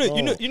 Is it? You know,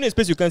 in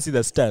space you can't see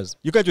the stars.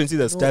 You can't even see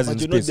the stars in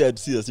but you're not space. there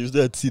to see us. You're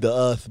there to see the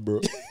earth,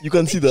 bro. You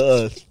can see the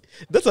earth.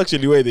 That's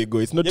actually where they go.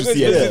 It's not You're to going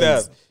see to see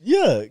us. that.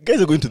 Yeah,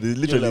 guys are going to the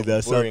literally like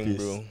their boring,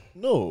 surface. bro.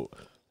 No,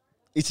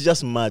 it's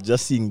just mad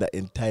just seeing the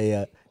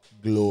entire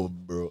globe,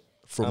 bro.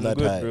 From I'm that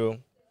good, high, bro.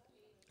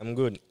 I'm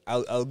good.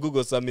 I'll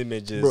Google some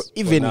images. Bro, for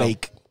even now.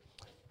 like,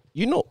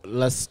 you know,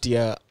 last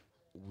year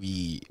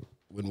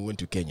when we went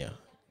to Kenya,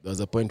 there was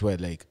a point where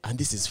like, and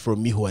this is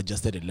from me who had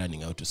just started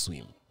learning how to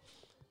swim.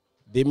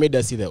 They made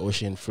us see the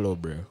ocean floor,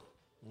 bro.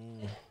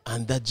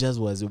 And that just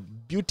was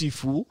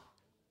beautiful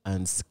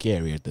and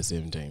scary at the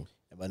same time.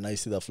 but now you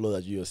see the flow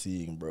that you're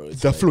seeing, bro.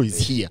 It's The like flow is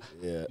this. here.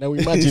 Yeah. Now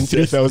imagine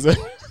 3,000.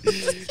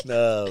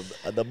 Nah,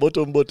 at the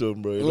bottom, bro.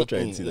 You're not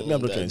trying to see that. Me,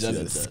 I'm not trying to see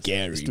That's that.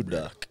 scary, It's too bro.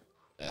 dark.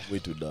 Way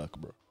too dark,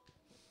 bro.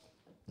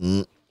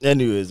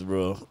 Anyways,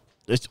 bro.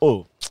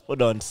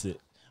 What I want to say.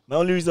 My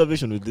only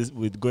reservation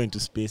with going to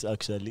space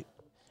actually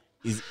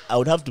is I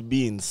would have to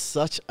be in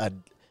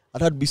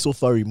I'd have to be so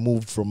far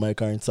removed from my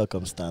current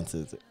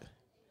circumstances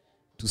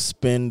to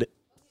spend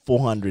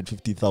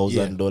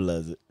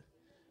 $450,000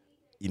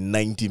 in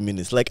 90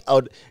 minutes. Like,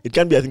 it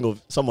can't be a thing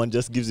of someone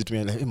just gives it to me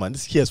and like, hey man,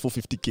 here's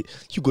 $450K.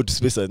 You go to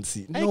space and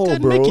see. I No,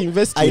 can bro. make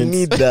investments. I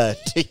need that.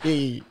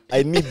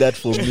 I need that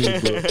for me,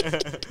 bro.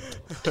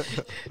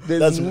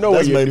 There's no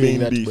that's way my you're doing main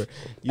that, beef. bro. I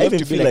You have even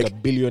to be feel like like a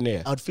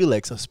billionaire. I'd feel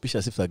like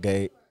suspicious if the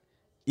guy,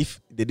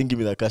 if they didn't give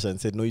me the cash and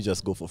said, no, you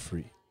just go for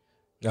free.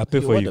 I'll pay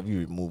Okay, for what you. have you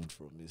removed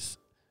from this?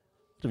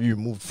 What have you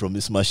removed from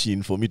this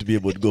machine for me to be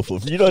able to go for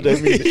free? You know what I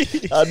mean?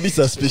 I'd be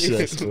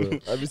suspicious, bro.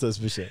 I'd be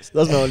suspicious.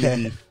 That's my only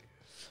beef.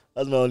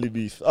 That's my only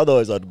beef.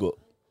 Otherwise, I'd go.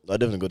 I'd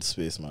definitely go to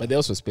space, man. But there are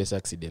also space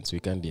accidents. We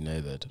can't deny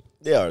that.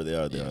 They are,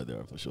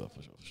 for sure.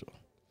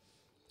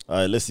 All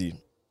right, let's see.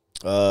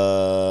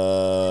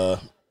 What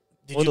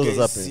else is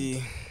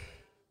happening?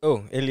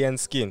 Oh, alien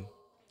skin.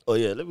 Oh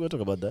yeah, let me go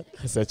talk about that.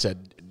 Such a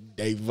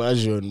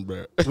diversion,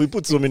 bro. We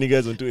put so many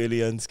guys onto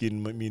alien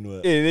skin.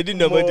 Meanwhile, Hey, they didn't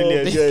know about More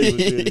alien guys skin.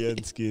 onto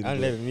alien skin. And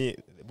bro.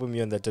 put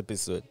me on that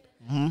episode.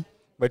 Mm-hmm.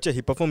 But yeah,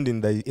 he performed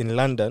in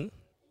London,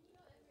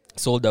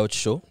 sold out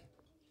show.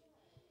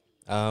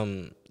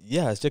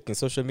 Yeah, I was checking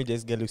social media.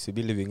 This guy looks to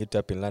be living it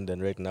up in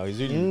London right now. He's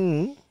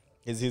really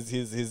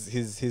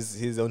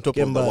he's on top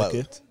Came of the back, world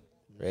eh?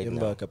 right Came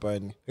now. back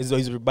apparently.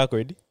 He's back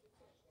already.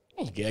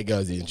 Guy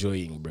was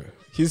enjoying, bro.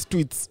 His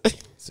tweets.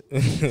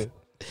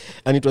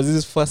 And it was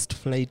his first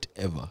flight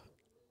ever.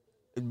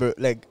 Bro,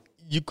 like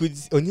you could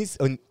when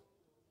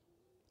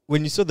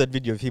you saw that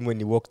video of him when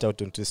he walked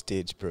out onto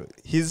stage, bro,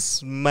 his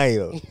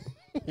smile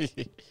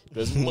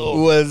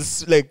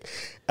was like,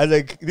 I was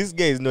like, this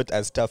guy is not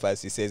as tough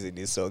as he says in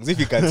his songs. If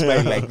he can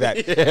smile like that,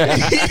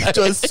 it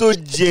was so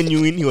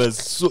genuine. He was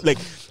so like,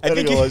 I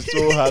think he was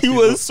so happy. He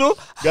was so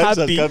Guys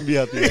happy. can't be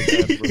happy like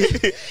that, bro.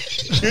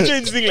 You're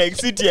trying to sing like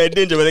City and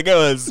Danger, but the guy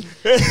was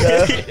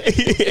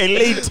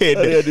elated.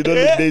 Oh, yeah, they don't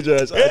look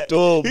dangerous at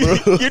all, bro.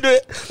 You know,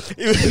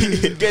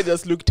 the guy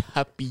just looked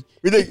happy.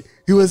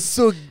 He was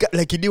so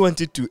like he didn't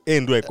want it to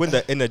end. Like when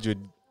the energy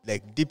would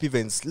like dip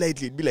even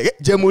slightly, it'd be like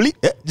Jamuli.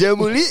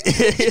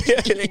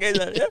 The guy's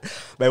like, yeah.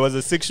 But it was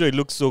a sick show. It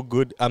looked so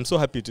good. I'm so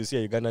happy to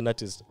see a Ugandan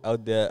artist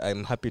out there.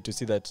 I'm happy to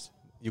see that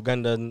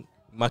Ugandan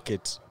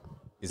market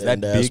is that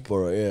big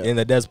in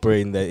the diaspora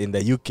in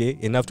the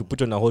UK enough to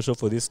put on a whole show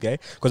for this guy,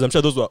 because I'm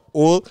sure those were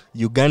all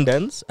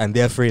Ugandans and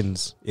their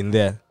friends in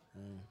there.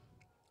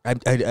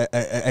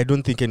 I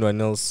don't think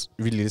anyone else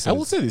really listens. I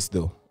will say this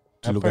though.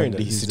 To Apparently,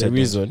 Luganda. he's the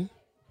reason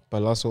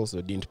Palace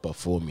also didn't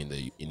perform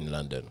in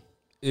London.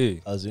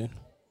 As in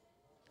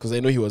Because I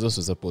know he was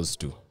also supposed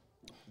to.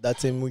 that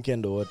same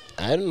weekend or what?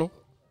 I don't know.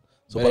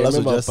 So But I Palazzo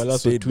remember just Palazzo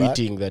stayed back?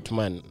 tweeting that,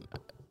 man,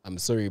 I'm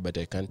sorry, but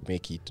I can't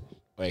make it.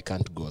 Or I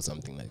can't go, or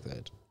something like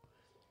that.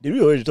 Did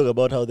we already talk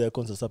about how their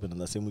concerts happened on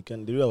the same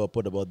weekend? Did we have a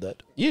pod about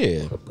that?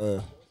 Yeah.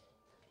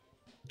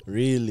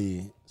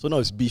 Really? So now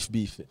it's beef.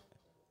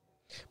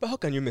 But how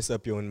can you mess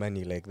up your own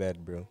money like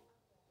that, bro?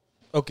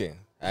 Okay,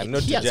 I'm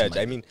not He to has judge.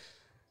 money. I mean,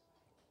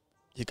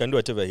 he can do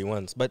whatever he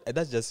wants, but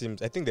that just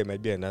seems. I think there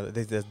might be another.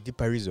 There's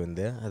deeper reason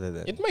there other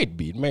than It might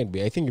be.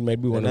 I think it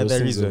might be one of Another those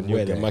things reason,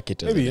 where okay. the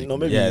market Maybe, is. no,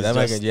 maybe yeah, it's that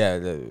just- market,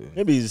 yeah.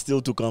 Maybe he's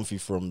still too comfy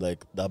from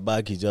like the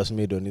bag he just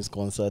made on his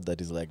concert that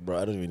is like, bro,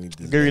 I don't even need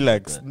this. Get bag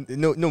relax. like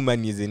that. No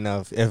money is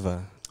enough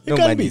ever. It No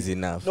can money be. is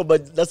enough. No,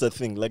 but that's the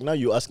thing. Like now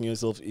you're asking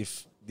yourself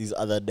if these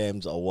other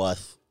dams are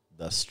worth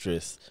the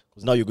stress.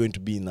 Because now you're going to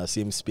be in the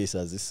same space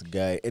as this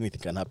guy.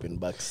 Anything can happen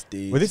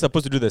backstage. Were they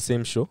supposed to do the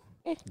same show?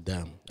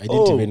 Damn, I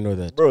didn't even know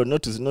that. Bro,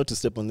 not to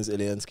step on this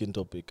alien skin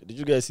topic. Did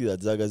you guys see that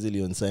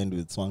Zagazillions signed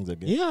with Swangz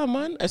again? Yeah,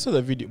 man, I saw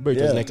the video, but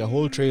it was like a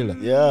whole trailer.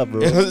 Yeah,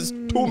 bro. It was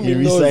 2 He million.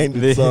 re-signed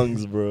with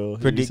Swangz, bro.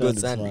 Pretty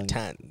good and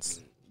returns.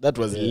 That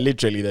was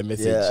literally the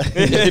message. Yeah.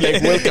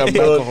 Like, welcome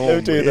back home. Let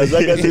me tell you, the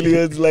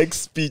Zagazillions like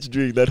speech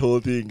during that whole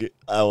thing,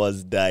 I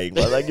was dying.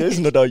 I was like, this is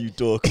not how you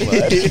talk, man.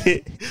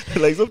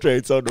 Like, stop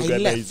trying to sound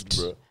organized,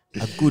 bro.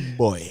 A good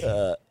boy.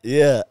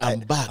 Yeah, I'm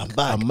back. I'm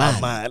back. A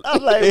man.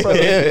 I'm like, bro,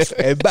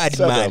 A bad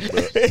shut man. up,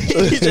 bro.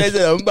 He tries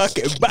to, I'm back,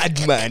 a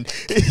bad man.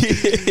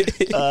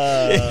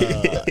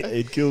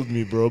 It killed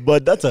me, bro.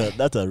 But that's a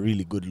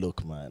really good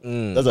look,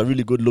 man. That's a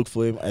really good look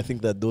for him. I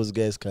think that those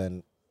guys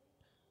can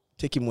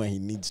take him where he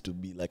needs to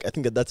be. Like, I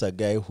think that's a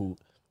guy who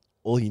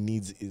all he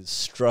needs is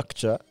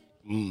structure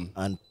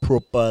and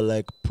proper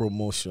like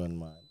promotion,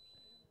 man.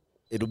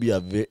 It'll be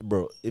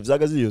bro. If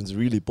Zagazillions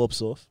really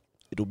pops off,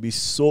 it'll be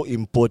so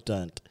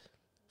important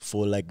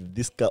for like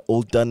this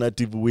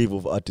alternative wave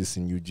of artists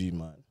in UG,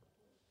 man.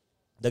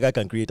 The guy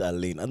can create a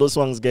lane, and those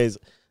Swangz guys,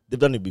 they've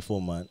done it before,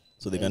 man.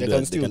 So they can do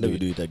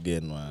it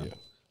again, man. Yeah.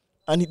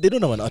 And they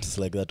don't have an artist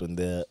like that on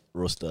their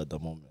roster at the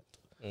moment.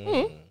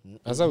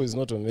 Azaw is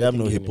not on there. They have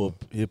no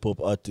hip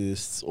hop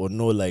artists or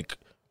no like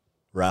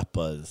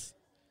rappers.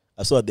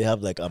 I saw they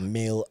have like a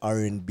male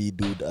R&B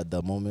dude at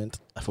the moment.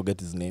 I forget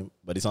his name,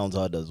 but he sounds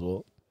hard as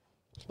well.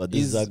 But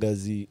this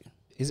Zagazi.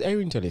 Is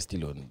Irene Tale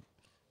still on?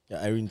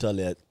 Yeah, Irene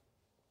Tale.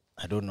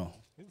 I don't know.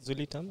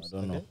 Zuli Tams? I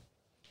don't know.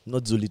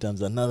 Not Zuli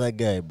Tams. Another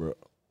guy, bro.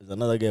 There's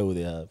another guy who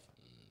they have.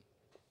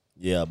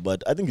 Yeah,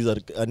 but I think he's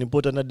an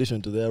important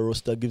addition to their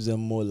roster. Gives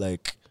them more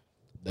like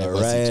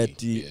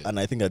variety, and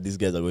I think that these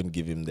guys are going to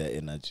give him their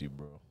energy,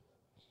 bro.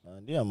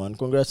 And yeah, man,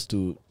 congrats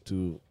to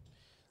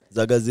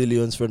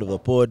Zagazillions, friend of the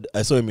pod.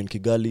 I saw him in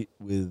Kigali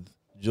with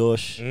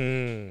Josh,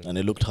 and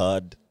it looked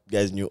hard.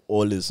 Guys knew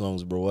all his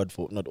songs, bro.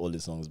 Not all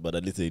his songs, but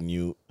at least they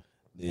knew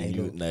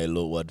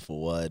Nailo word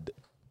for word.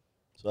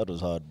 So that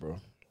was hard, bro.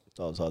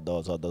 That was hard.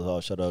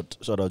 Shout out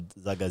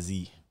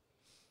Zagazi.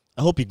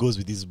 I hope he goes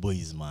with these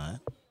boys, man.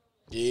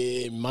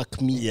 Yeah,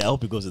 Mark Meek. Yeah, I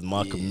hope he goes with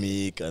Mark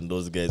Meek and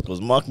those guys,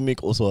 because Mark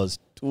Meek also has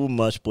too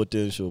much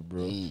potential,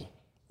 bro.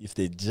 If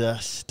they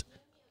just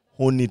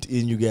hone it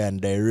in, you guys, and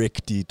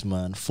direct it,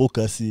 man,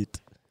 focus it.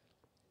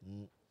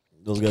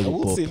 Those guys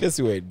will pop. Let's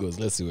see where it goes.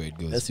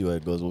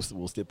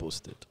 We'll stay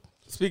posted.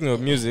 Speaking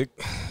of music,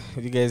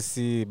 did you guys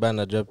see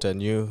Burna dropped a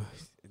new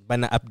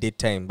Burna update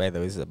time? By the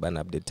way, this is a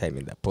Burna update time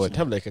in the pod.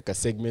 Have like a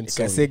segment.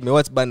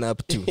 What's Burna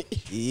up to?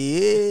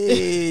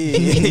 Yeah.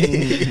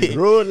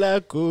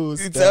 Roller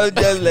coaster. It sounds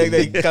just like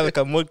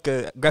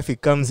the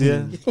graphic comes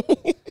here.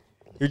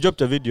 You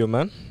dropped a video,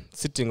 man,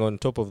 sitting on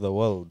top of the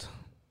world.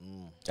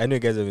 I know you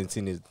guys haven't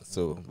seen it,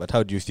 but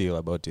how do you feel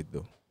about it,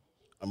 though?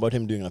 About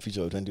him doing a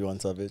feature with 21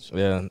 Savage?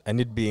 Yeah,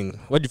 and it being...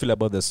 What do you feel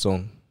about the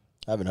song?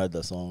 I haven't heard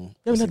the song.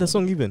 You haven't heard the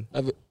song even?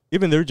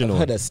 Even the original?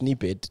 I've heard a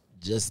snippet,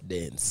 just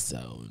dance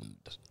sound.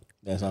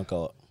 Dance sound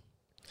cover.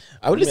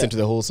 I would listen to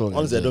the whole song.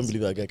 Honestly, I don't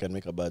believe a guy can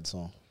make a bad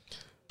song.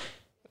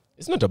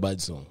 It's not a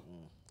bad song.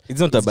 It's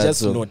not a bad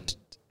song. Not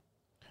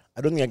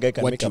I don't think a guy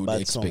can make a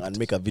bad song and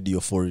make a video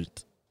for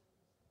it.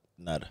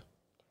 Nada.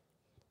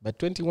 But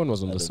 21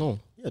 was on the song.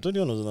 Yeah,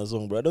 21 was on the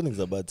song, bro. I don't think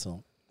it's a bad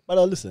song. But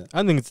I'll listen.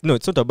 I think it's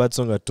not a bad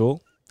song at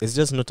all. It's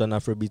just not an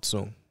Afrobeat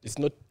song. It's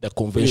not the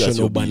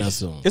conventional Burna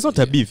song. It's not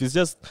a beef. It's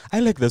just,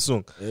 I like the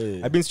song.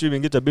 Yeah. I've been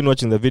streaming it. I've been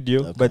watching the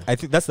video. Okay. But I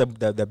think that's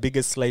the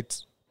biggest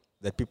slight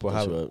that people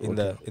have in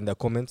okay. the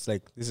comments.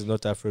 Like, this is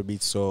not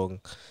Afrobeat song.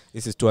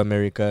 This is too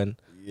American.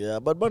 Yeah,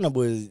 but Burna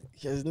Boy,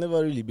 he has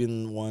never really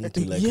been one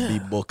to like be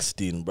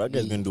boxed in. Bro,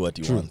 guy's going to do what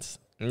he wants.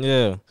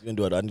 Yeah. He's going to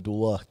do what I need to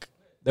work.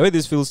 The way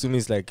this feels to me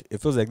is like, it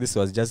feels like this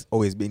was just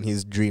always been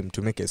his dream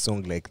to make a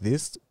song like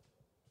this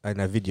and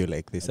a video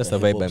like this. That's the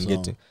vibe I'm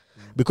getting.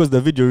 Because the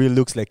video really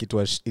looks like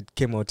it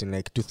came out in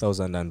like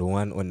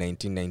 2001 or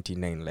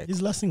 1999. Like,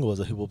 his last single was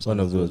a hip hop song. One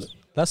of those.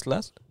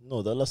 Last?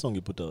 No, the last song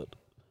he put out.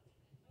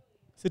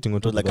 Sitting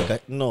on top like of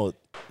no.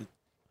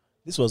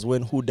 This was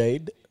when Who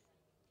Died?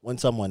 When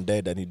someone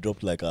died and he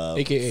dropped like a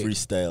AKA.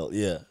 freestyle.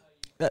 Yeah.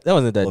 That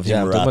wasn't that Of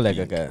jam. him Talking like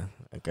rapping.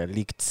 a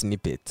leaked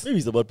snippet. Maybe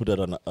he's about to put out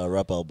on a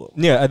rap album.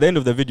 Yeah, at the end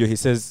of the video, he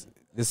says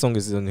this song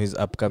is on his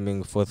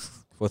upcoming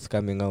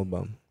forthcoming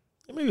album.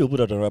 Maybe he'll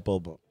put out a rap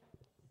album.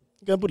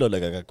 You can put out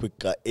like a quick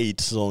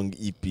 8-song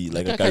EP,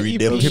 like a EP.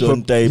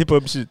 redemption type, Hip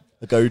hop shit.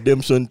 like a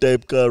redemption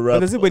type rap.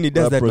 Honestly, when he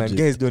does that, project.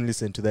 man, guys don't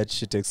listen to that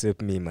shit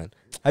except me, man.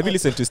 Have you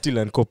listened to Steel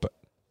and Copper?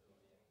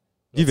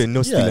 Even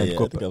no Steel and I think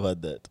Copper. I've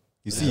heard that.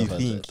 You see, you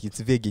think it's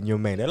vague in your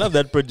mind. I love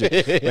that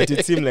project, but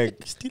it seemed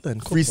like Steel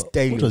and Copper.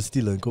 freestyling. What was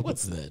Steel and Copper?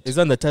 What's that? It's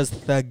one that has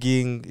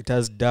thugging, it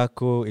has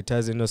Darko, it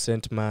has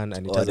Innocent Man,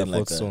 and it has a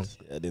fourth song.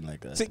 I didn't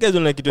like that. So you guys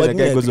don't like it when a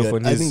guy goes off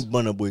on I his think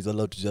Burna Boy is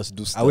allowed to just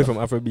do stuff away from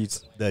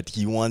Afrobeats. that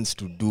he wants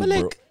to do, But bro.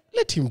 like,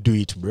 let him do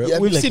it, bro. Yeah, I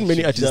We've mean, like, seen many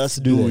you artists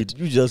just do it. it.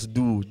 You just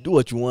do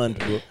what you want,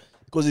 bro.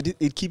 Because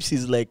it keeps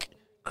his like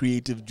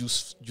creative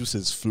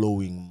juices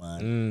flowing,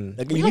 man.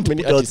 Like We you have need to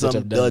many put out artists that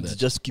some have done that that.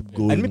 just keep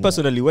going. And me man.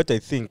 personally, what I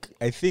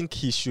think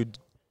he should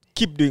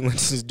keep doing what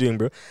he's doing,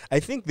 bro. I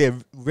think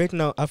right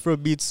now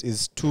Afrobeats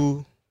is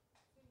too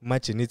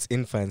much in its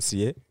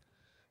infancy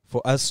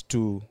for us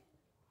to,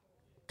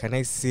 can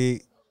I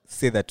say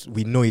that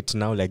we know it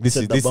now? Like this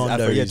is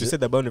Afro. Yeah, to set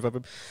the boundary of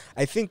Afro.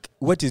 I think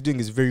what he's doing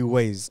is very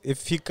wise.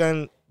 If he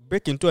can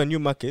break into a new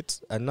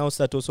market and now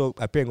start also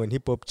appearing on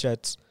hip hop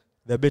charts,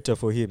 the better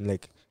for him.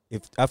 Like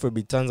if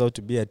Afrobeat turns out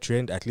to be a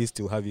trend, at least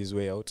he'll have his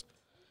way out.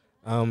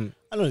 I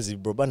don't see,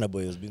 bro. Burna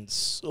Boy has been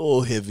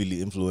so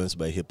heavily influenced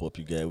by hip hop.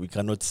 You guys, we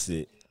cannot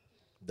say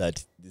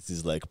that this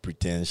is like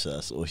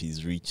pretentious or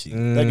he's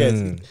reaching. That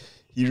guy,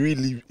 he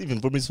really, even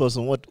from his first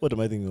song, what am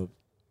I thinking of?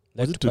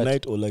 Was it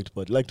Tonight or Like to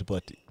Party? Like to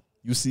Party.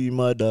 You see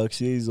my dark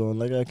shades on,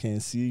 like I can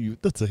see you.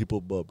 That's a hip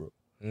hop bar, bro.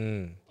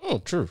 Oh,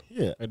 true.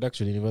 Yeah, I'd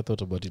actually never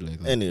thought about it like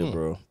that. Anyway,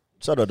 bro.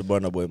 Shout out to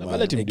Burna Boy, man.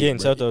 Let him Again,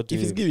 do it, shout out to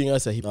if he's him. giving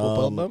us a hip hop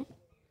album,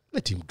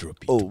 let him drop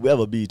it. Oh, we have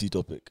a BET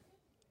topic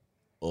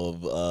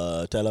of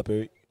Tyler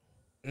Perry.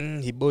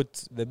 He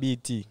bought the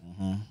BET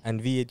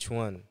and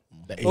VH1.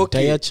 The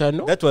entire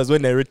channel? That was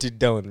when I wrote it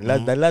down.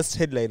 The last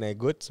headline I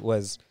got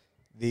was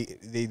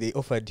they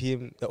offered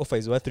him, the offer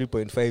is worth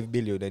 3.5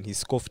 billion and he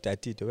scoffed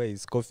at it. Why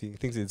he's scoffing?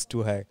 Thinks it's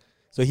too high.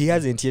 So he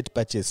hasn't yet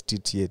purchased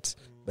it yet,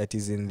 but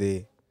he's in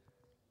the...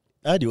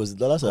 The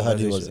last I heard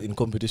he was in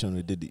competition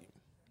with Diddy.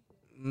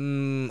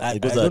 I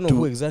don't know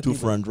who exactly. Two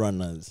front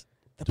runners.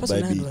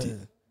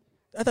 The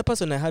other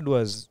person I had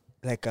was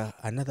like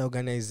another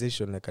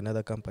organization, like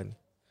another company.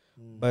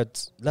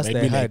 But last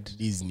I heard, like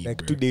Disney, like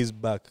bro. 2 days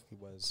back,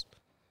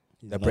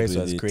 the price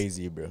was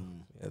crazy, bro.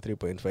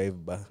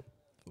 3.5 bar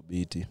for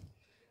BET.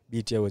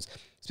 BET Awards.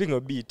 Speaking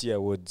of BET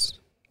Awards,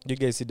 do you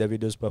guys see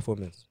Davido's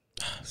performance?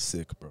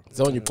 Sick, bro. It's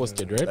the one you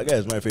posted, right? That guy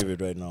is my favorite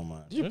right now,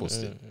 man. Did you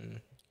post it?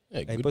 Yeah,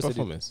 I good posted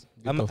performance.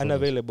 I'm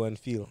unavailable and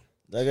feel.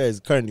 That guy is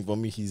currently, for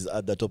me, he's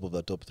at the top of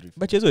the top 3.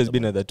 But he's always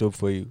been at the top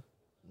for you.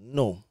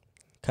 No.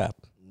 Cap.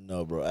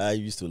 No, bro. I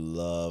used to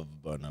love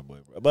Burna Boy,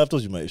 bro. But I've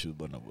told you my issue with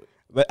Burna Boy.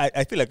 But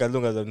I feel like as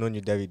long as I've known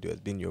you, Davido has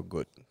been your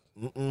god.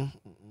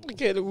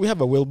 Okay, we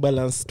have a well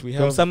balanced. We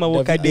From have Summer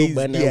Walker Davido, days,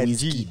 Burna,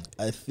 D&G. Wizkid.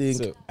 I think...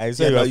 So, I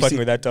saw you were fun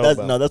with that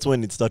album. Now that's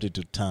when it started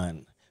to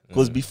turn.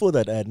 Because before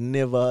that, I had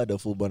never had a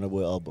full Burna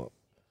Boy album.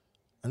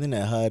 And then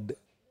I had...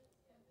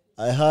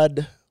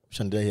 Which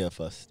one did I hear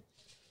first?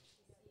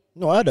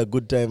 No, I had a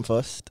good time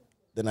first.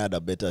 Then I had a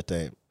better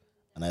time.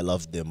 And I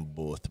loved them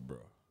both, bro.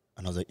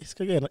 And I was like, this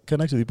guy can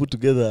actually put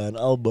together an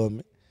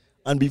album.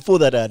 And before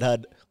that, I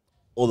had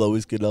all the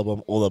Wizkid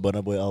album, all the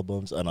Burna Boy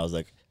albums. And I was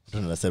like, I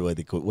don't understand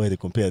why they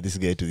compare this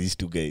guy to these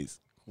two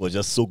guys who are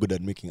just so good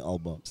at making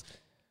albums.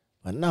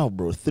 And now,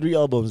 bro, 3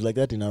 albums like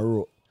that in a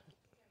row.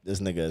 This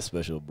nigga is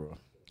special, bro.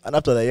 And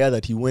after the year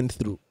that he went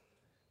through,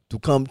 to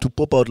come to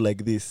pop out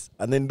like this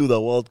and then do the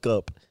World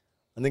Cup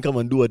and then come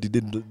and do what he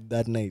did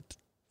that night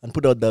and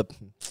put out that...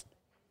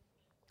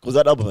 Because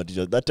that album,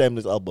 that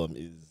timeless album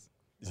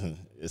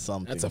is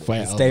something. That's a bro.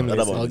 fire It's album.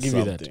 timeless. I'll give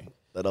you that.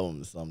 That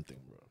album is something,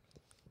 bro.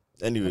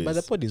 Anyways. But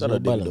the pod is shout well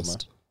out Davido, man.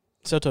 balanced.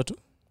 Shout out to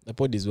The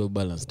pod is well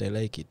balanced. I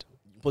like it.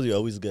 Suppose you're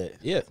a Wiz guy.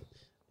 Yeah.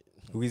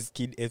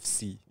 Wizkid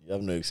FC. You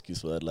have no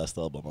excuse for that last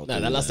album. Nah,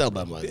 the last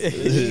album was...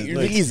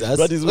 Release us.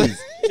 But it's Wiz.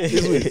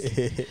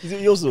 It's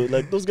Wiz. You also,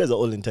 like, those guys are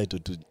all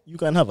entitled to... You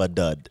can have a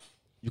dud.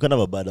 You can have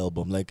a bad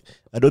album. Like,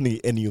 I don't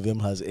think any of them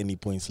has any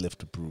points left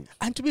to prove.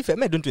 And to be fair,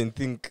 I don't even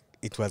think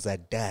it was a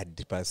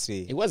dad per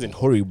se. It wasn't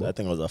horrible. I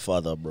think it was a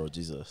father, bro.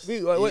 Jesus.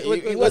 It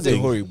wasn't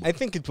horrible. I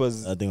think it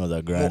was I think it was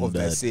a more of the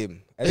granddad.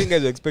 same. I think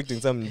guys were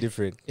expecting something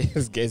different.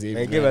 This guy's a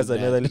They gave us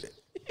another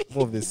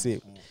more of the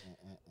same.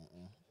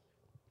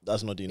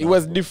 That's not enough. It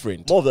was bro.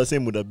 different. More of the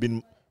same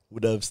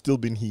would have still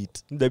been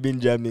heat. They've been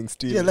jamming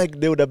still. Yeah, like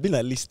there would have been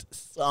at least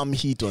some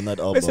heat on that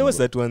album. Let's say what's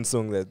bro. that one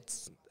song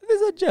that's...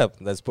 There's a jam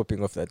that's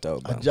popping off that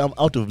album. A jam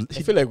out of...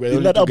 I feel like we're the in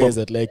only that two album, guys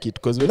that like it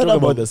because we're that talking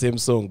about album- the same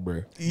song,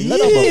 bro.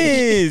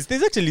 Yes!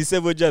 There's actually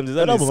several jams. There's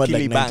that that album had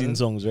Skilly like Bang. 19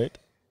 songs, right?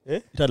 Eh?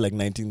 It had like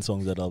 19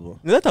 songs, that album.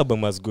 That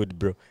album was good,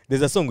 bro.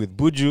 There's a song with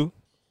Buju.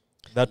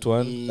 That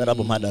one. That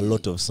album had a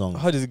lot of songs.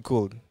 How is it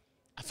called?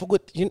 I forgot.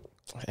 I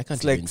can't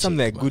It's like even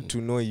something check, like Good man.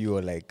 to Know You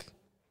or like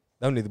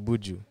Down with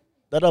Buju.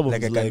 That album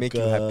Like is I Can like... Make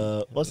You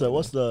Happy. What's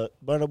the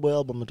Burna Boy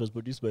album that was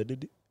produced by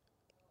Diddy?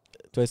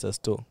 Twice as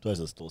Tall.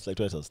 Twice as Tall. It's like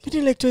Twice as You Tall.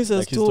 didn't like Twice as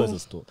Like his Tall? Twice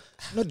as Tall.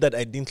 Not that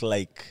I didn't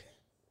like,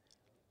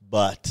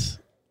 but...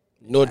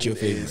 Not your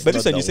favorite. But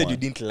not this one the you said one. you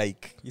didn't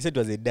like. You said it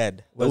was a dad.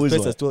 That Was was Twice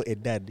what? as Tall a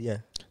dad? Yeah.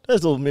 Twice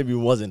as Tall maybe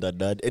wasn't that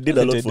bad. It did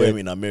a Wasn't lot a for him dad.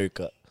 in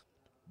America,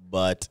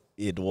 but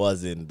it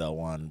wasn't the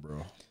one,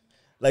 bro.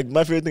 Like,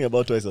 my favorite thing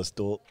about Twice as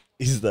Tall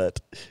is that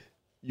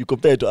you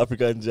compare it to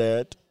African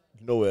Giant,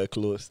 nowhere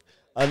close.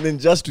 And then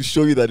just to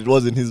show you that it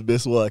wasn't his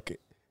best work,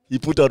 he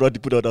put out what he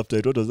put out after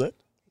it. What was that?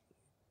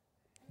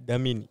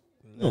 Damini.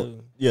 No.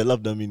 Yeah,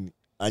 Love Damini.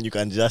 And you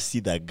can just see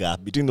that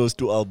gap between those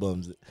two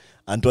albums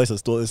and Twice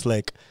as Tall. It's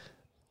like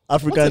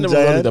African What's the name of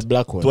Giant, the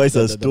black one? Twice The-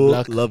 as the Tall,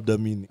 black Love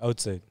Damini.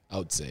 Outside.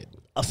 outside.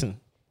 Awesome.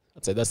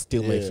 Outside. That's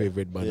still my Yeah,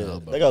 favorite Burna Yeah.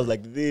 album. Like I was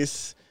like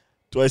this,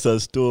 Twice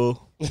as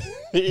Tall.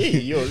 Hey,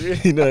 yo,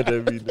 You know what I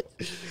mean?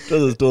 Twice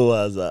as Tall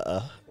was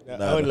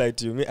I won't lie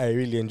to you. Me, I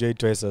really enjoyed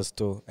Twice as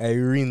Tall. I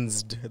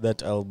rinsed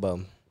that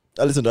album.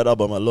 I listen to that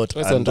album a lot,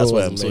 Twice and that's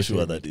why Untold I'm so was my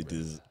sure favorite. that it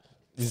is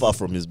far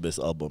from his best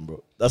album,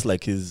 bro. That's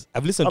like his.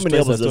 I've listened How to many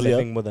Twice albums does Untold, he I have?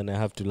 think, more than I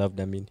have to Love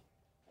Damini.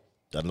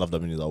 I Love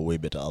That Mean is a way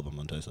better album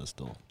than Twice as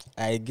Tall.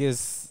 I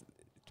guess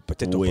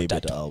potato Way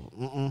potato. better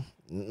album.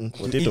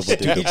 Potato, Each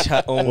potato. to each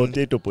her own.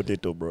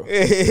 Potato, bro.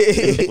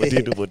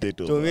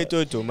 Potato.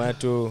 Tomato,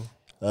 tomato.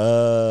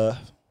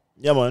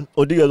 Yeah, man.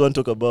 Oh, do you guys want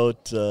to talk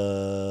about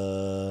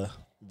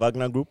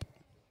Wagner Group?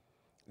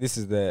 This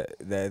is the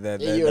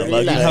You're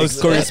in-house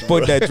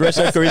correspondent,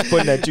 Russian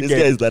correspondent. You This guy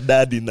guys is the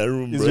dad in the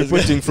room, is bro.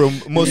 reporting from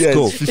This guy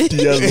Moscow. is 50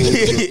 years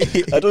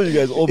old, bro. I told you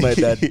guys, all my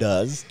dad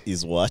does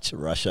is watch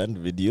Russian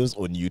videos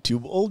on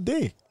YouTube all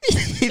day.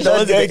 That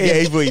was the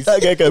AI voice.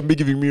 That guy can be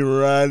giving me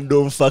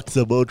random facts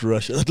about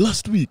Russia. Like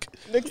last week.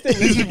 Next time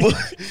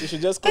you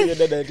should just call your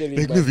dad and tell him.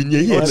 Like, man, Nuvin,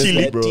 you're here honestly,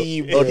 chilling, bro.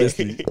 tea, bro.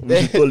 Honestly,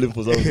 we should call him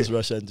for some of this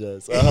Russian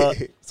jazz.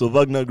 So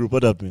Wagner Group,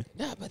 what happened?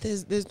 Nah, but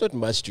there's not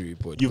much to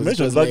report. You've 'cause it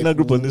mentioned was Wagner like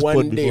Group on this one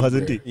pod day, before,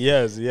 hasn't bro. he?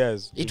 Yes.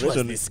 It was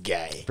this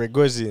guy.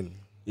 Prigozhin.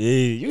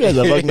 Hey, you guys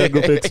are Wagner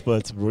Group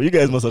experts, bro. You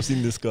guys must have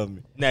seen this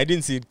coming. No, I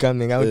didn't see it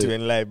coming. I won't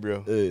even lie,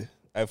 bro. Hey.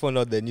 I found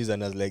out the news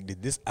and I was like,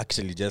 did this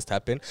actually just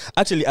happen?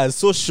 Actually, I was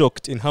so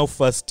shocked in how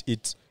fast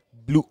it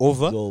blew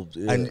over. Dissolved,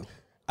 yeah. And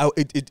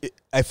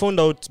I found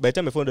out, by the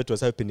time I found out it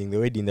was happening, they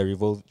were already in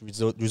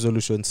the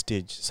resolution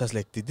stage. So I was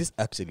like, did this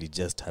actually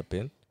just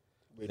happen?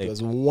 It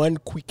was one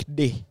quick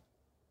day.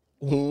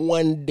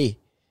 One day.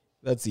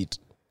 That's it.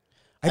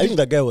 I think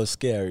that guy was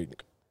scaring.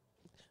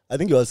 I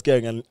think he was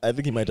scaring, and I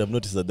think he might have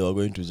noticed that they were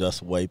going to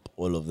just wipe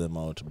all of them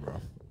out,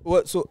 bro.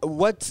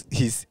 What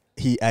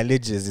he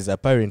alleges is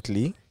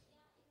apparently,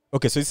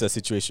 okay, so it's a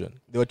situation.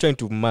 They were trying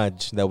to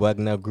merge the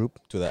Wagner group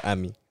to the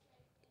army.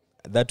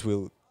 That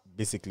will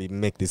basically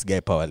make this guy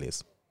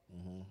powerless.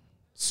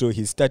 So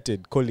he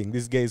started calling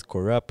these guys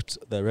corrupt,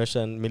 the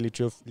Russian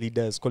military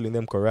leaders, calling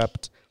them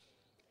corrupt,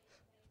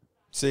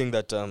 saying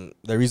that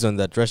the reason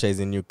that Russia is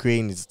in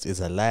Ukraine is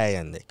a lie,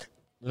 and like,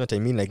 you know what I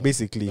mean? Like,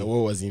 basically, The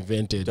war was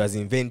invented. it was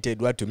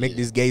invented, what, to make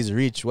these guys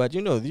rich, what,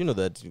 you know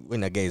that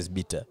when a guy is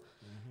bitter.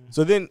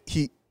 So then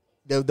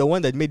the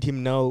one that made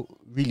him now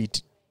really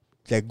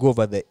like go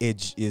over the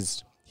edge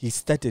is he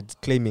started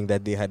claiming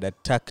that they had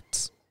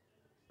attacked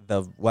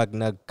the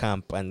Wagner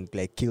camp and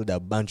like killed a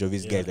bunch of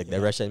his guys, like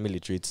the Russian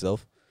military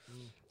itself.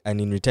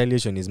 And in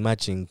retaliation, he's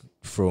marching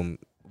from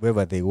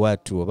wherever they were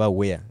to about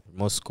where?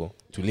 Moscow,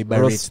 to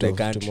liberate the Rostov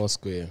country. to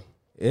Moscow, yeah.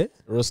 Eh?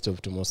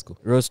 Rostov to Moscow.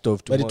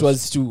 Rostov to But Moscow. it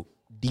was to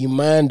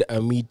demand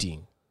a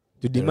meeting.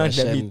 to demand a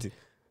Russian meeting.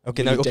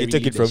 Okay, now military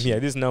take it from leadership. here.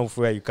 This is now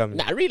where you come.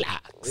 Nah,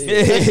 relax.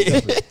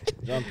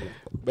 Jump in.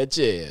 But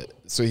yeah,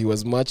 so he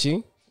was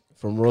marching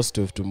from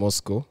Rostov to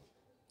Moscow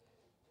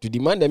to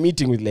demand a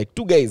meeting with like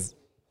two guys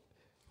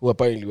who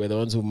apparently were the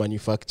ones who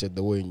manufactured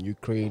the war in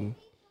Ukraine,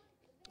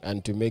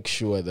 and to make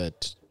sure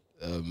that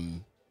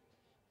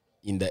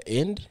in the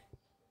end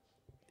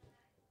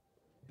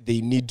they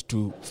need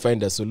to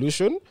find a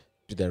solution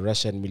to the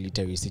Russian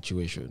military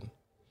situation.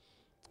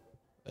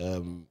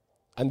 And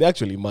they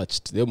actually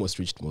marched. They almost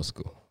reached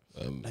Moscow.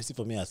 I see,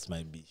 for me, that's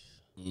my beef.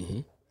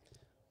 Mhm.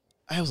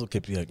 I also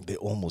kept hearing they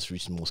almost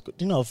reached Moscow.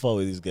 Do you know how far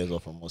away these guys are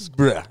from Moscow?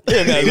 Bruh.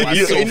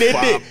 was so In a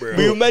far, day. bro.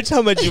 Will you match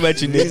how much you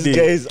match in a These day?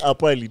 guys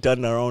apparently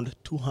turned around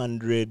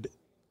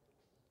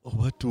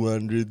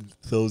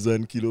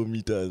 200,000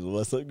 kilometers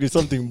or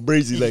something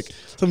crazy, like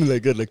something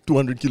like that, like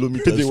 200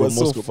 kilometers They were from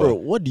so Moscow. far. Bro,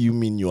 what do you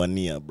mean you are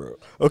near, bro?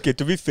 Okay,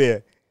 to be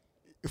fair,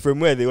 from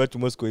where they were to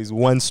Moscow is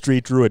one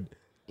straight road.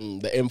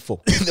 The M4.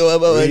 They were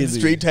about one Really?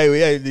 straight highway.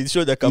 Yeah, they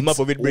showed the map It's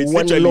of it, but it's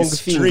one literally long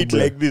thing, straight bro.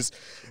 like this.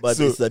 But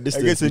So, it's the I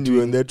distance guess when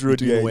you're on that road,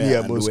 between you're where near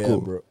and Moscow. where,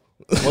 bro.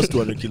 Almost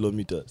 200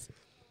 kilometers.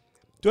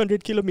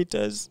 200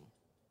 kilometers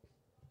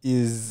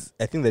is,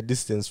 I think, the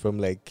distance from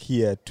like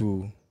here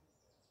to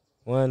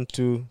 1,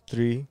 2,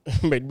 3.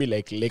 Might be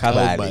like Lake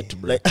Cavalry. Albert,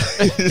 bro. Like,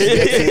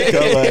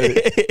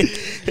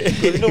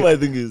 you know, my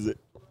thing is,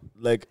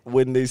 like,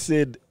 when they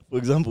said, for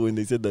example, when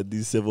they said that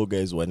these several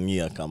guys were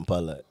near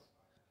Kampala,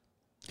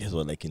 guys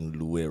were like in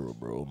Luero,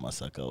 bro,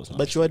 Masaka or something.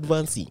 But you're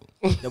advancing.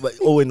 Yeah, but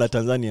when the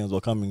Tanzanians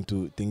were coming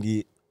to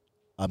Tingi,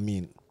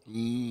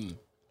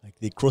 like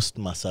they crossed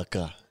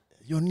Masaka.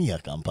 You're near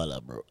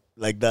Kampala, bro.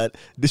 Like that,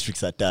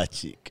 districts are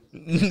touching.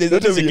 There's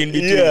nothing in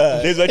between.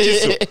 Yeah. There's a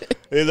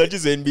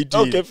Chiso in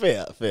between. Okay,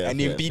 fair. And fair,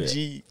 in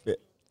PG. fair.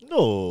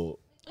 No.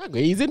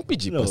 Okay, he's in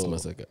PG No. past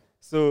Masaka.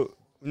 So,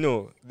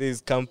 no,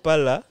 there's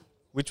Kampala,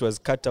 which was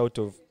cut out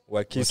of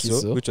Wakiso,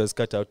 Wakiso. which was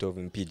cut out of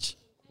Impiji.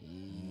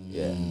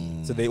 Yeah.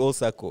 So they all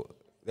circle.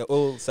 They're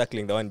all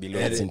circling the one below.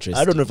 That's there.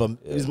 interesting. I don't know if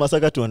is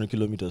Masaka 200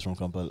 kilometers from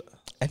Kampala?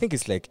 I think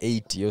it's like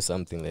 80 or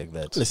something like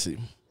that. Let's see.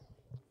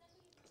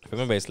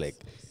 Remember, it's like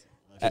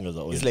My fingers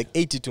are it's oily. like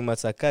 80 to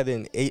Masaka,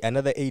 then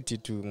another 80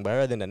 to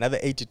Mbara, then another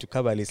 80 to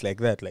Kabale. It's like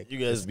that. Like You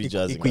guys it's be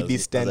jazzing.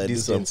 equidistant I do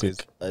some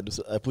distances.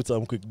 quick. I put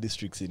some quick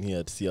districts in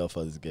here to see how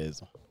far these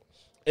guys are.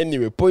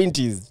 Anyway, point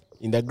is,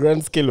 in the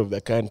grand scale of the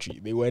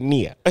country, they were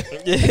near.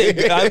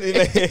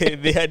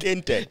 They had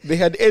entered. They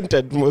had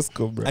entered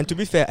Moscow, bro. And to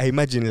be fair, I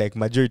imagine like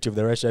majority of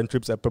the Russian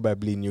troops are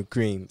probably in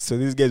Ukraine. So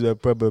these guys were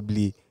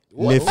probably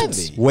What left are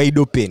they? wide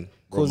open.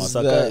 Bro, 'Cause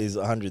Masaka is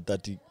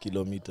 130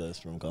 kilometers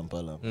from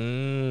Kampala.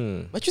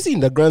 But you see, in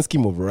the grand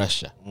scheme of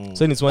Russia,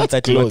 So it's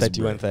 130, close, 130,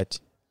 bro. 130.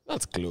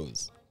 that's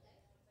close.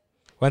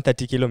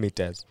 130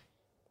 kilometers.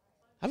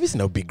 Have you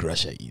seen how big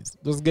Russia is?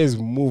 Those guys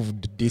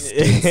moved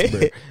distance,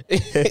 bro.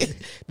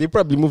 They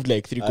probably moved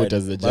like 3/4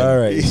 of the journey.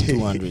 Alright. It's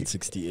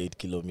 268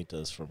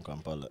 kilometers from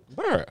Kampala.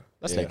 Bro,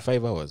 that's Yeah. like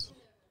 5 hours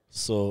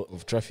So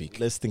of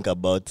traffic. let's think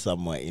about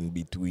somewhere in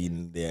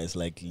between. There's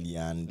like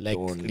Lianton. Like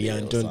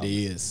Lianton,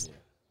 yes.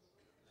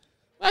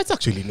 That's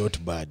actually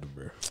not bad,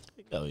 bro.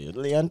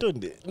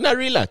 Lianton. Now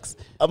relax.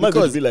 I'm not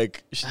going to Because be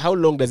like, how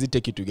long does it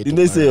take you to get Didn't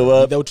to they say Burna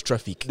what? without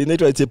traffic? didn't they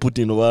try to say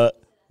Putin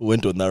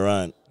went on the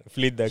run?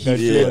 Fled the He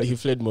country.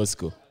 fled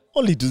Moscow.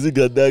 Only to see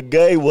that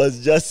guy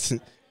was just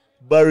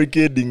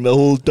barricading the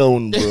whole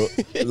town, bro.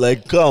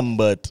 Like, come,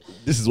 but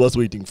this is what's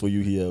waiting for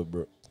you here,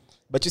 bro.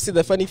 But you see,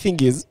 the funny thing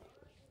is,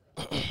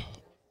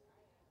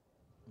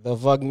 the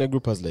Wagner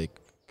group has like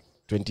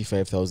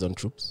 25,000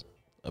 troops,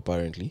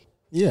 apparently.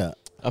 Yeah.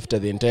 After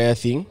the entire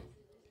thing,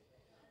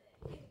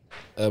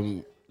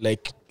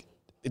 like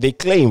they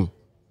claim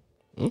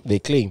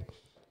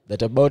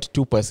that about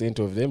 2%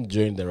 of them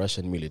joined the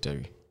Russian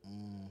military.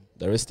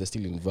 The rest are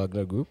still in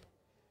Wagner group,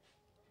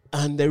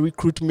 and the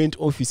recruitment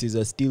offices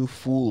are still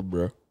full,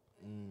 bro.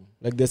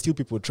 Like there's still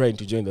people trying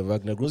to join the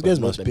Wagner group. Those guys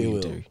but not must the pay well.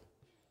 military.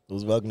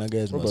 Those Wagner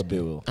guys must pay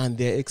well. And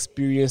they're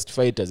experienced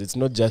fighters. It's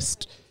not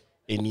just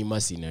any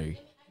mercenary.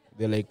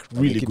 They're like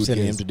They really keep good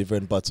sending guys. him to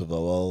different parts of the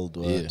world.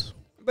 What? Yeah.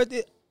 But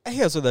I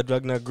hear so that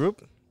Wagner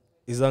group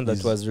is one that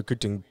Is- was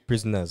recruiting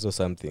prisoners or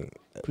something.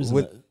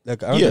 Prisoner-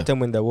 Like around Yeah. the time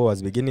when the war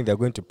was beginning, they're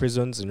going to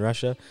prisons in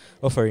Russia,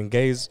 offering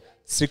guys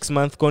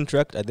 6-month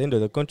contract. At the end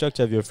of the contract,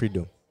 you have your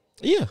freedom.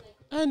 Yeah.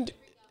 And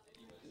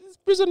these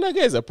prisoner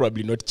guys are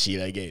probably not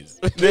chill, I guess.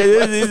 But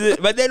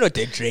they're not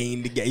a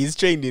trained guy. He's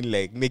trained in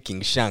like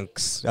making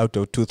shanks out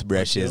of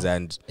toothbrushes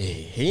and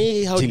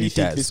Hey, how do you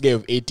think Chilitas. this guy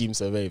of A-Team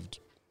survived?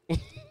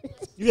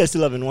 You guys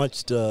still haven't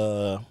watched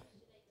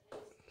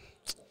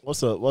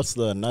what's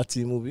the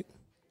Nazi movie?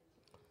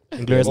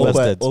 Inglourious All Quiet,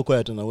 Bastards. All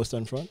Quiet on the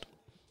Western Front.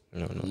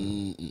 No.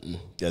 You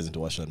guys need to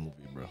watch that movie,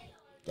 bro.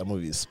 That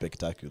movie is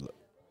spectacular.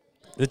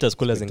 Let us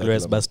call us Spectacular.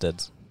 Inglourious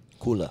Bastards.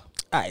 Cooler.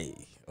 Aye.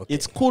 Okay.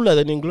 It's cooler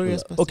than Inglourious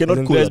Bastards. Okay, not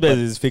Inglourious cooler, Bastards but,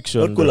 is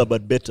fiction. not cooler, bro.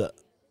 but better.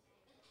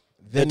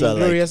 Than better,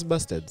 like- Inglourious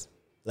Bastards.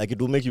 Like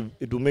it will make you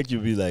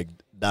be like,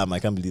 damn, I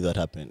can't believe that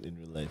happened in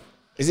real life.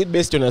 Is it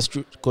based on a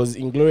true? Because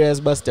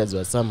Inglourious Bastards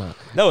was somehow.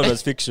 That one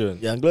was fiction.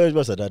 Yeah, and Glorious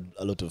Bastard had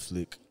a lot of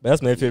flick. But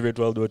that's my favorite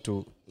World War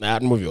II. Nah,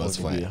 that movie was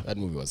Oh, fire. yeah. That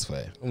movie was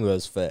fire. It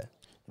was fair.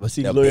 But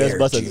see, The Glorious bear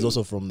Bastard is Jew.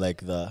 also from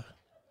like the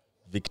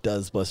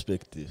victor's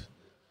perspective.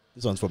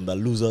 This one's from the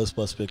loser's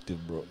perspective,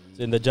 bro.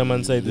 So in the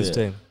German side this Yeah.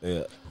 time.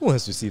 Yeah. Who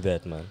wants to see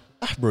that, man?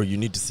 Bro, you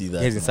need to see that.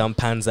 Guys in man. some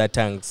Panzer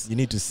tanks. You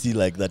need to see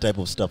like the type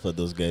of stuff that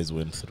those guys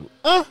went through.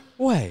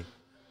 Why?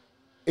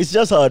 It's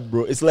just hard,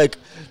 bro. It's like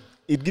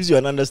it gives you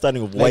an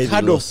understanding of why Like they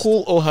hard lost. of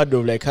cool or hard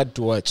of like hard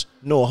to watch.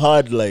 No,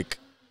 hard like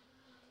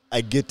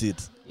I get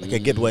it. Like I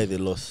get why they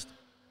lost.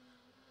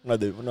 You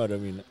know what I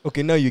mean?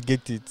 Okay, now you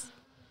get it.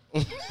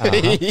 These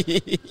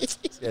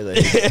guys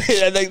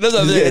are- Like, that's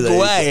what I'm These saying. guys are-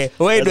 Like,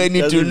 why do I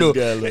need That's to what know?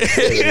 this guy looks-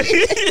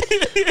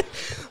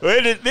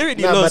 They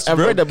already Nah, lost, but I've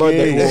bro. read about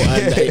Okay. the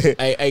war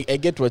and I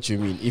get what you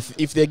mean.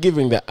 If they're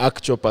giving the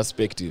actual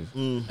perspective,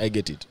 I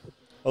get it.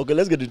 Okay,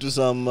 let's get into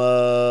some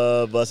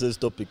versus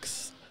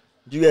topics.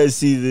 Do you guys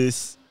see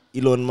this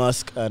Elon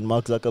Musk and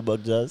Mark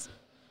Zuckerberg jazz?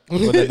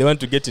 But they want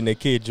to get in a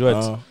cage.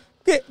 What?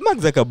 Okay, Mark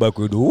Zuckerberg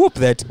would whoop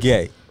that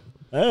guy.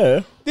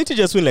 Didn't he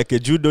just win like a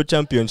judo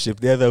championship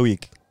the other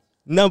week?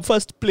 Now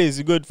first place,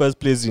 you got first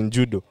place in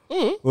judo.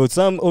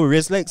 Or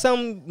race like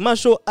some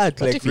martial art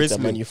But like if it's a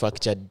wrestling.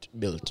 manufactured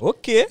belt,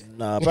 Okay.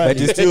 Nah, But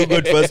apparently, he still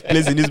got first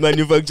place in his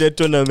manufactured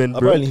tournament, bro.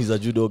 apparently he's a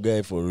judo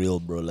guy for real,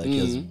 bro. Like he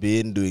has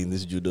been doing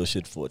this judo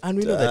shit for And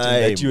we know time.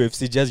 that in that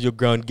UFC, just your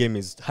ground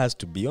game has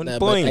to be on Nah,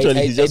 but point.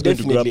 Actually, he's just going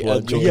to grab definitely one,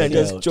 agree. choke Yeah, him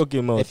just out. choke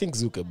him I out. think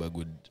Zuckerberg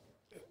would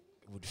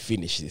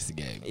finish this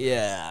guy.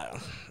 Yeah.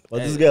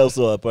 But this guy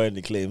also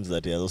apparently claims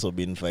that he has also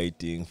been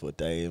fighting for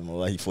time,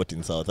 or he fought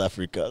in South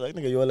Africa. Like,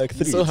 nigga, you were like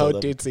 3. So in how South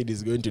Africa. Tate said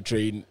he's going to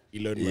train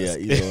Elon Yeah,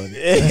 Musk. Elon.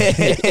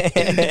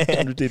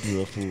 Andrew Tate is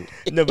a fool.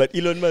 No, but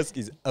Elon Musk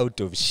is out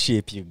of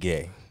shape, you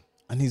guy.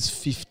 And he's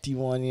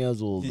 51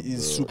 years old. He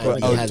is bro. super I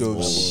think he out has of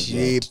balls,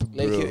 shape,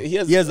 Like, bro. he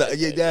has- like,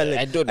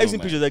 I don't know, I've seen man.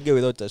 pictures of that guy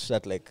without a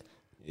shirt, like,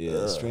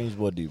 Yeah, strange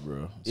body,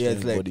 bro. Yeah, Strange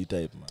it's like- body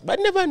type, man. But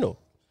never know.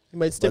 He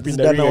might step But in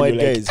this the ring Dana and White be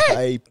guy like, is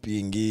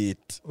hyping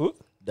it. who?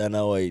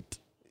 Dana White.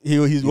 He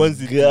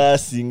wants it.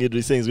 Gassing it.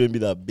 He's saying it's going to be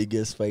the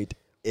biggest fight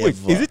ever. Wait,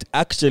 is it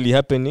actually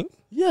happening?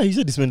 Yeah, he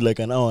said he spent like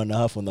an hour and a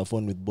half on the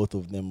phone with both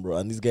of them, bro.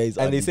 And these guys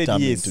And are they said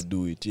determined yes. to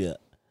do it. Yeah,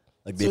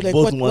 like so they like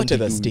both what want are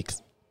to the do stakes?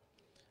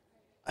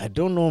 I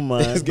don't know,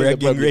 man.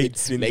 bragging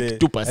rates in like the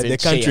 2% at the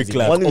country shares in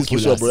club. One thing is for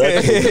sure, bro. That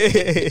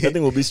Oculus.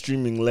 thing will be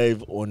streaming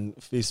live on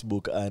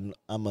Facebook and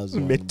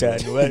Amazon. Meta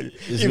and bro. what?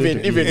 It's even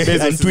going to be- Bezos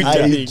and is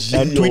Twitter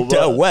doing- and Twitter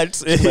over.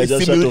 what might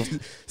just shut off.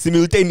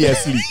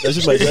 simultaneously. That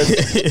shit might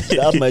just,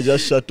 the app might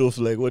just shut off,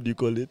 like, what do you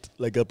call it?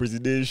 Like a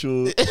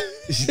presidential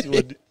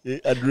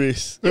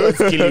address. What's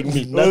killing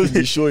me?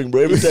 Nothing is showing,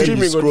 bro. Every time you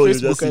Streaming on scroll, you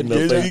just Facebook see and,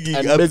 nothing.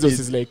 and Bezos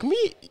is like,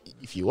 me,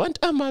 if you want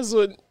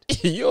Amazon,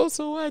 you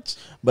also watch.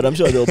 But I'm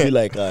sure there'll be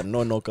like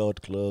no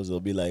knockout clause. There'll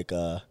be like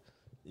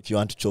if you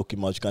want to choke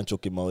him out, you can't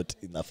choke him out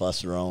in the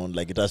first round.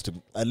 Like it has to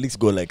at least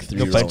go like 3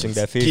 No rounds. punching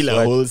their face. Kill a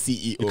what? whole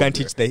CEO. You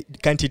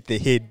can't hit the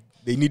head.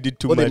 They need it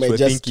too Or they much might for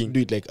just thinking. do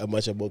it like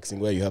amateur boxing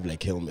where you have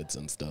like helmets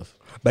and stuff.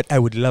 But I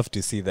would love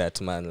to see that,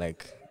 man.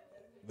 Like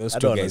those I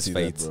two don't want to guys see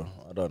fight. that, bro.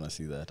 I don't want to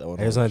see that.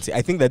 I just want to see.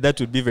 I think that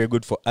would be very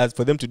good for us,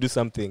 for them to do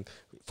something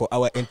for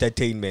our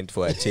entertainment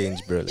for a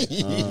change, bro. Like,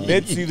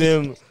 let's see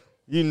them,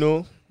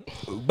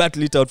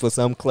 battle it out for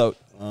some clout.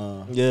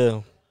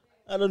 Yeah.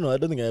 I don't know. I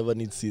don't think I ever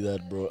need to see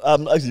that, bro.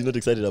 I'm actually not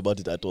excited about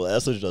it at all. I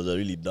just thought it was a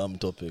really dumb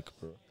topic,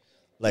 bro.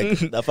 Like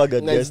the fact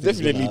that No, it's guys think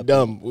definitely gonna happen.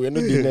 dumb. We're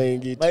not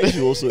denying it. My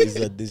issue also is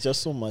that there's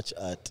just so much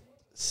at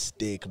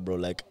stake, bro.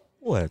 Like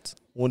What?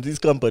 when these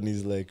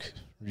companies like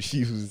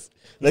refuse,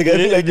 like I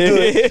feel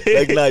like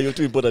like nah, you're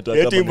too important to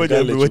a company. We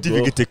can't let What if you you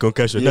go. get a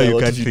concussion? Yeah, Now you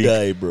what can't if you think.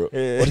 die, bro? What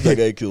if that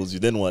guy kills you?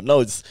 Then what? Now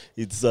it's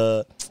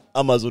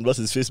Amazon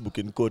versus Facebook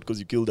in court because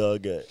you killed our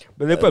guy.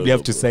 But they I probably don't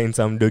have know, to bro. sign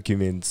some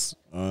documents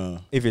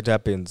if it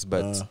happens.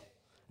 But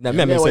I'm I want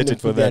them excited to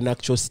for be that. an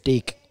actual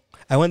stake.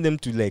 I want them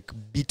to like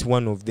beat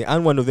one of them,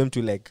 and one of them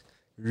to like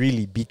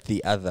really beat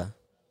the other.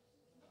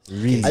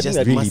 Really, I just think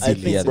that really I beat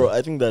the think, other. bro.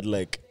 I think that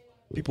like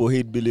people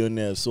hate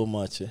billionaires so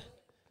much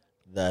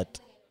that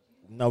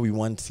now we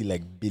want to see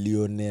like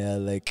billionaire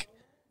like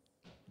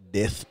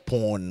death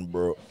porn,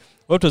 bro.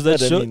 What was that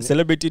What I show? mean-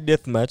 Celebrity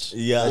Deathmatch.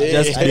 Yeah,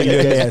 Just I think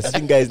billionaires. I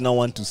think guys now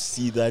want to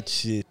see that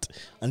shit,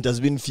 and it has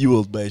been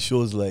fueled by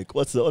shows like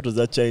what was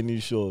that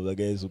Chinese show? The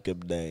guys who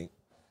kept dying.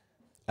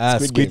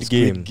 Squid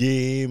Game. Squid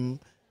Game,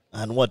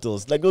 and what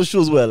else? Like those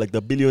shows where like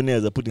the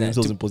billionaires are putting Nah,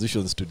 themselves to- in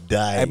positions to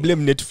die. I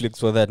blame Netflix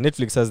for that.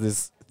 Netflix has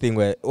this thing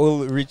where all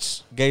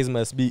rich guys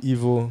must be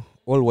evil,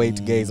 all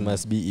white guys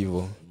must be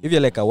evil. If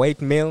you're like a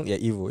white male, you're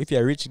evil. If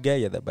you're a rich guy,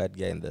 you're the bad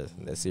guy in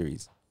the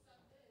series.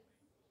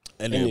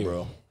 Anyway,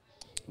 bro.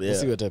 Yeah, We'll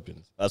see what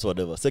happens. that's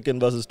whatever. Second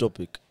versus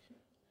topic.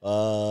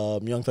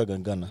 Young Thug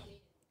and Gunna.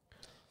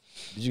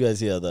 Did you guys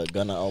hear that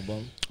Gunna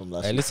album from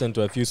last I week? listened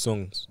to a few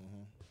songs.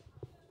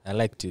 I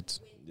liked it.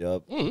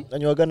 Yep.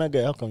 And you're a Gunna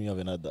guy. How come you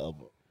haven't had the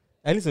album?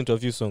 I listened to a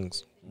few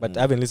songs, but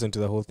I haven't listened to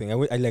the whole thing. I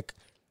went Isn't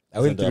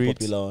there through it.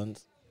 popular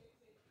ones.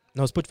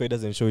 No, Spotify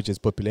doesn't show which is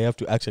popular. You have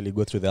to actually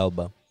go through the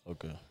album.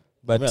 Okay.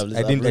 But I mean,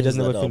 I didn't. I just rinsed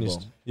never that finished.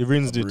 album. You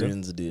rinsed it, huh?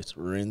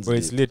 Rinsed Bro.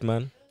 It's it. late,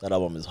 man. That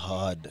album is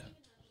hard.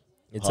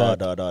 It's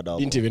hard hard. album.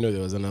 Didn't even know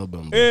there was an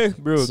album. bro. Eh,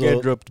 bro, So-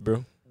 get dropped,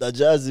 bro. The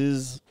Jazz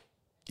is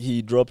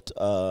he dropped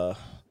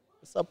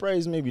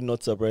surprise, maybe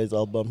not surprise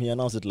album. He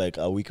announced it like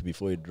a week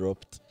before it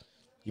dropped.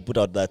 He put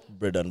out that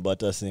Bread and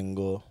Butter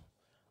single,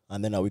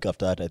 and then a week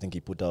after that, I think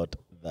he put out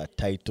the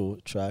title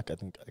track. I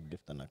think A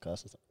Gift and a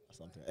Curse or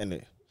something.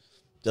 Anyway,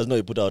 just know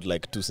he put out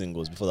like 2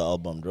 singles before the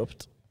album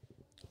dropped,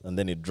 and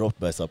then it dropped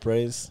by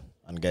surprise,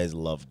 and guys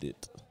loved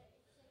it.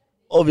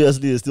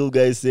 Obviously, there's still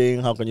guys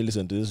saying, "How can you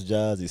listen to this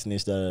jazz? He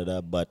snitched, da, da,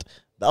 da." But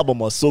the album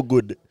was so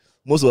good.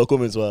 Most of our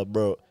comments were,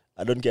 "Bro,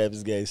 I don't care if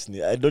this guy is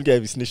I don't care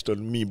if he snitched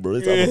on me, bro.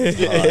 This album is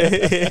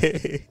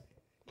hard."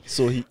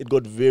 So it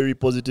got very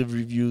positive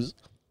reviews.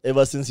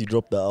 Ever since he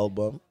dropped the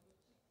album,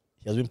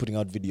 he has been putting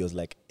out videos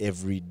like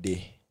every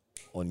day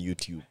on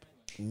YouTube.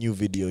 New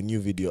video,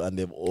 and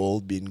they've all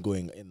been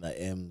going in the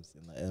M's.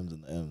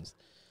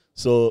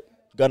 So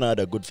Ghana had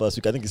a good first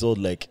week. I think he sold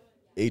like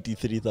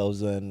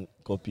 83,000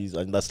 copies,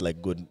 and that's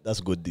like good. That's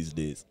good these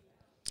days,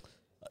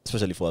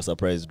 especially for a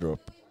surprise drop.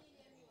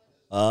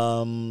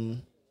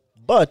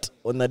 But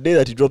on the day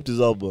that he dropped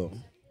his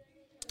album,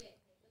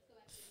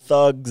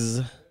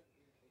 Thug's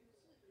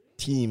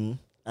team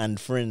and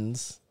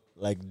friends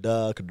like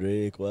Dark,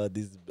 Drake,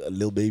 this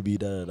Lil Baby,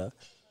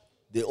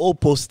 they all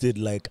posted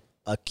like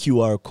a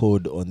QR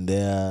code on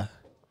their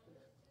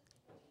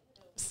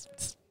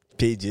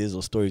pages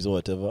or stories or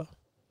whatever.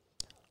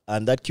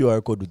 And that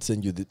QR code would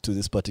send you to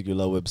this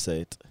particular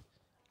website.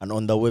 And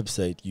on the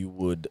website, you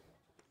would...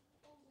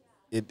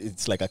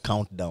 It's like a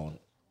countdown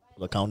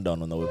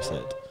on the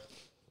website.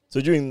 So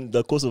during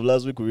the course of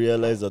last week, we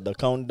realized that the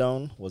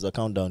countdown was a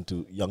countdown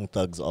to Young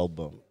Thug's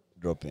album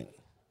dropping.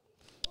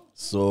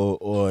 So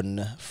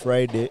on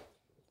Friday,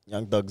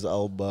 Young Thug's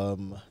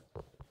album,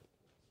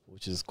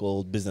 which is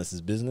called Business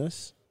is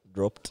Business,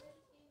 dropped.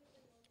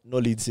 No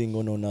lead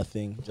single, no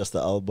nothing, just the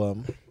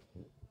album.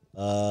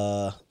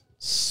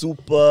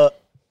 Super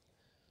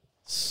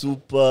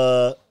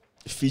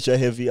feature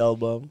heavy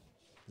album.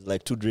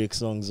 Like 2 Drake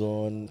songs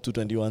on,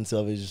 221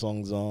 Savage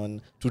songs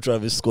on, 2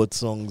 Travis Scott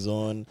songs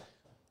on,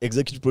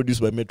 executive produced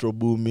by Metro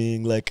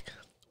Booming, like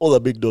all the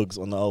big dogs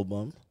on the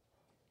album.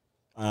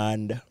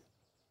 And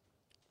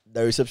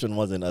the reception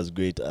wasn't as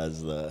great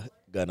as the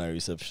Gunna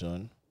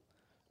reception.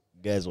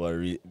 Guys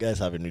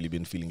haven't really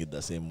been feeling it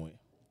the same way.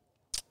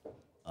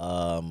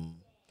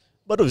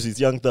 But obviously it's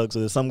Young Thug, so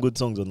there's some good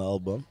songs on the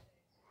album.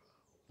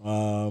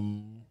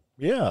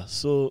 Yeah,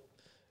 so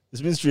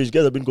it's been strange.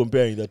 Guys have been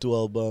comparing the two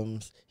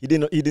albums. He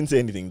didn't say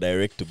anything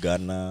direct to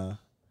Gunna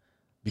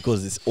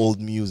because it's old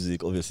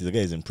music. Obviously, the guy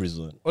is in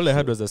prison. All I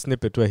heard was a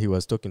snippet where he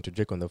was talking to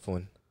Drake on the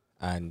phone,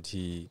 and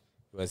he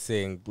was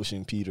saying,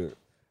 Pushing Peter.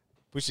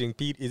 "Pushing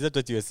Pete." Is that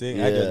what you were saying?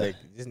 Yeah. I was like,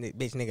 "This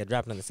bitch nigga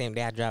dropped on the same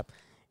day I dropped."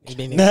 Nah.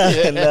 Maybe,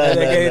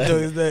 That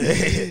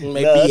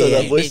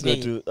was a voice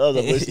note to. That was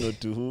a voice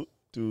note to who?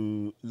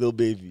 To Lil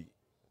Baby,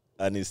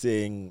 and he's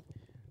saying,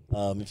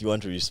 if you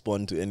want to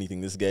respond to anything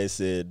this guy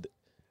said,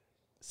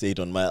 say it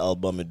on my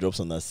album. It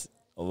drops on us,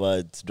 or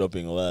it's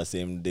dropping over the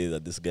same day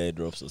that this guy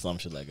drops, or some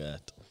shit like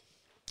that.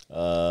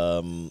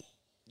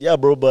 Yeah,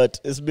 bro. But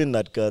it's been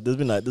that.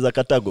 There's a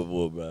tag of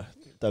war, bro.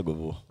 Tag of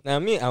war. Now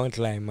me, I won't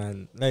lie,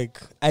 man. Like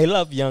I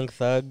love Young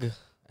Thug,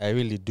 I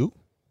really do.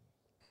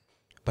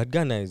 But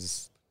Gunna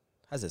has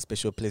a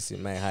special place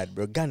in my heart,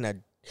 bro. Gunna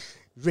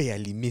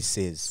rarely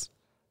misses.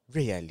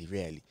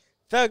 Rarely.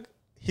 Thug,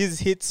 his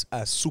hits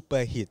are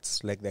super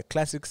hits. Like the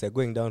classics are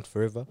going down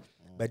forever.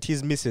 But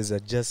his misses are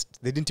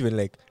just, they didn't even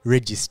like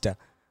register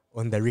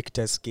on the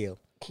Richter scale.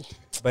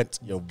 But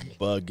You're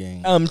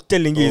bugging. I'm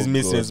telling you his God,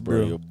 misses,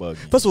 bro. You're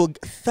bugging. First of all,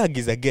 Thug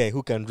is a guy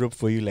who can drop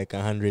for you like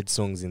 100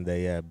 songs in the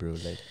year, bro.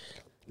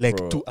 Like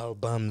Bro. 2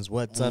 albums,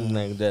 something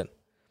like that.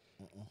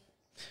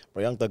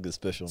 But Young Thug is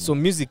special. So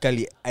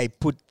musically, I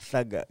put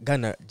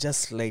Gunna just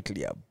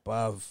slightly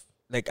above.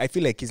 Like I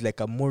feel like he's like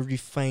a more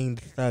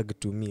refined Thug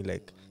to me.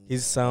 Like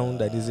his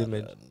sound and his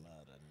image.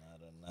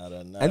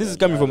 And this is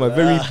coming from a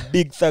very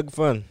big Thug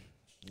fan.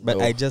 But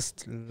No. I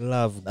just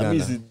love That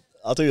means Gunna.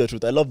 I'll tell you the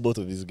truth. I love both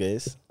of these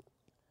guys,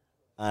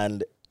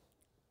 and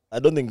I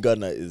don't think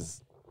Gunna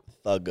is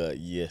Thugger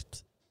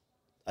yet.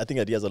 I think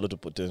that he has a lot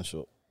of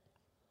potential.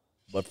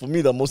 But for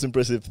me, the most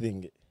impressive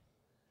thing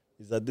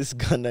is that this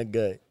Gunna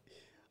guy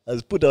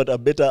has put out a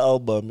better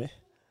album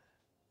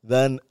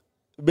than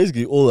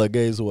basically all the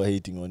guys who are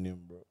hating on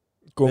him,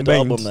 bro. Better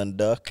album Combined. than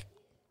Dark,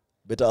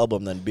 better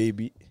album than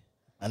Baby,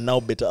 and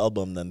now better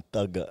album than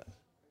Thugger.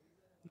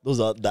 Those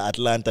are the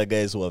Atlanta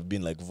guys who have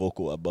been like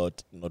vocal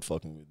about not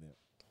fucking with him.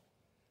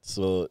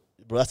 So,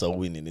 bro, that's a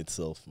win in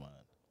itself, man.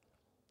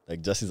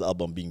 Like just his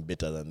album being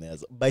better than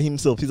theirs. By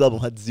himself, his album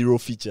had 0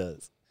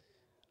 features.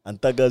 And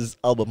Thugger's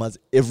album has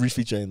every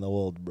feature in the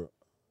world, bro.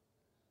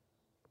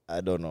 I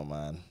don't know,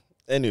 man.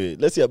 Anyway,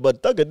 let's see.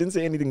 But Thugger didn't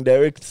say anything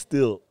direct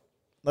still.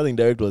 Nothing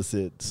direct was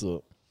said.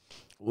 So,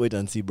 wait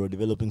and see, bro.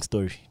 Developing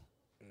story.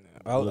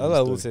 I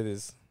will say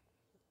this.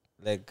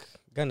 Like,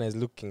 Gunna is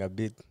looking a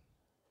bit,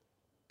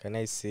 can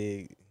I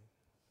say,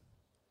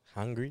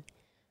 hungry?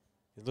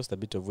 He's lost a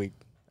bit of weight.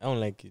 I don't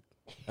like it.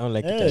 I don't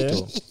like it at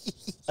all.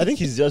 I think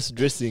he's just I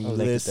dressing don't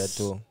like less. it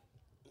at all.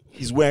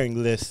 He's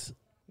wearing less.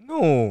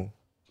 No.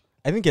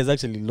 I think he has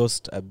actually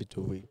lost a bit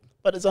of weight.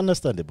 But it's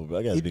understandable,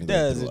 bro. That guy's been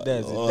going through a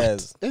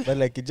lot. But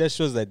like, it just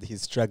shows that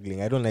he's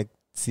struggling. I don't like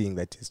seeing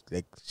that he's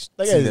like That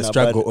guy seeing is the in a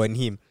struggle bad- on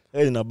him.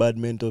 He's in a bad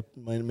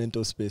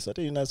mental space. I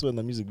tell you, that's when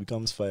the music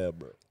becomes fire,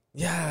 bro.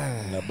 In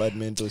Yeah. a bad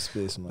mental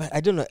space, man. But I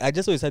don't know. I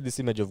just always had this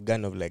image of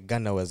Gunna, of like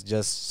Gunna was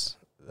just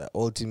the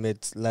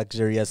ultimate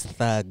luxurious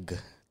thug.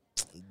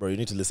 Bro, you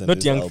need to listen to Not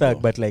this young album.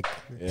 thug, but like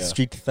Yeah.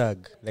 street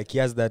thug. Like he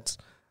has that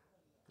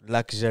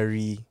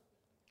luxury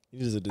You need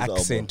to listen to this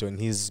accent album.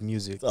 on his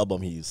music. This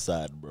album, he is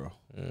sad, bro.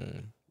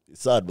 Mm.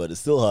 It's sad, but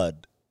it's still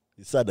hard.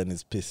 He's sad and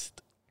he's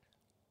pissed.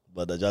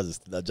 But the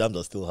jams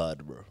are still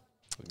hard, bro.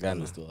 The jams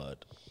Gunna. are still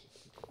hard.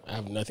 I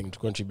have nothing to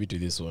contribute to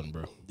this one,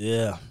 bro.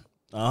 Yeah.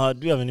 Do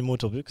you have any more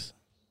topics?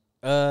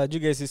 Do you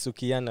guys see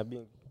Sukiyana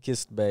being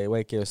kissed by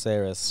YK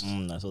Osiris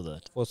I saw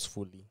that.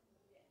 forcefully?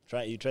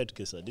 You tried to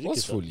kiss her. Did you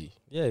kiss her? Forcefully.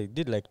 Yeah, he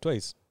did like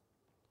twice.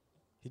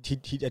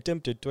 He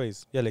attempted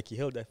twice. Yeah, like he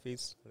held her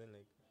face, and then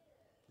like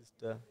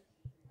kissed her.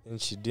 Then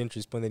she didn't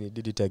respond. Then he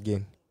did it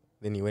again.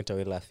 Then he went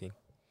away laughing.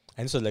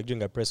 And this was like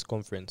during a press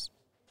conference.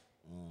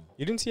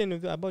 You didn't see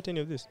about any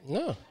of this?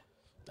 No.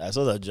 I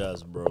saw that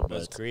jazz, bro.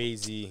 That's But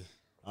crazy.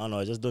 I don't know.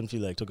 I just don't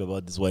feel like talk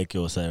about this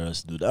YK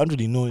Osiris dude. I don't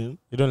really know him.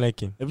 You don't like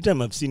him? Every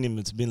time I've seen him,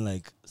 it's been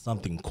like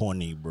something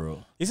corny,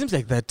 bro. It seems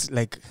like that.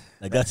 Like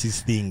Like that's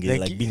his thing, Like-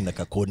 like being like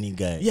a corny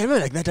guy. yeah, I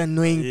remember like that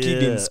annoying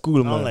kid in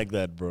school, I man. don't like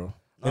that, bro. I and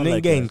don't then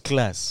like guy in that.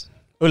 class,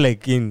 or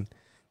like in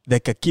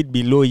like a kid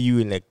below you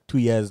in like 2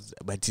 years,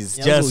 but he's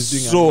Yeah, that's what he's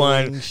just doing, so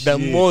annoying the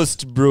shit.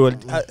 most, bro.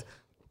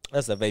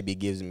 That's the vibe he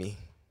gives me.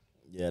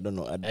 Yeah, I don't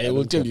know. I don't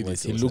will tell get you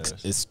this. YK He looks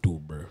Osiris. S2,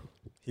 bro.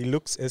 He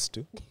looks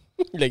S2.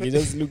 Like, he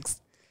just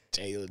looks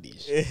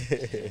childish.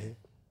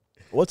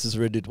 What's his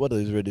Reddit? What are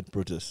his Reddit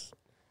protests?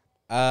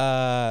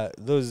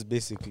 Those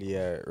basically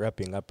are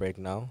wrapping up right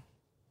now.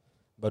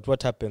 But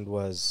what happened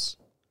was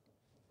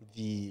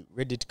the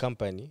Reddit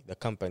company, the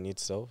company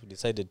itself,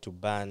 decided to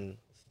ban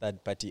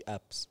third-party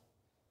apps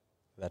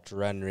that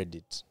run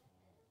Reddit.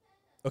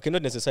 Okay,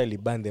 not necessarily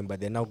ban them, but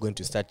they're now going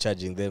to start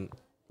charging them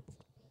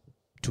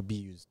to be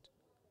used.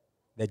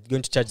 They're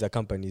going to charge the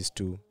companies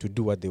to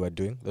do what they were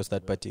doing, those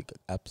third-party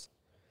apps.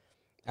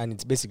 and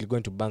it's basically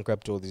going to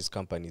bankrupt all these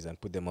companies and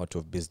put them out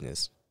of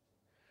business.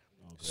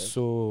 Okay.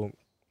 So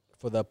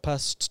for the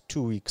past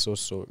 2 weeks or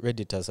so,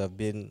 Redditors have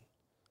been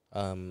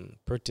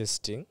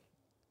protesting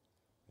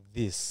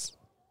this.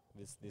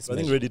 I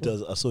think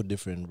Redditors are so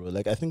different, bro.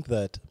 Like, I think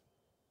that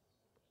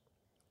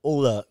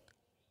all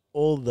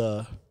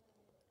the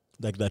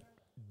like that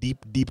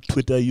deep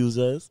Twitter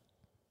users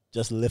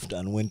just left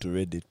and went to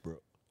Reddit, bro.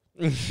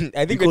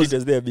 I think Reddit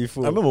was there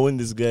before. I remember when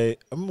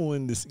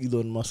this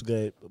Elon Musk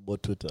guy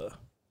bought Twitter,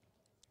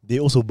 they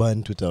also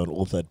banned Twitter on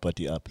all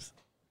third-party apps.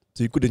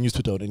 So you couldn't use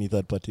Twitter on any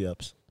third-party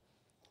apps.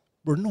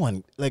 Bro, no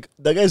one, like,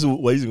 the guys who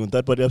were using on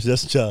third-party apps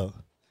just chow.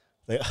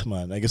 Like,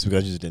 man, I guess we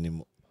can't use it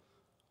anymore.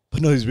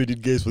 But now these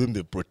Reddit guys, for them,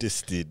 they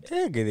protested.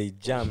 Yeah, they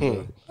jam,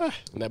 bro.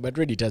 Nah, but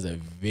Reddit has a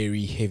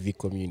very heavy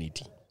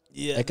community.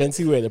 Yeah. I can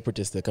see where the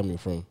protests are coming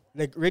from.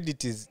 Like,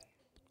 Reddit is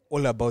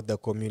all about the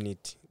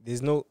community.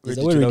 There's no Reddit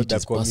Reddit without the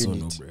is personal,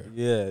 community. bro.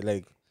 Yeah,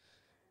 like,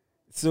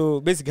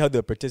 so basically how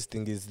they're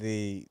protesting is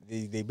they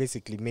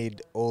basically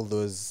made all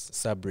those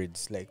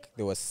subreddits, like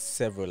there was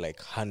several,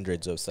 like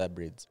hundreds of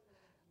subreddits,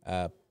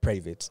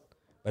 private,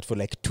 but for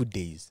like 2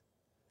 days.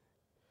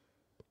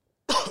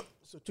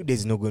 So 2 days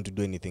is not going to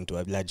do anything to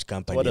a large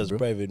company. What does bro.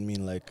 private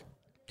mean? Like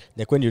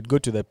when you'd go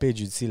to the page,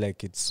 you'd see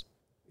like it's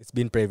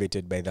been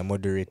privated by the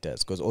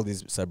moderators, because all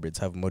these subreddits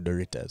have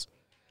moderators.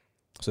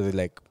 So they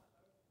like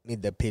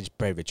made the page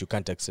private. You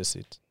can't access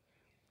it.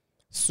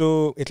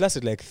 So it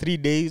lasted like 3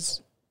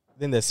 days.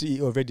 Then the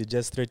CEO already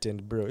just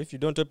threatened, bro, if you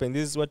don't open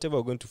this, whatever,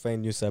 we're going to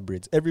find new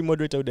subreddits. Every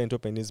moderator who didn't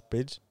open his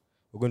page,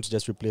 we're going to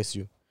just replace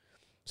you.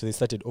 So they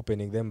started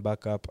opening them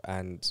back up,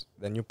 and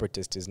the new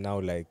protest is now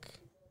like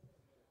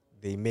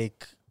they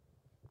make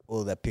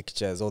all the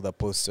pictures, all the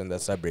posts on the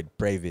subreddit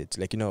private.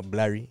 Like,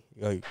 blurry.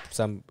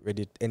 Some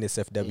Reddit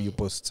NSFW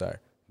posts are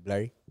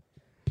blurry.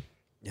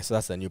 Yes, so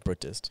that's a new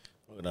protest.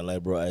 I'm not gonna lie,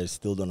 bro, I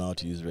still don't know how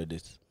to use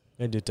Reddit.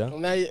 Reddit, huh?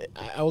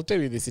 Nah, I'll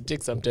tell you this, it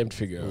takes some time to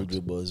figure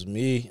out. Boss,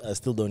 me, I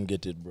still don't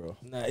get it, bro.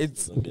 Nah,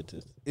 Don't get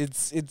it.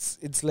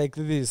 it's like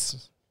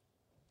this.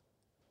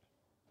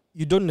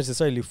 You don't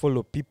necessarily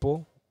follow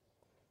people,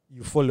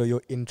 you follow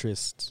your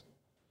interests.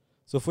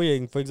 So for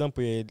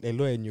example, you're a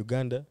lawyer in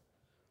Uganda,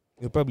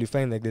 you'll probably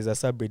find like there's a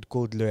subreddit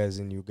called Lawyers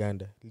in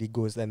Uganda,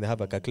 Legals, and they have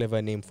like a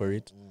clever name for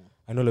it.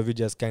 And all of you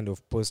just kind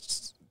of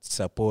post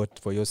support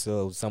for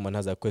yourself. Someone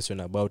has a question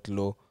about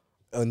law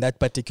on that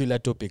particular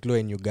topic, law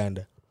in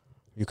Uganda.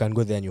 You can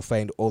go there and you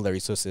find all the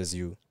resources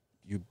you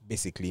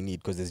basically need,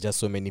 because there's just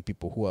so many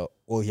people who are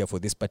all here for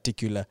this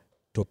particular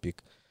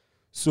topic.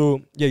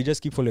 So yeah, you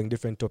just keep following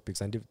different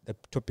topics, and the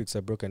topics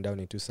are broken down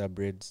into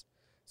subreddits.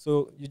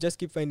 So you just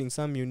keep finding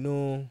some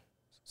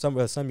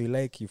some you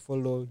like, you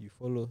follow.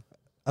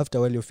 After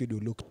a while, your feed will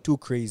look too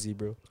crazy,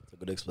 bro. It's a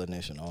good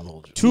explanation. I won't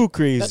hold you. Too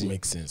crazy. That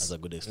makes sense. That's a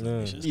good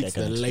explanation. It's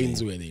the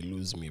lines where they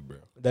lose me, bro.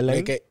 The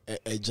line? Like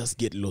I just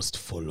get lost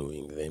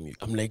following them.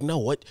 I'm like, now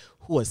what?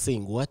 Who was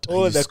saying what?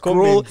 Oh, And you the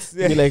scroll, comments.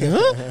 and you're like,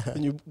 huh?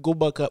 And you go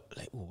back up,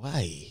 like,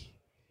 why?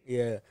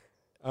 Yeah.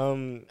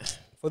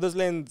 For those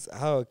lines,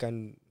 how I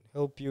can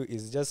help you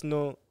is just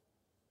know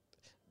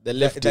The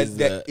left is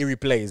that it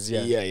replies.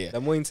 Yeah. yeah.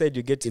 The more inside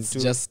you get It's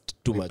into, just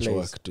too much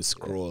replies. work to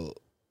scroll.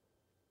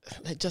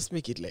 Like, just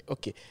make it like,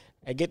 okay,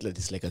 I get that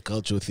it's like a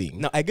cultural thing.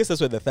 now I guess that's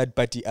where the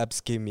third-party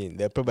apps came in.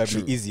 They're probably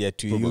True. easier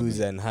to Probably. use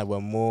and have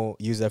a more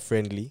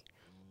user-friendly,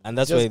 and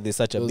that's Just why there's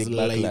such a Those big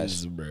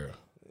lines, backlash. bro.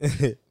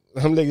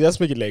 I'm like,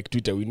 just make it like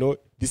Twitter. We know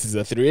this is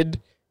a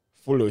thread.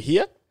 Follow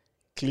here,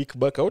 click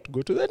back out,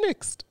 go to the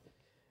next.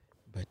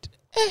 But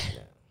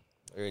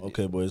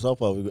Okay, boys. How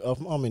far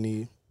how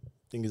many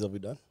things have we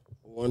done?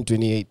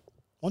 128.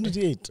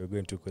 128. We're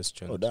going to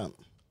question. Oh, damn.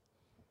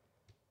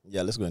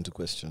 Yeah, let's go into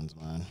questions,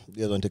 man.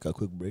 You guys want to take a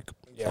quick break?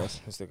 Yeah.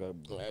 Let's take a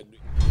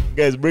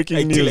Guys,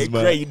 breaking news,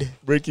 man.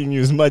 Breaking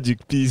news.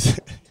 Magic peas.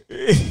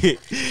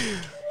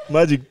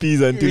 Magic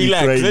peas until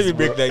Relax. he cries. Let me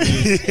break bro. that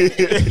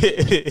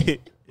news.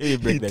 Let me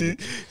break that news.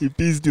 He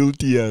pees till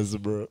tears,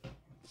 bro.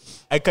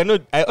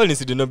 I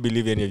honestly do not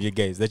believe any of you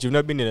guys that you've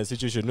not been in a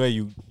situation where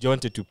you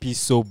wanted to pee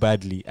so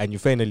badly and you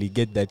finally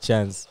get that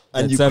chance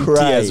And and you some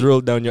cry. tears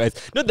roll down your eyes.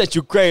 Not that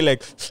you cry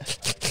like,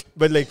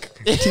 but like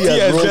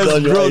Tears roll just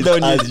down your eyes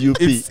down as you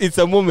pee. It's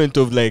a moment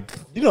of like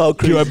You know how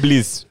crazy. pure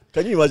bliss.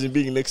 Can you imagine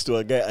being next to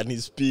a guy and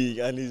he's peeing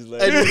and he's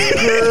like,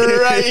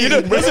 You know,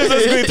 that's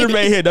what's going through my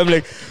head. I'm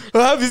like,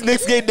 I'll have this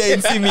next guy there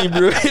and see me,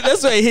 bro.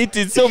 That's why I hate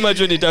it so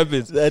much when it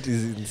happens. that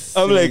is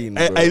insane. I'm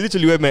like, I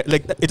literally wear my,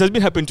 like, it has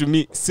been happening to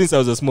me since I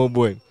was a small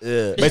boy.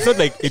 yeah, But it's not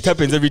like it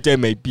happens every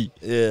time I pee.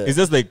 yeah. It's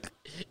just like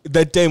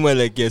that time where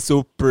like you're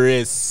so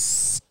pressed.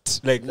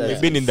 Like That's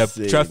you've been in the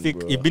insane, traffic,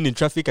 bro. you've been in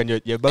traffic and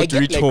you're about I to get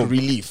reach like home.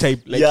 relief.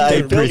 Type, like, yeah, I type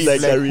felt breath.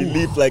 like a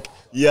relief. Like,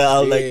 yeah,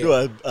 I'll like Yeah.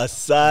 do a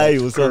sigh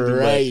or something.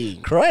 Crying.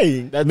 Like,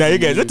 crying. Now you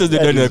guys, let us know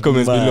That down in the is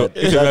comments mad. below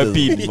if you That ever is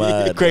peed,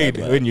 mad, cried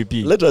mad. when you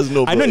pee. Let us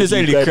know. I bro, don't if you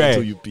necessarily cried cry,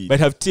 until you peed. but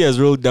have tears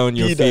roll down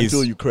your Peed face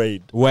until you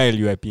cried. while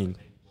you are peeing.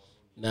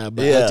 Nah,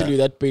 but Yeah. I'll tell you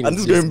that pain. And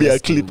is this is going to be a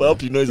disgusting, clip. I bro.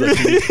 hope you know it's a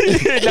clip.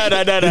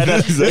 No.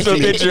 This is This for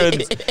actually-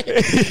 patrons.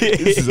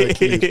 This is a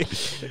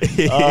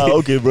clip.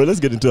 Okay, bro. Let's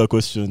get into our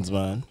questions,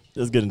 man.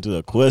 Let's get into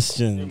the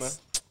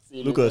questions.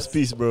 Lucas,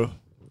 peace, bro.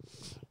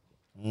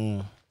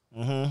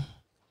 Mm-hmm.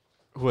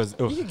 Who was?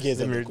 Oh, You guys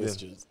let me have the read them.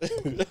 questions.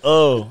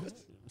 Oh,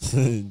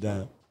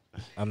 damn.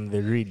 I'm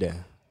the reader.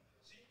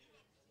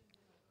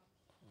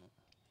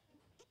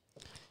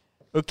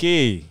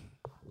 Okay.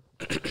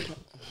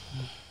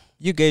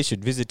 You guys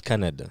should visit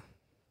Canada.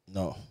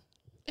 No.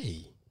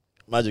 Hey.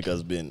 Magic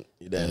has been.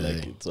 You didn't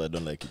like it, so I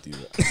don't like it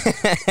either.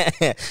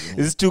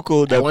 It's too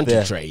cold I up want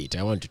there. to try it.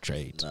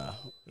 Nah,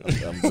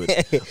 I'm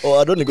good. Oh,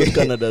 I'd only go to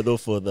Canada though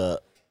for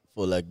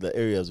like the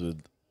areas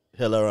with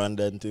hella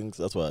Rwanda and things.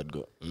 That's where I'd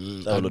go.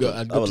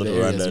 I'd go to the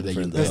areas with the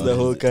friends. That's that the I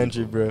whole visit.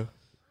 country, bro.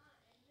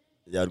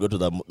 Yeah, I'd go to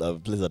the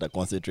place that are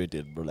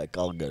concentrated, bro, like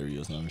Calgary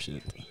or some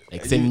shit.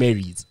 Like St.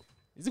 Mary's.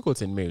 Is it called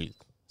St. Mary's?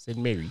 St.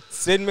 Mary.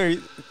 St. Mary.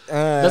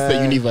 That's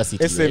the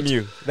university. SMU.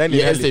 Right? Then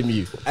Yeah, you-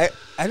 SMU.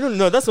 I don't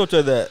know. That's not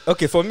where the.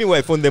 Okay, for me, where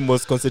I found them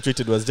most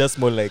concentrated was just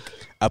more like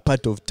a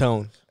part of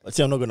town. But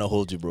see, I'm not gonna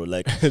hold you, bro.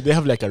 Like, They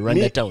have like a Rwanda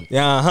Me- town.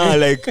 Yeah,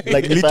 like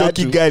like if I Little had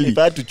to- Kigali. If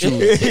I had to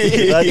choose,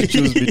 if I had to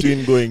choose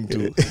between going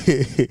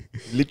to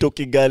Little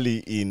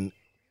Kigali in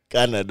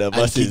Canada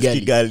versus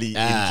Kigali. Kigali in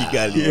Ah,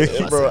 Kigali,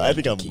 yeah. bro, I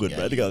think I'm Kigali. good. But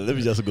I think let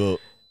me just go.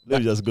 I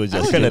Just want to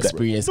Canada.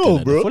 experience No,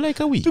 Canada bro. for like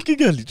a week. To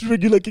Kigali, to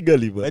regular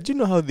Kigali, man. But you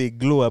know how they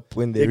glow up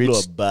when they, They glow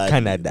reach up badly.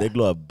 Canada? They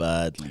glow up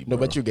badly. No,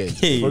 bro. but you guys,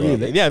 Hey, for real,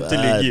 yeah, I'm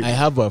telling you. I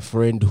have a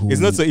friend who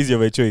It's not so easy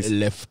of a choice.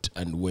 left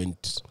and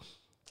went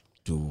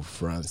to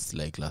France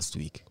like last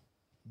week.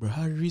 Bro,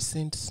 her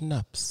recent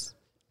snaps.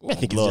 I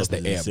think Glow it's just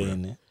up the is air, bro.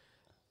 insane,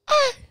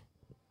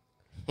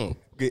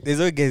 Okay, there's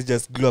always guys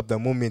just glow up the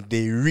moment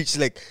they reach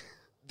like.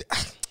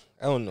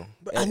 I don't know.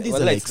 And these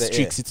Well, are like it's the air.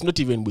 streaks. It's not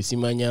even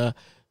Busimanya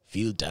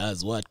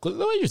filters, what? Because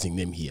they were using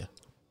them here.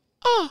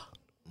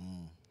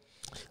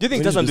 Do you think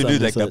We that's need to something to do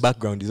do with some like the research.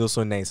 background is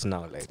also nice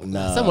now? Like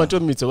Nah. Someone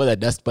told me it's about the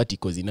dust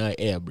particles in our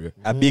air, bro.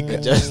 a big,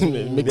 Just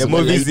make they're some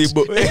more light.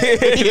 visible. they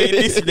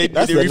That's they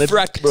the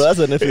refract. bro. That's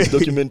a Netflix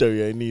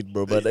documentary I need,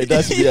 bro. But it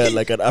has to be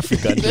like an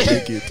African to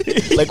make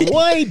it. Like,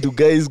 why do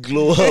guys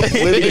glow up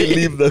when they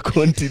leave the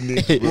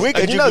continent? Bro? Where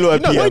can And you glow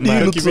up Why here, do you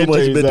man? look so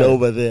much better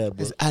over there,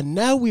 bro? And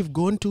now we've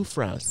gone to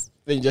France.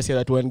 Then you just hear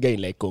that one guy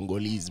in like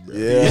Congolese, bro.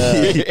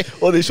 Yeah.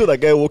 Or they show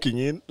that guy walking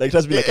in. Like, it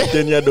has to be like a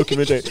 10-year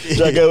documentary.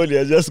 That guy only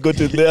has just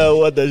gotten there,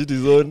 what the shit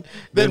is on.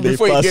 Then they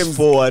before he fast came-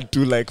 forward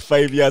to like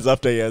 5 years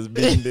after he has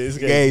been there. This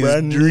guy is Guys,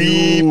 brand new.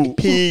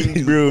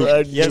 dripping, bro.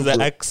 Brand He has new, an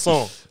bro.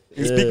 accent.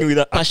 He's Yeah. speaking with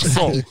an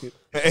accent.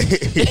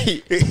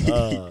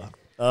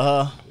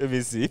 Uh-huh. Let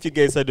me see. If you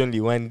guys had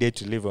only one day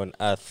to live on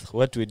Earth,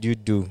 what would you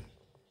do?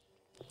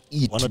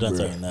 Eat, We're not bro.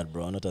 answering that,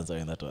 bro. I'm not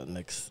answering that one.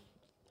 Next.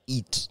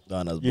 Eat. That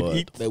one was You'd bored.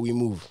 eat? That we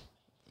move.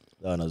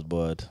 That one was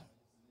bored.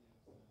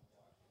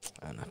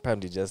 And I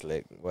probably just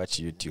like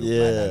watch YouTube, man,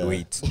 Yeah. and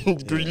wait.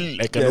 Really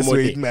like a Just normal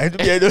wait, day. man.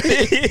 Yeah, no.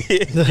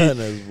 That one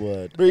was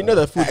bored. Bro, you know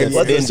the food that's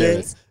What they're saying,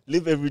 dangerous.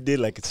 live every day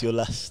like it's your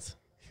last.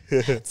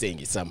 Saying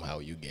it somehow,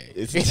 you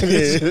guys.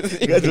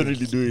 You guys don't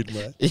really do it,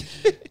 man.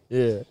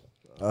 Yeah.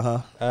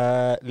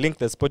 Uh-huh. Link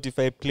the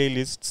Spotify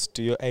playlists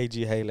to your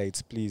IG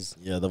highlights, please.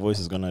 Yeah, the voice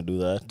is gonna do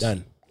that.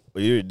 Done.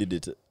 But you already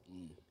did it.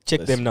 Check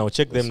Bless them you. now.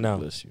 Check Bless them you, now.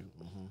 bless you.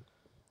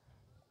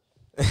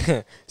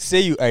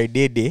 Say you are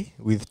Dede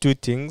with two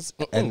things,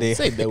 and they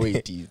say it the way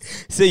it is.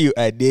 say you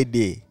are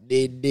Dede.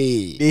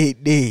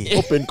 Day.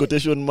 Open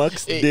quotation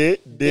marks. Day,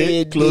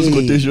 Day. Close day.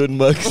 quotation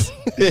marks.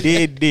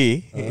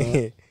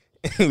 Dede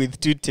with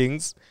two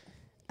things,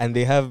 and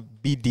they have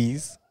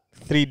BDs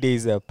 3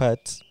 days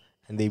apart,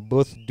 and they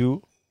both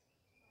do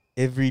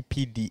every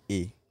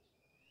PDA.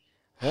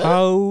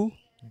 How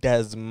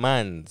does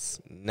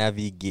mans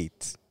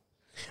navigate?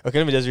 Okay,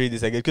 let me just read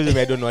this again because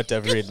I don't know what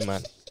I've read,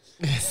 man.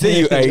 Say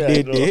you are Yeah,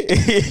 I know.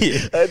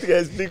 Dede. I think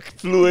I speak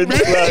fluent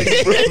slang,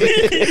 bro.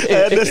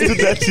 I understood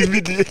that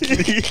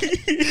immediately.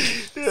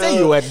 Say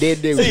you are dead.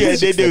 Say you are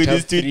dead with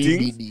these two three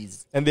things.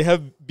 BDs. And they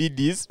have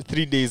BDs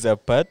 3 days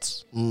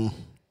apart,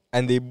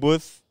 and they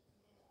both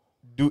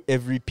do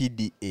every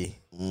PDA.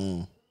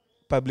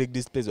 Public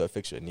displays of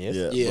affection, yes?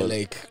 Yeah. Yeah, but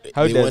like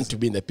How they does- want to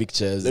be in the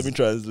pictures. let me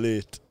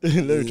translate. Let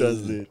me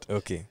translate.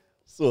 Okay.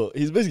 So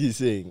he's basically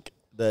saying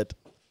that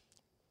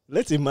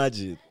let's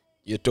imagine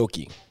You're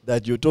talking.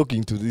 that you're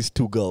talking to these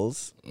two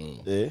girls.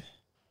 You're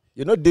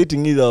not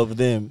dating either of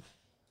them,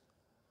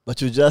 but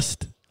you're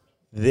just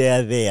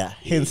there.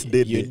 Hence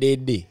You're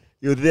dating. dead.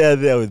 You're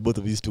there with both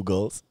of these two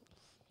girls,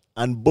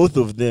 and both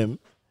of them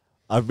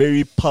are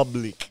very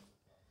public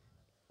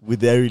with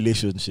their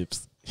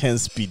relationships.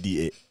 Hence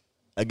PDA.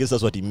 I guess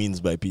that's what he means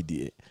by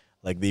PDA.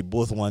 Like they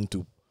both want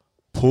to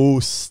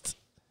post.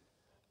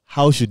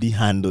 How should he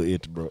handle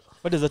it, bro?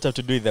 What does that have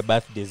to do with the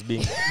birthdays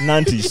being?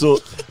 Nanti, so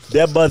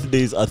their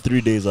birthdays are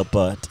 3 days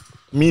apart.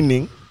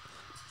 Meaning,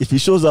 if he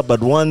shows up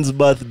at one's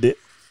birthday,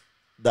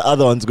 the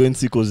other one's going to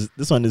see because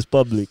this one is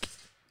public.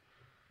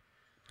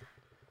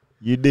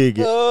 You dig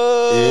it?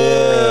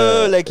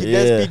 Oh, Yeah, like he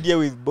yeah. does PDA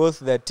with both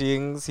the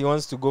things. He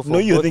wants to go for No,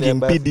 you're both their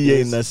thinking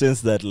PDA in birthdays. the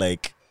sense that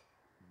like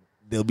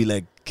they'll be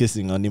like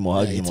kissing on him or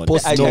hugging it's him.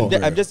 post- No,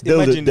 I'm just they're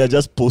imagining.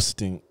 just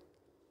posting.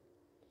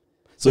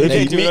 So Like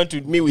if you he, want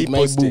to me with be my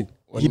posted. boo.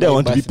 He didn't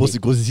want to be pussy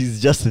because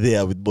he's just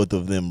there with both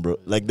of them, bro.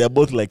 Like they're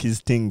both like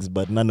his things,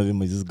 but none of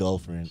them is his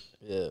girlfriend.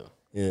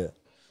 Yeah.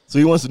 So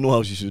he wants to know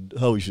how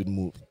he should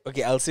move.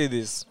 Okay, I'll say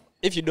this: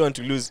 if you don't want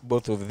to lose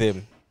both of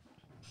them,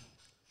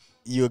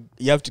 you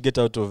have to get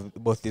out of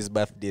both these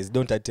birthdays.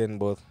 Don't attend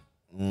both.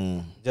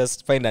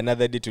 Just find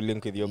another day to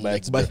link with your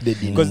birthday.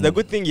 Because the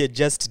good thing, you're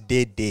just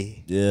day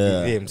with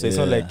them. So it's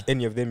not like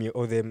any of them you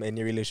owe them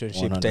any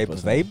relationship type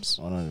vibes.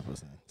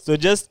 100%. So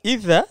just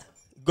either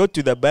go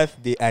to the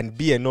birthday and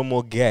be a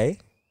normal guy,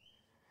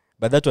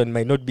 but that one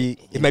might not be.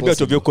 It might be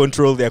out of your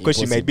control there because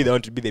she might be the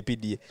one to be the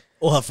PDA.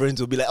 Or her friends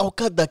will be like, "Oh,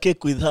 cut the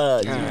cake with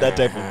her." That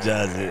type of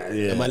jazz.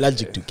 Yeah. I'm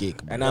allergic to cake,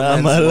 and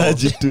I'm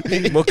allergic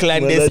to more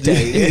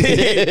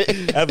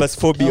clandestine. I have a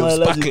phobia of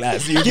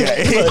sparklers. You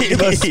guys, give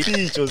a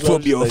speech or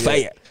phobia of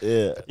like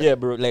fire. Yeah,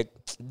 bro. Like,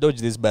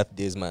 dodge these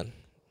birthdays, man.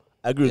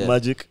 I agree with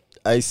Magic.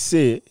 I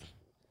say,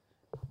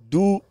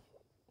 do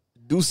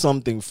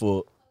something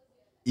for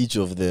each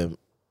of them,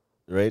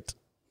 right?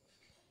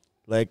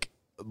 Like,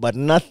 but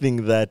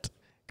nothing that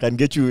can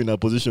get you in a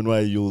position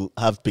where you'll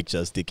have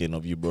pictures taken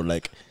of you, bro.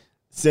 Like,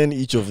 send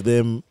each of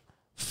them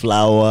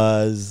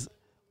flowers,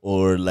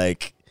 or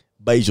like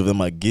buy each of them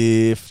a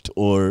gift,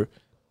 or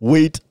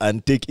wait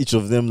and take each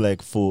of them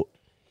like for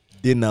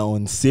dinner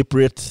on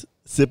separate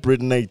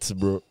nights,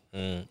 bro.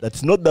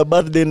 That's not the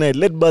birthday night.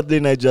 Let birthday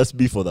night just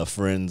be for the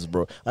friends,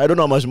 bro. I don't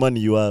know how much money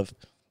you have,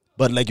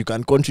 but like you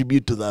can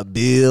contribute to the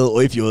bill,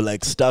 or if you're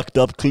like stacked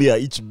up, clear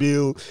each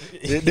bill.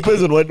 It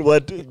depends on what.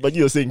 But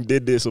you're saying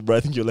day, so bro, I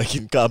think you're like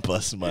in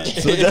campus, man.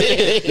 So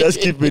just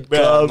keep it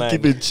calm,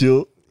 keep it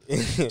chill.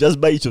 Just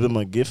buy each of them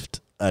a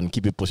gift and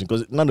keep it pushing,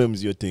 because none of them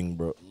is your thing,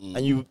 bro.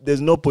 And there's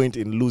no point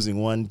in losing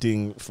one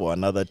thing for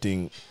another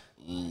thing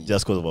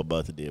just because of a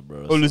birthday,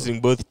 bro. Or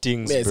losing both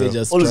things, bro.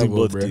 Just losing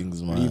both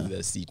things, man. Leave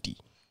the city.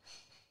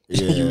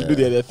 Yeah. You will do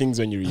the other things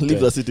when you return. Leave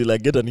the city,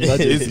 like get an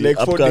emergency. It's like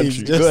up 4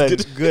 country.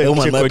 days. Go and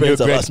check my on your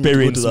parents have asked me to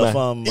go to grandparents, the man.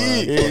 farm,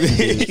 man.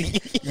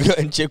 Go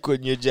and check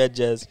on your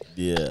judges.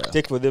 Yeah.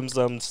 Take for them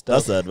some stuff.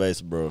 That's the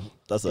advice, bro.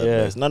 That's the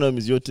advice. None of them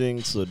is your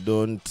thing, so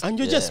don't. And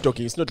you're just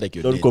talking. It's not like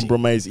you're Don't dating.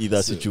 compromise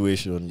either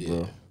situation,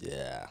 bro.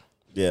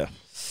 Yeah.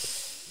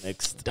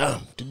 Next.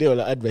 Damn. Today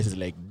all our advice is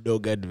like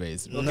dog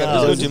advice. I'm just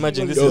going to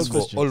imagine this is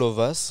for all of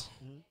us.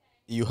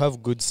 You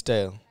have good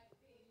style.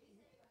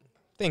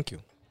 Thank you.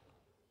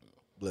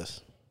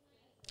 Bless.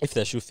 If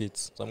the shoe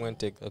fits. So I'm going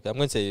to take. Okay, I'm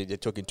going to say you're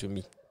talking to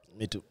me.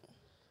 Me too.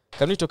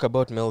 Can we talk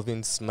about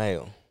Melvin's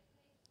smile?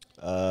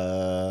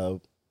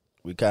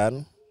 We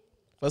can.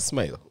 First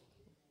smile.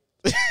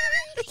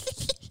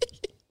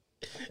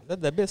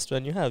 That's the best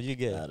one you have, you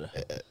get. Okay,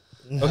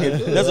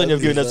 that's one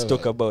you've given us to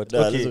talk about.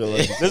 Okay,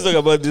 let's talk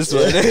about this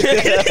one.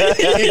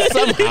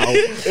 Somehow.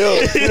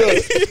 Yo,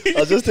 I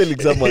was just telling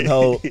someone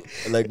how,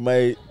 like,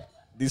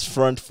 these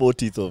front 4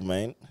 teeth of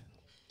mine,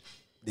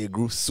 they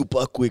grew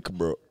super quick,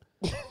 bro.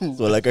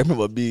 So, like, I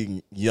remember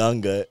being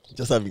younger,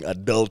 just having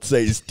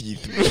adult-sized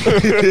teeth.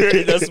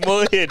 The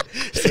small head.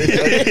 So,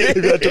 if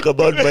you talk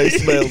about my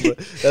smile, bro,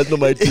 that's not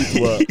my teeth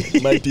were.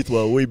 My teeth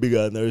were way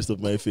bigger than the rest of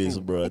my face,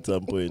 bro, at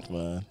some point,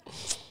 man.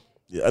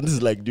 Yeah, and this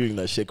is like during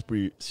the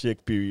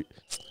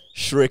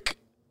Shrek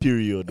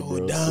period, bro.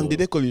 Oh, damn. So Did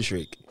they call you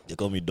Shrek? they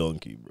call me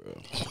Donkey, bro.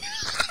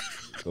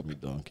 They call me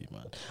Donkey,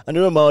 man. And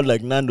remember how,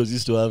 like, Nando's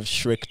used to have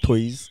Shrek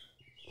toys?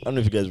 I don't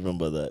know if you guys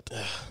remember that.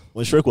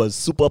 When Shrek was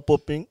super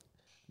popping,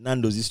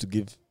 Nando's used to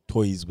give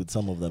toys with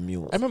some of the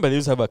meals. I remember they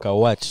used to have like a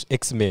watch,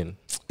 X-Men.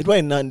 It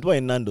wasn't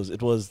Nando's.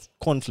 It was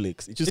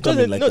cornflakes. It used to come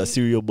in like the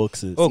cereal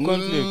boxes. Oh,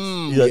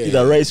 cornflakes.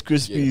 Either Rice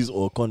Krispies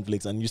or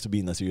cornflakes, and it used to be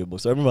in the cereal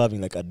box. So I remember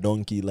having like a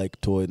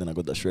donkey-like toy. Then I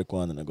got the Shrek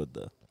one, and I got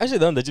the Actually,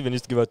 the one that even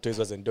used to give out toys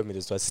wasn't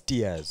Domino's, it was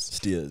Steers.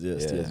 Steers. Yeah,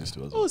 Steers used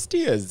to. Oh,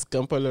 Steers,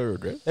 Kampala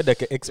Road, right? I had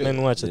like an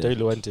X-Men watch that I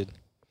really wanted.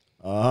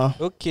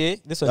 Okay,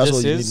 this one That's just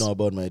what you need says to know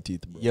about my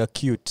teeth, bro. you're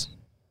cute.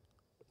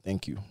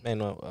 Thank you.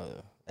 Man,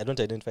 I don't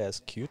identify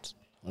as cute.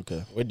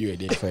 Okay. What do you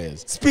identify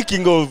as?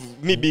 Speaking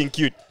of me being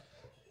cute,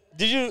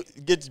 did you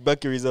get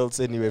back your results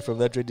anyway from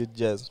that Reddit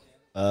jazz?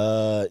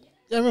 Yeah,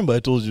 I remember I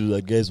told you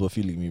that guys were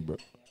feeling me, bro.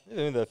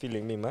 They're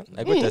feeling me, man.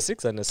 I got a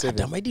 6 and a 7.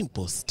 Damn, I didn't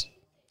post.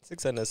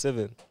 6 and a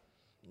 7.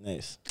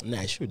 Nice.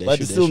 Nah, I should.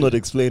 But it's still not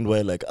explained why,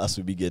 like, us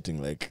will be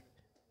getting like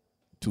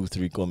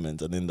 2-3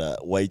 comments, and then the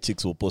white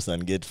chicks will post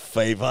and get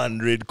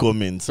 500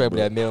 comments. Probably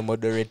bro. a male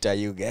moderator,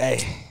 you guy.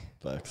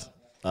 Facts.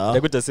 I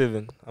got a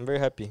 7. I'm very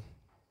happy.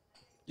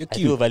 You're I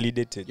feel cute.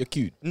 validated. You're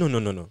cute. No.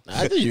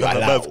 I think you I'm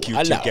allow. above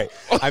cute, you guy.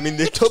 I'm in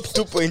the top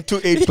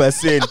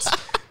 2.28%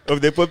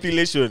 of the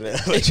population.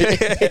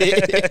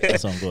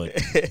 That's on God.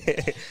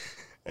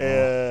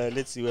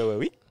 Let's see, where were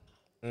we?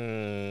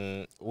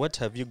 What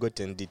have you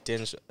gotten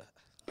detention?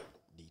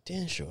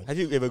 Detention? Have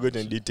you ever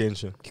gotten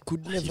detention? It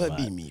could never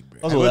be me,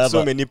 bro. I got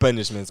so many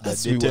punishments, but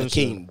As we were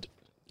detention. caned.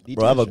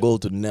 Bro, I have a goal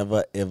to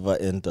never ever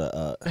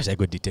enter. I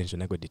got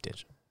detention.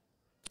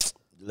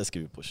 Let's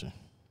keep it pushing.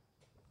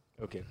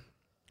 Okay.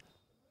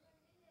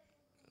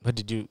 What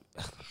did you?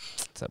 I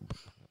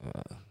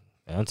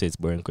don't say it's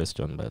a boring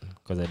question, but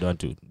because I don't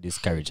want to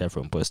discourage her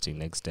from posting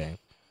next time.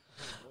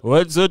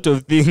 What sort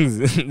of things?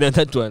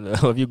 That one,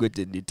 have you got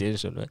a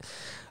detention? Right?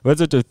 What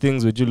sort of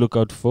things would you look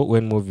out for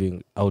when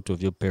moving out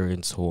of your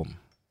parents' home?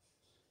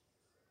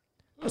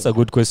 That's a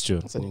good question.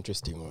 That's an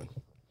interesting one.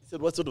 He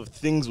said, what sort of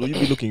things will you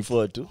be looking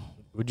forward to?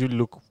 Would you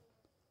look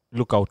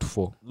out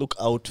for? Look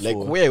out Like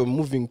for. where I'm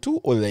moving to,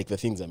 or like the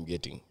things I'm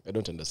getting? I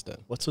don't understand.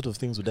 What sort of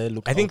things would I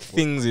look I out think for?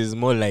 things is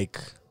more like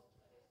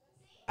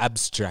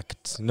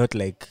abstract, not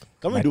like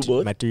Can we do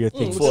both? material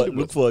things.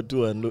 Look forward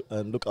to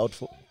and look out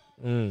for.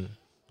 Mm.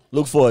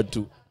 Look forward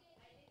to.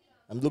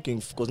 I'm looking,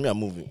 because me, I'm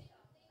moving.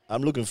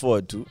 I'm looking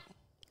forward to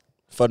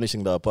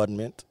furnishing the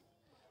apartment.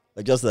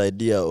 Like just the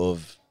idea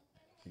of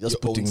just Your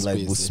putting own like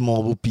space, with eh?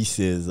 small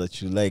pieces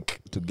that you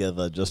like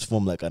together, just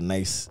form like a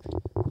nice,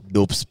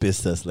 dope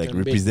space that's like Can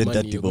make money,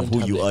 representative you're of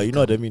going who to you have are. like You know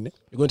what I mean?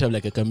 You're going to have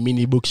like a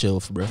mini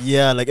bookshelf, bro.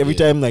 Yeah, like every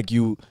Yeah. time like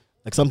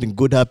something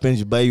good happens,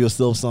 you buy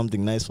yourself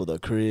something nice for the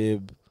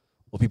crib,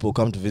 or people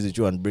come to visit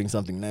you and bring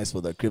something nice for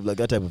the crib, like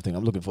that type of thing.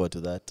 I'm looking forward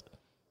to that.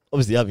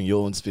 Obviously, having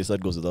your own space,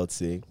 that goes without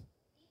saying.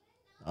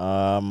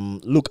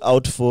 Look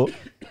out for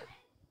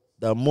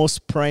the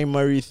most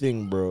primary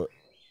thing, bro,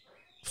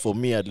 for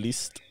me at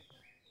least,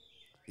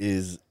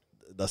 is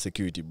the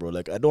security, bro.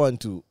 Like I don't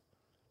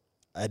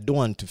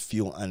want to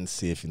feel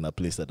unsafe in the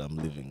place that I'm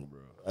living,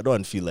 bro. I don't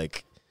want to feel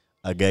like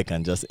a guy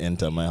can just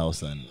enter my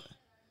house and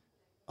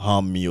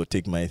harm me or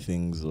take my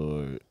things,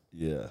 or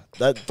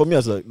that for me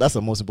that's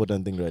the most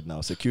important thing right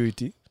now.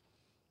 Security.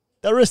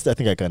 The rest I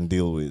think I can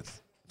deal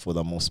with for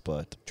the most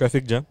part.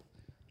 Traffic jam.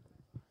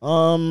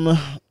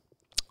 I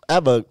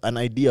have an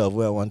idea of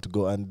where I want to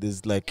go, and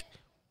there's like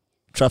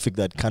traffic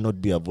that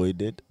cannot be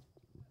avoided,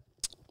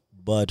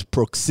 but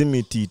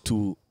proximity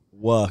to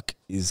work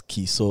is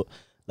key. So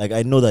like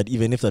I know that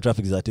even if the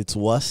traffic is at its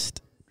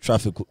worst,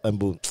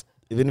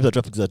 even if the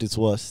traffic is at its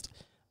worst,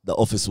 the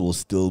office will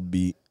still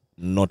be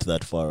not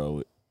that far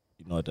away.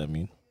 You know what I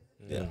mean?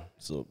 Yeah.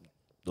 So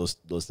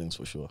those things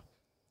for sure.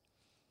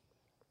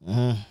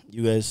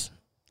 You guys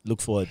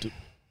look forward to.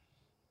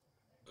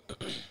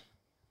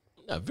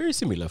 Yeah, very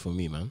similar for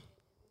me, man.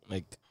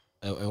 Like,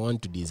 I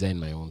want to design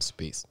my own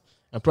space.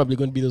 I'm probably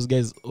going to be those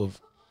guys of,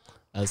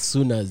 as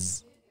soon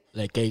as,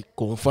 like, I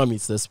confirm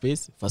it's a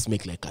space, first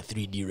make, like, a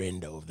 3D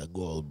render of the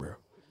goal, bro.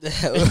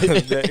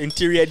 The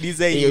interior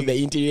design. Yeah,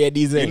 the interior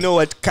design. You know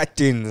what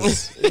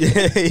curtains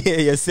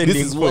you're sending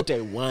This is for. what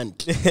I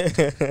want.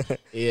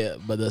 Yeah,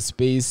 but the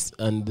space,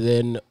 and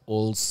then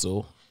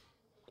also,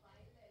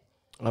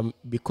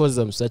 because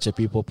I'm such a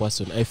people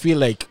person, I feel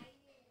like,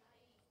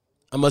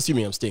 I'm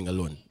assuming I'm staying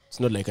alone. It's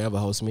not like I have a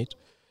housemate.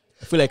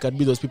 I feel like I'd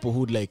be those people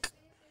who'd like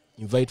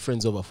invite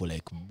friends over for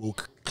like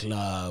book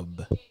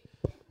club,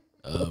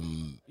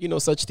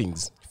 such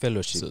things.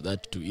 Fellowship. So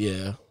that too,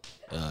 yeah.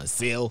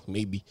 Sale,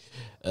 maybe.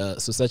 So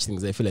such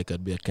things, I feel like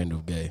I'd be that kind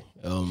of guy.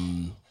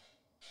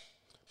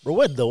 Bro,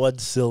 where'd the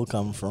word sale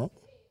come from?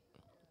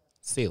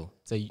 Sale,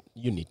 it's a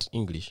unit,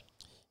 English.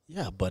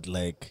 Yeah, but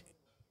like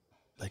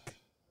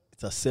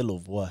it's a cell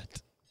of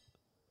what?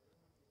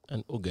 An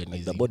Like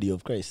organism. the body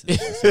of Christ.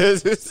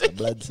 It's a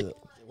blood cell.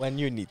 1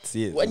 unit,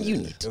 yes. 1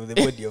 unit. Of the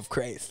body of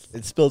Christ.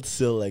 It's spelled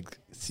cell like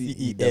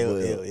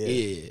CELL.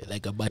 Yeah,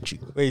 like a battery.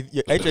 Wait,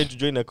 I tried to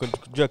join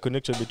do a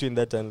connection between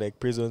that and like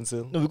prison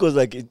cell. No, because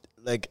I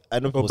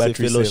know people say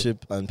battery cell.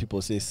 fellowship and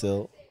people say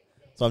cell.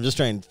 So I'm just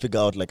trying to figure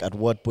out like at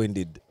what point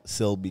did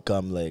cell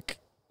become like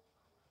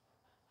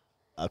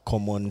a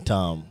common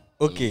term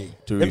Okay.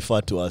 to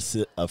refer to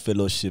a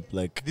fellowship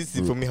like This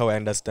is group. for me how I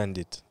understand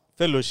it.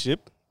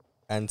 Fellowship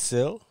and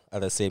cell are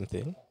the same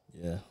thing.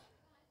 Yeah.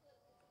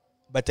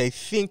 But I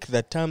think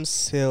the term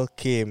cell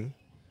came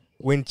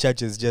when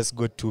churches just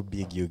got too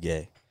big, you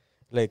guy.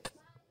 Like,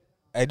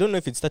 I don't know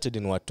if it started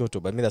in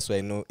Watoto, but that's why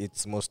I know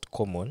it's most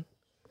common.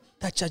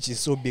 That church is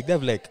so big. They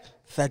have like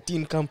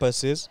 13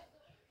 campuses.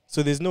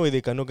 So there's no way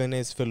they can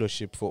organize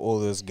fellowship for all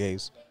those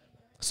guys.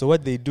 So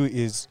what they do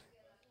is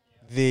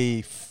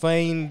they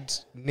find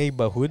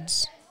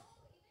neighborhoods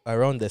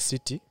around the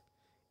city.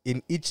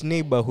 In each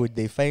neighborhood,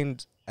 they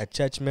find a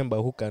church member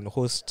who can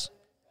host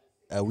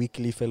a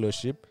weekly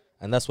fellowship.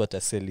 And that's what a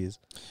cell is.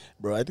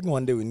 Bro, I think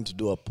one day we need to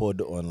do a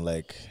pod on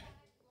like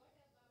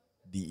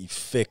the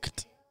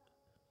effect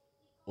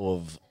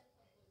of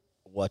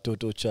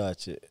Watoto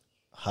Church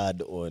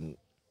had on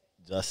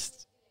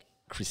just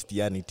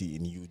Christianity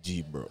in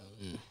UG, bro.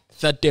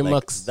 30 Like,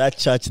 max. that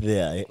church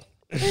there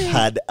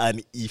had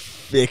an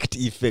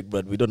effect,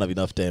 but we don't have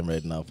enough time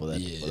right now for that.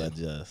 Yeah. For that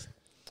just.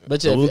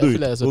 But So yeah, we'll I do feel it.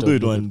 like I We'll sort do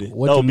of it one day.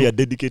 what That will to be a look-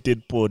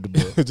 dedicated pod,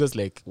 bro. just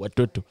like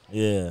Watoto.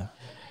 Yeah.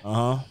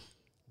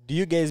 Do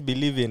you guys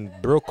believe in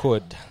bro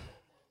code?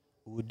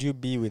 Would you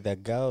be with a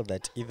girl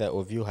that either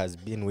of you has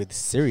been with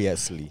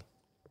seriously?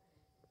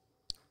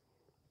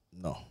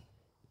 No,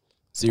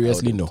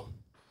 Seriously, no.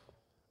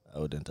 I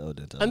wouldn't.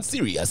 And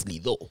seriously,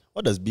 though.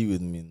 What does be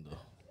with mean though?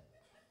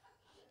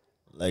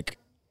 Like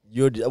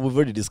we've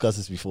already discussed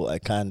this before. I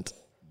can't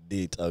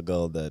date a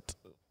girl that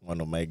one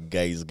of my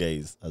guys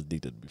has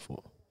dated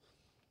before.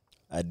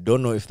 I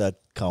don't know if that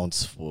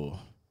counts for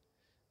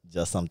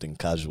just something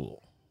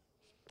casual.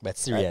 But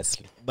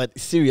seriously. But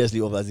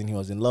seriously, as in he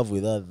was in love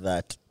with her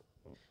that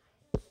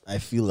I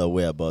feel a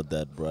way about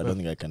that, bro. I don't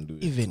think I can do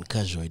it. Even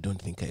casual, I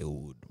don't think I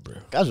would, bro.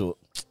 Casual?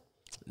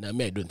 Nah,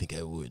 me, I don't think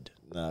I would.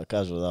 Nah,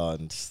 casual,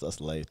 that's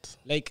light.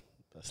 Like,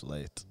 that's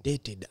light.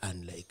 Dated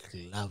and like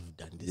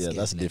loved and this Yeah, guy's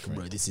that's like, different.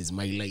 Bro, this is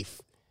my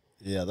life.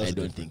 Yeah, that's I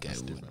don't different. think I That's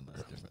would. different.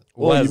 That's different.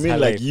 Was you mean her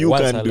like life? you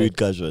Was can her do life? it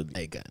casually?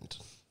 I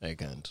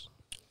can't.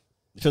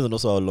 Depends on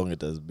also how long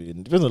it has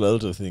been. Depends on a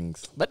lot of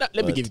things. But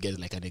let me give you guys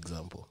like an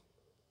example.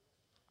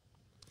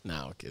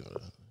 Nah, okay.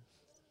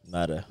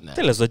 Nada. Nah.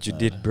 Tell us what you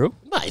did, bro.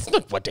 Nah, it's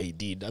not what I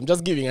did. I'm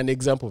just giving an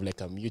example of like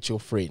a mutual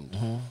friend.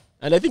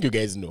 And I think you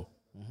guys know.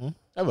 I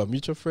have a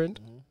mutual friend,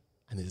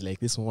 and it's like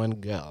this one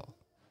girl.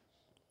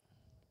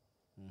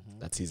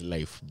 That's his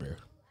life, bro.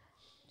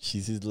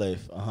 She's his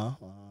life.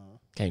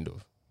 Kind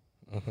of.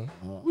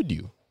 Would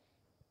you?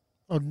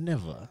 I would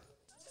never.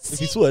 If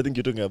it's who I think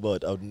you're talking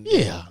about, I would never.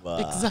 Yeah,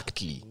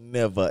 exactly.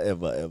 Never,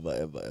 ever.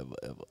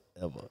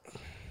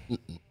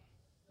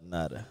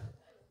 Nada.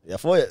 Yeah,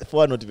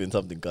 for not even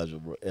something casual,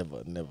 bro.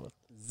 Ever, never.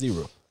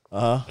 Zero.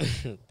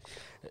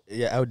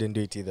 Yeah, I wouldn't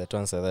do it either. To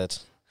answer that,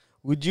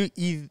 would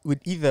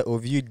either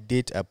of you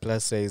date a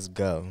plus size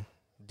girl?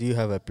 Do you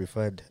have a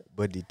preferred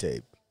body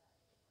type?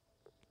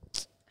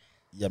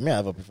 Yeah, me, I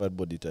have a preferred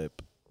body type.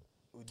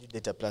 Would you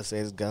date a plus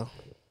size girl?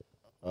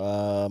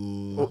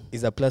 Oh,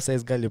 is a plus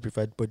size girl your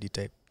preferred body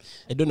type?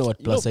 I don't know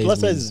what plus size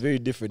plus size means. is very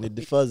different. It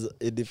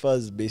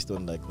differs based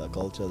on like the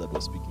culture that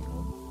we're speaking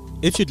of.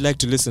 If you'd like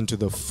to listen to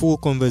the full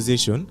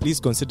conversation, please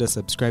consider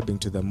subscribing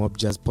to the Mob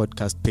Jazz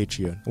Podcast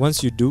Patreon.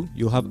 Once you do,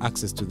 you'll have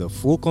access to the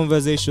full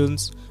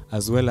conversations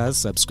as well as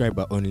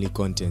subscriber-only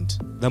content.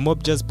 The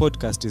Mob Jazz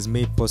Podcast is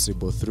made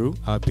possible through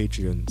our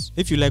Patreons.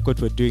 If you like what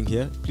we're doing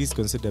here, please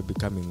consider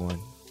becoming one.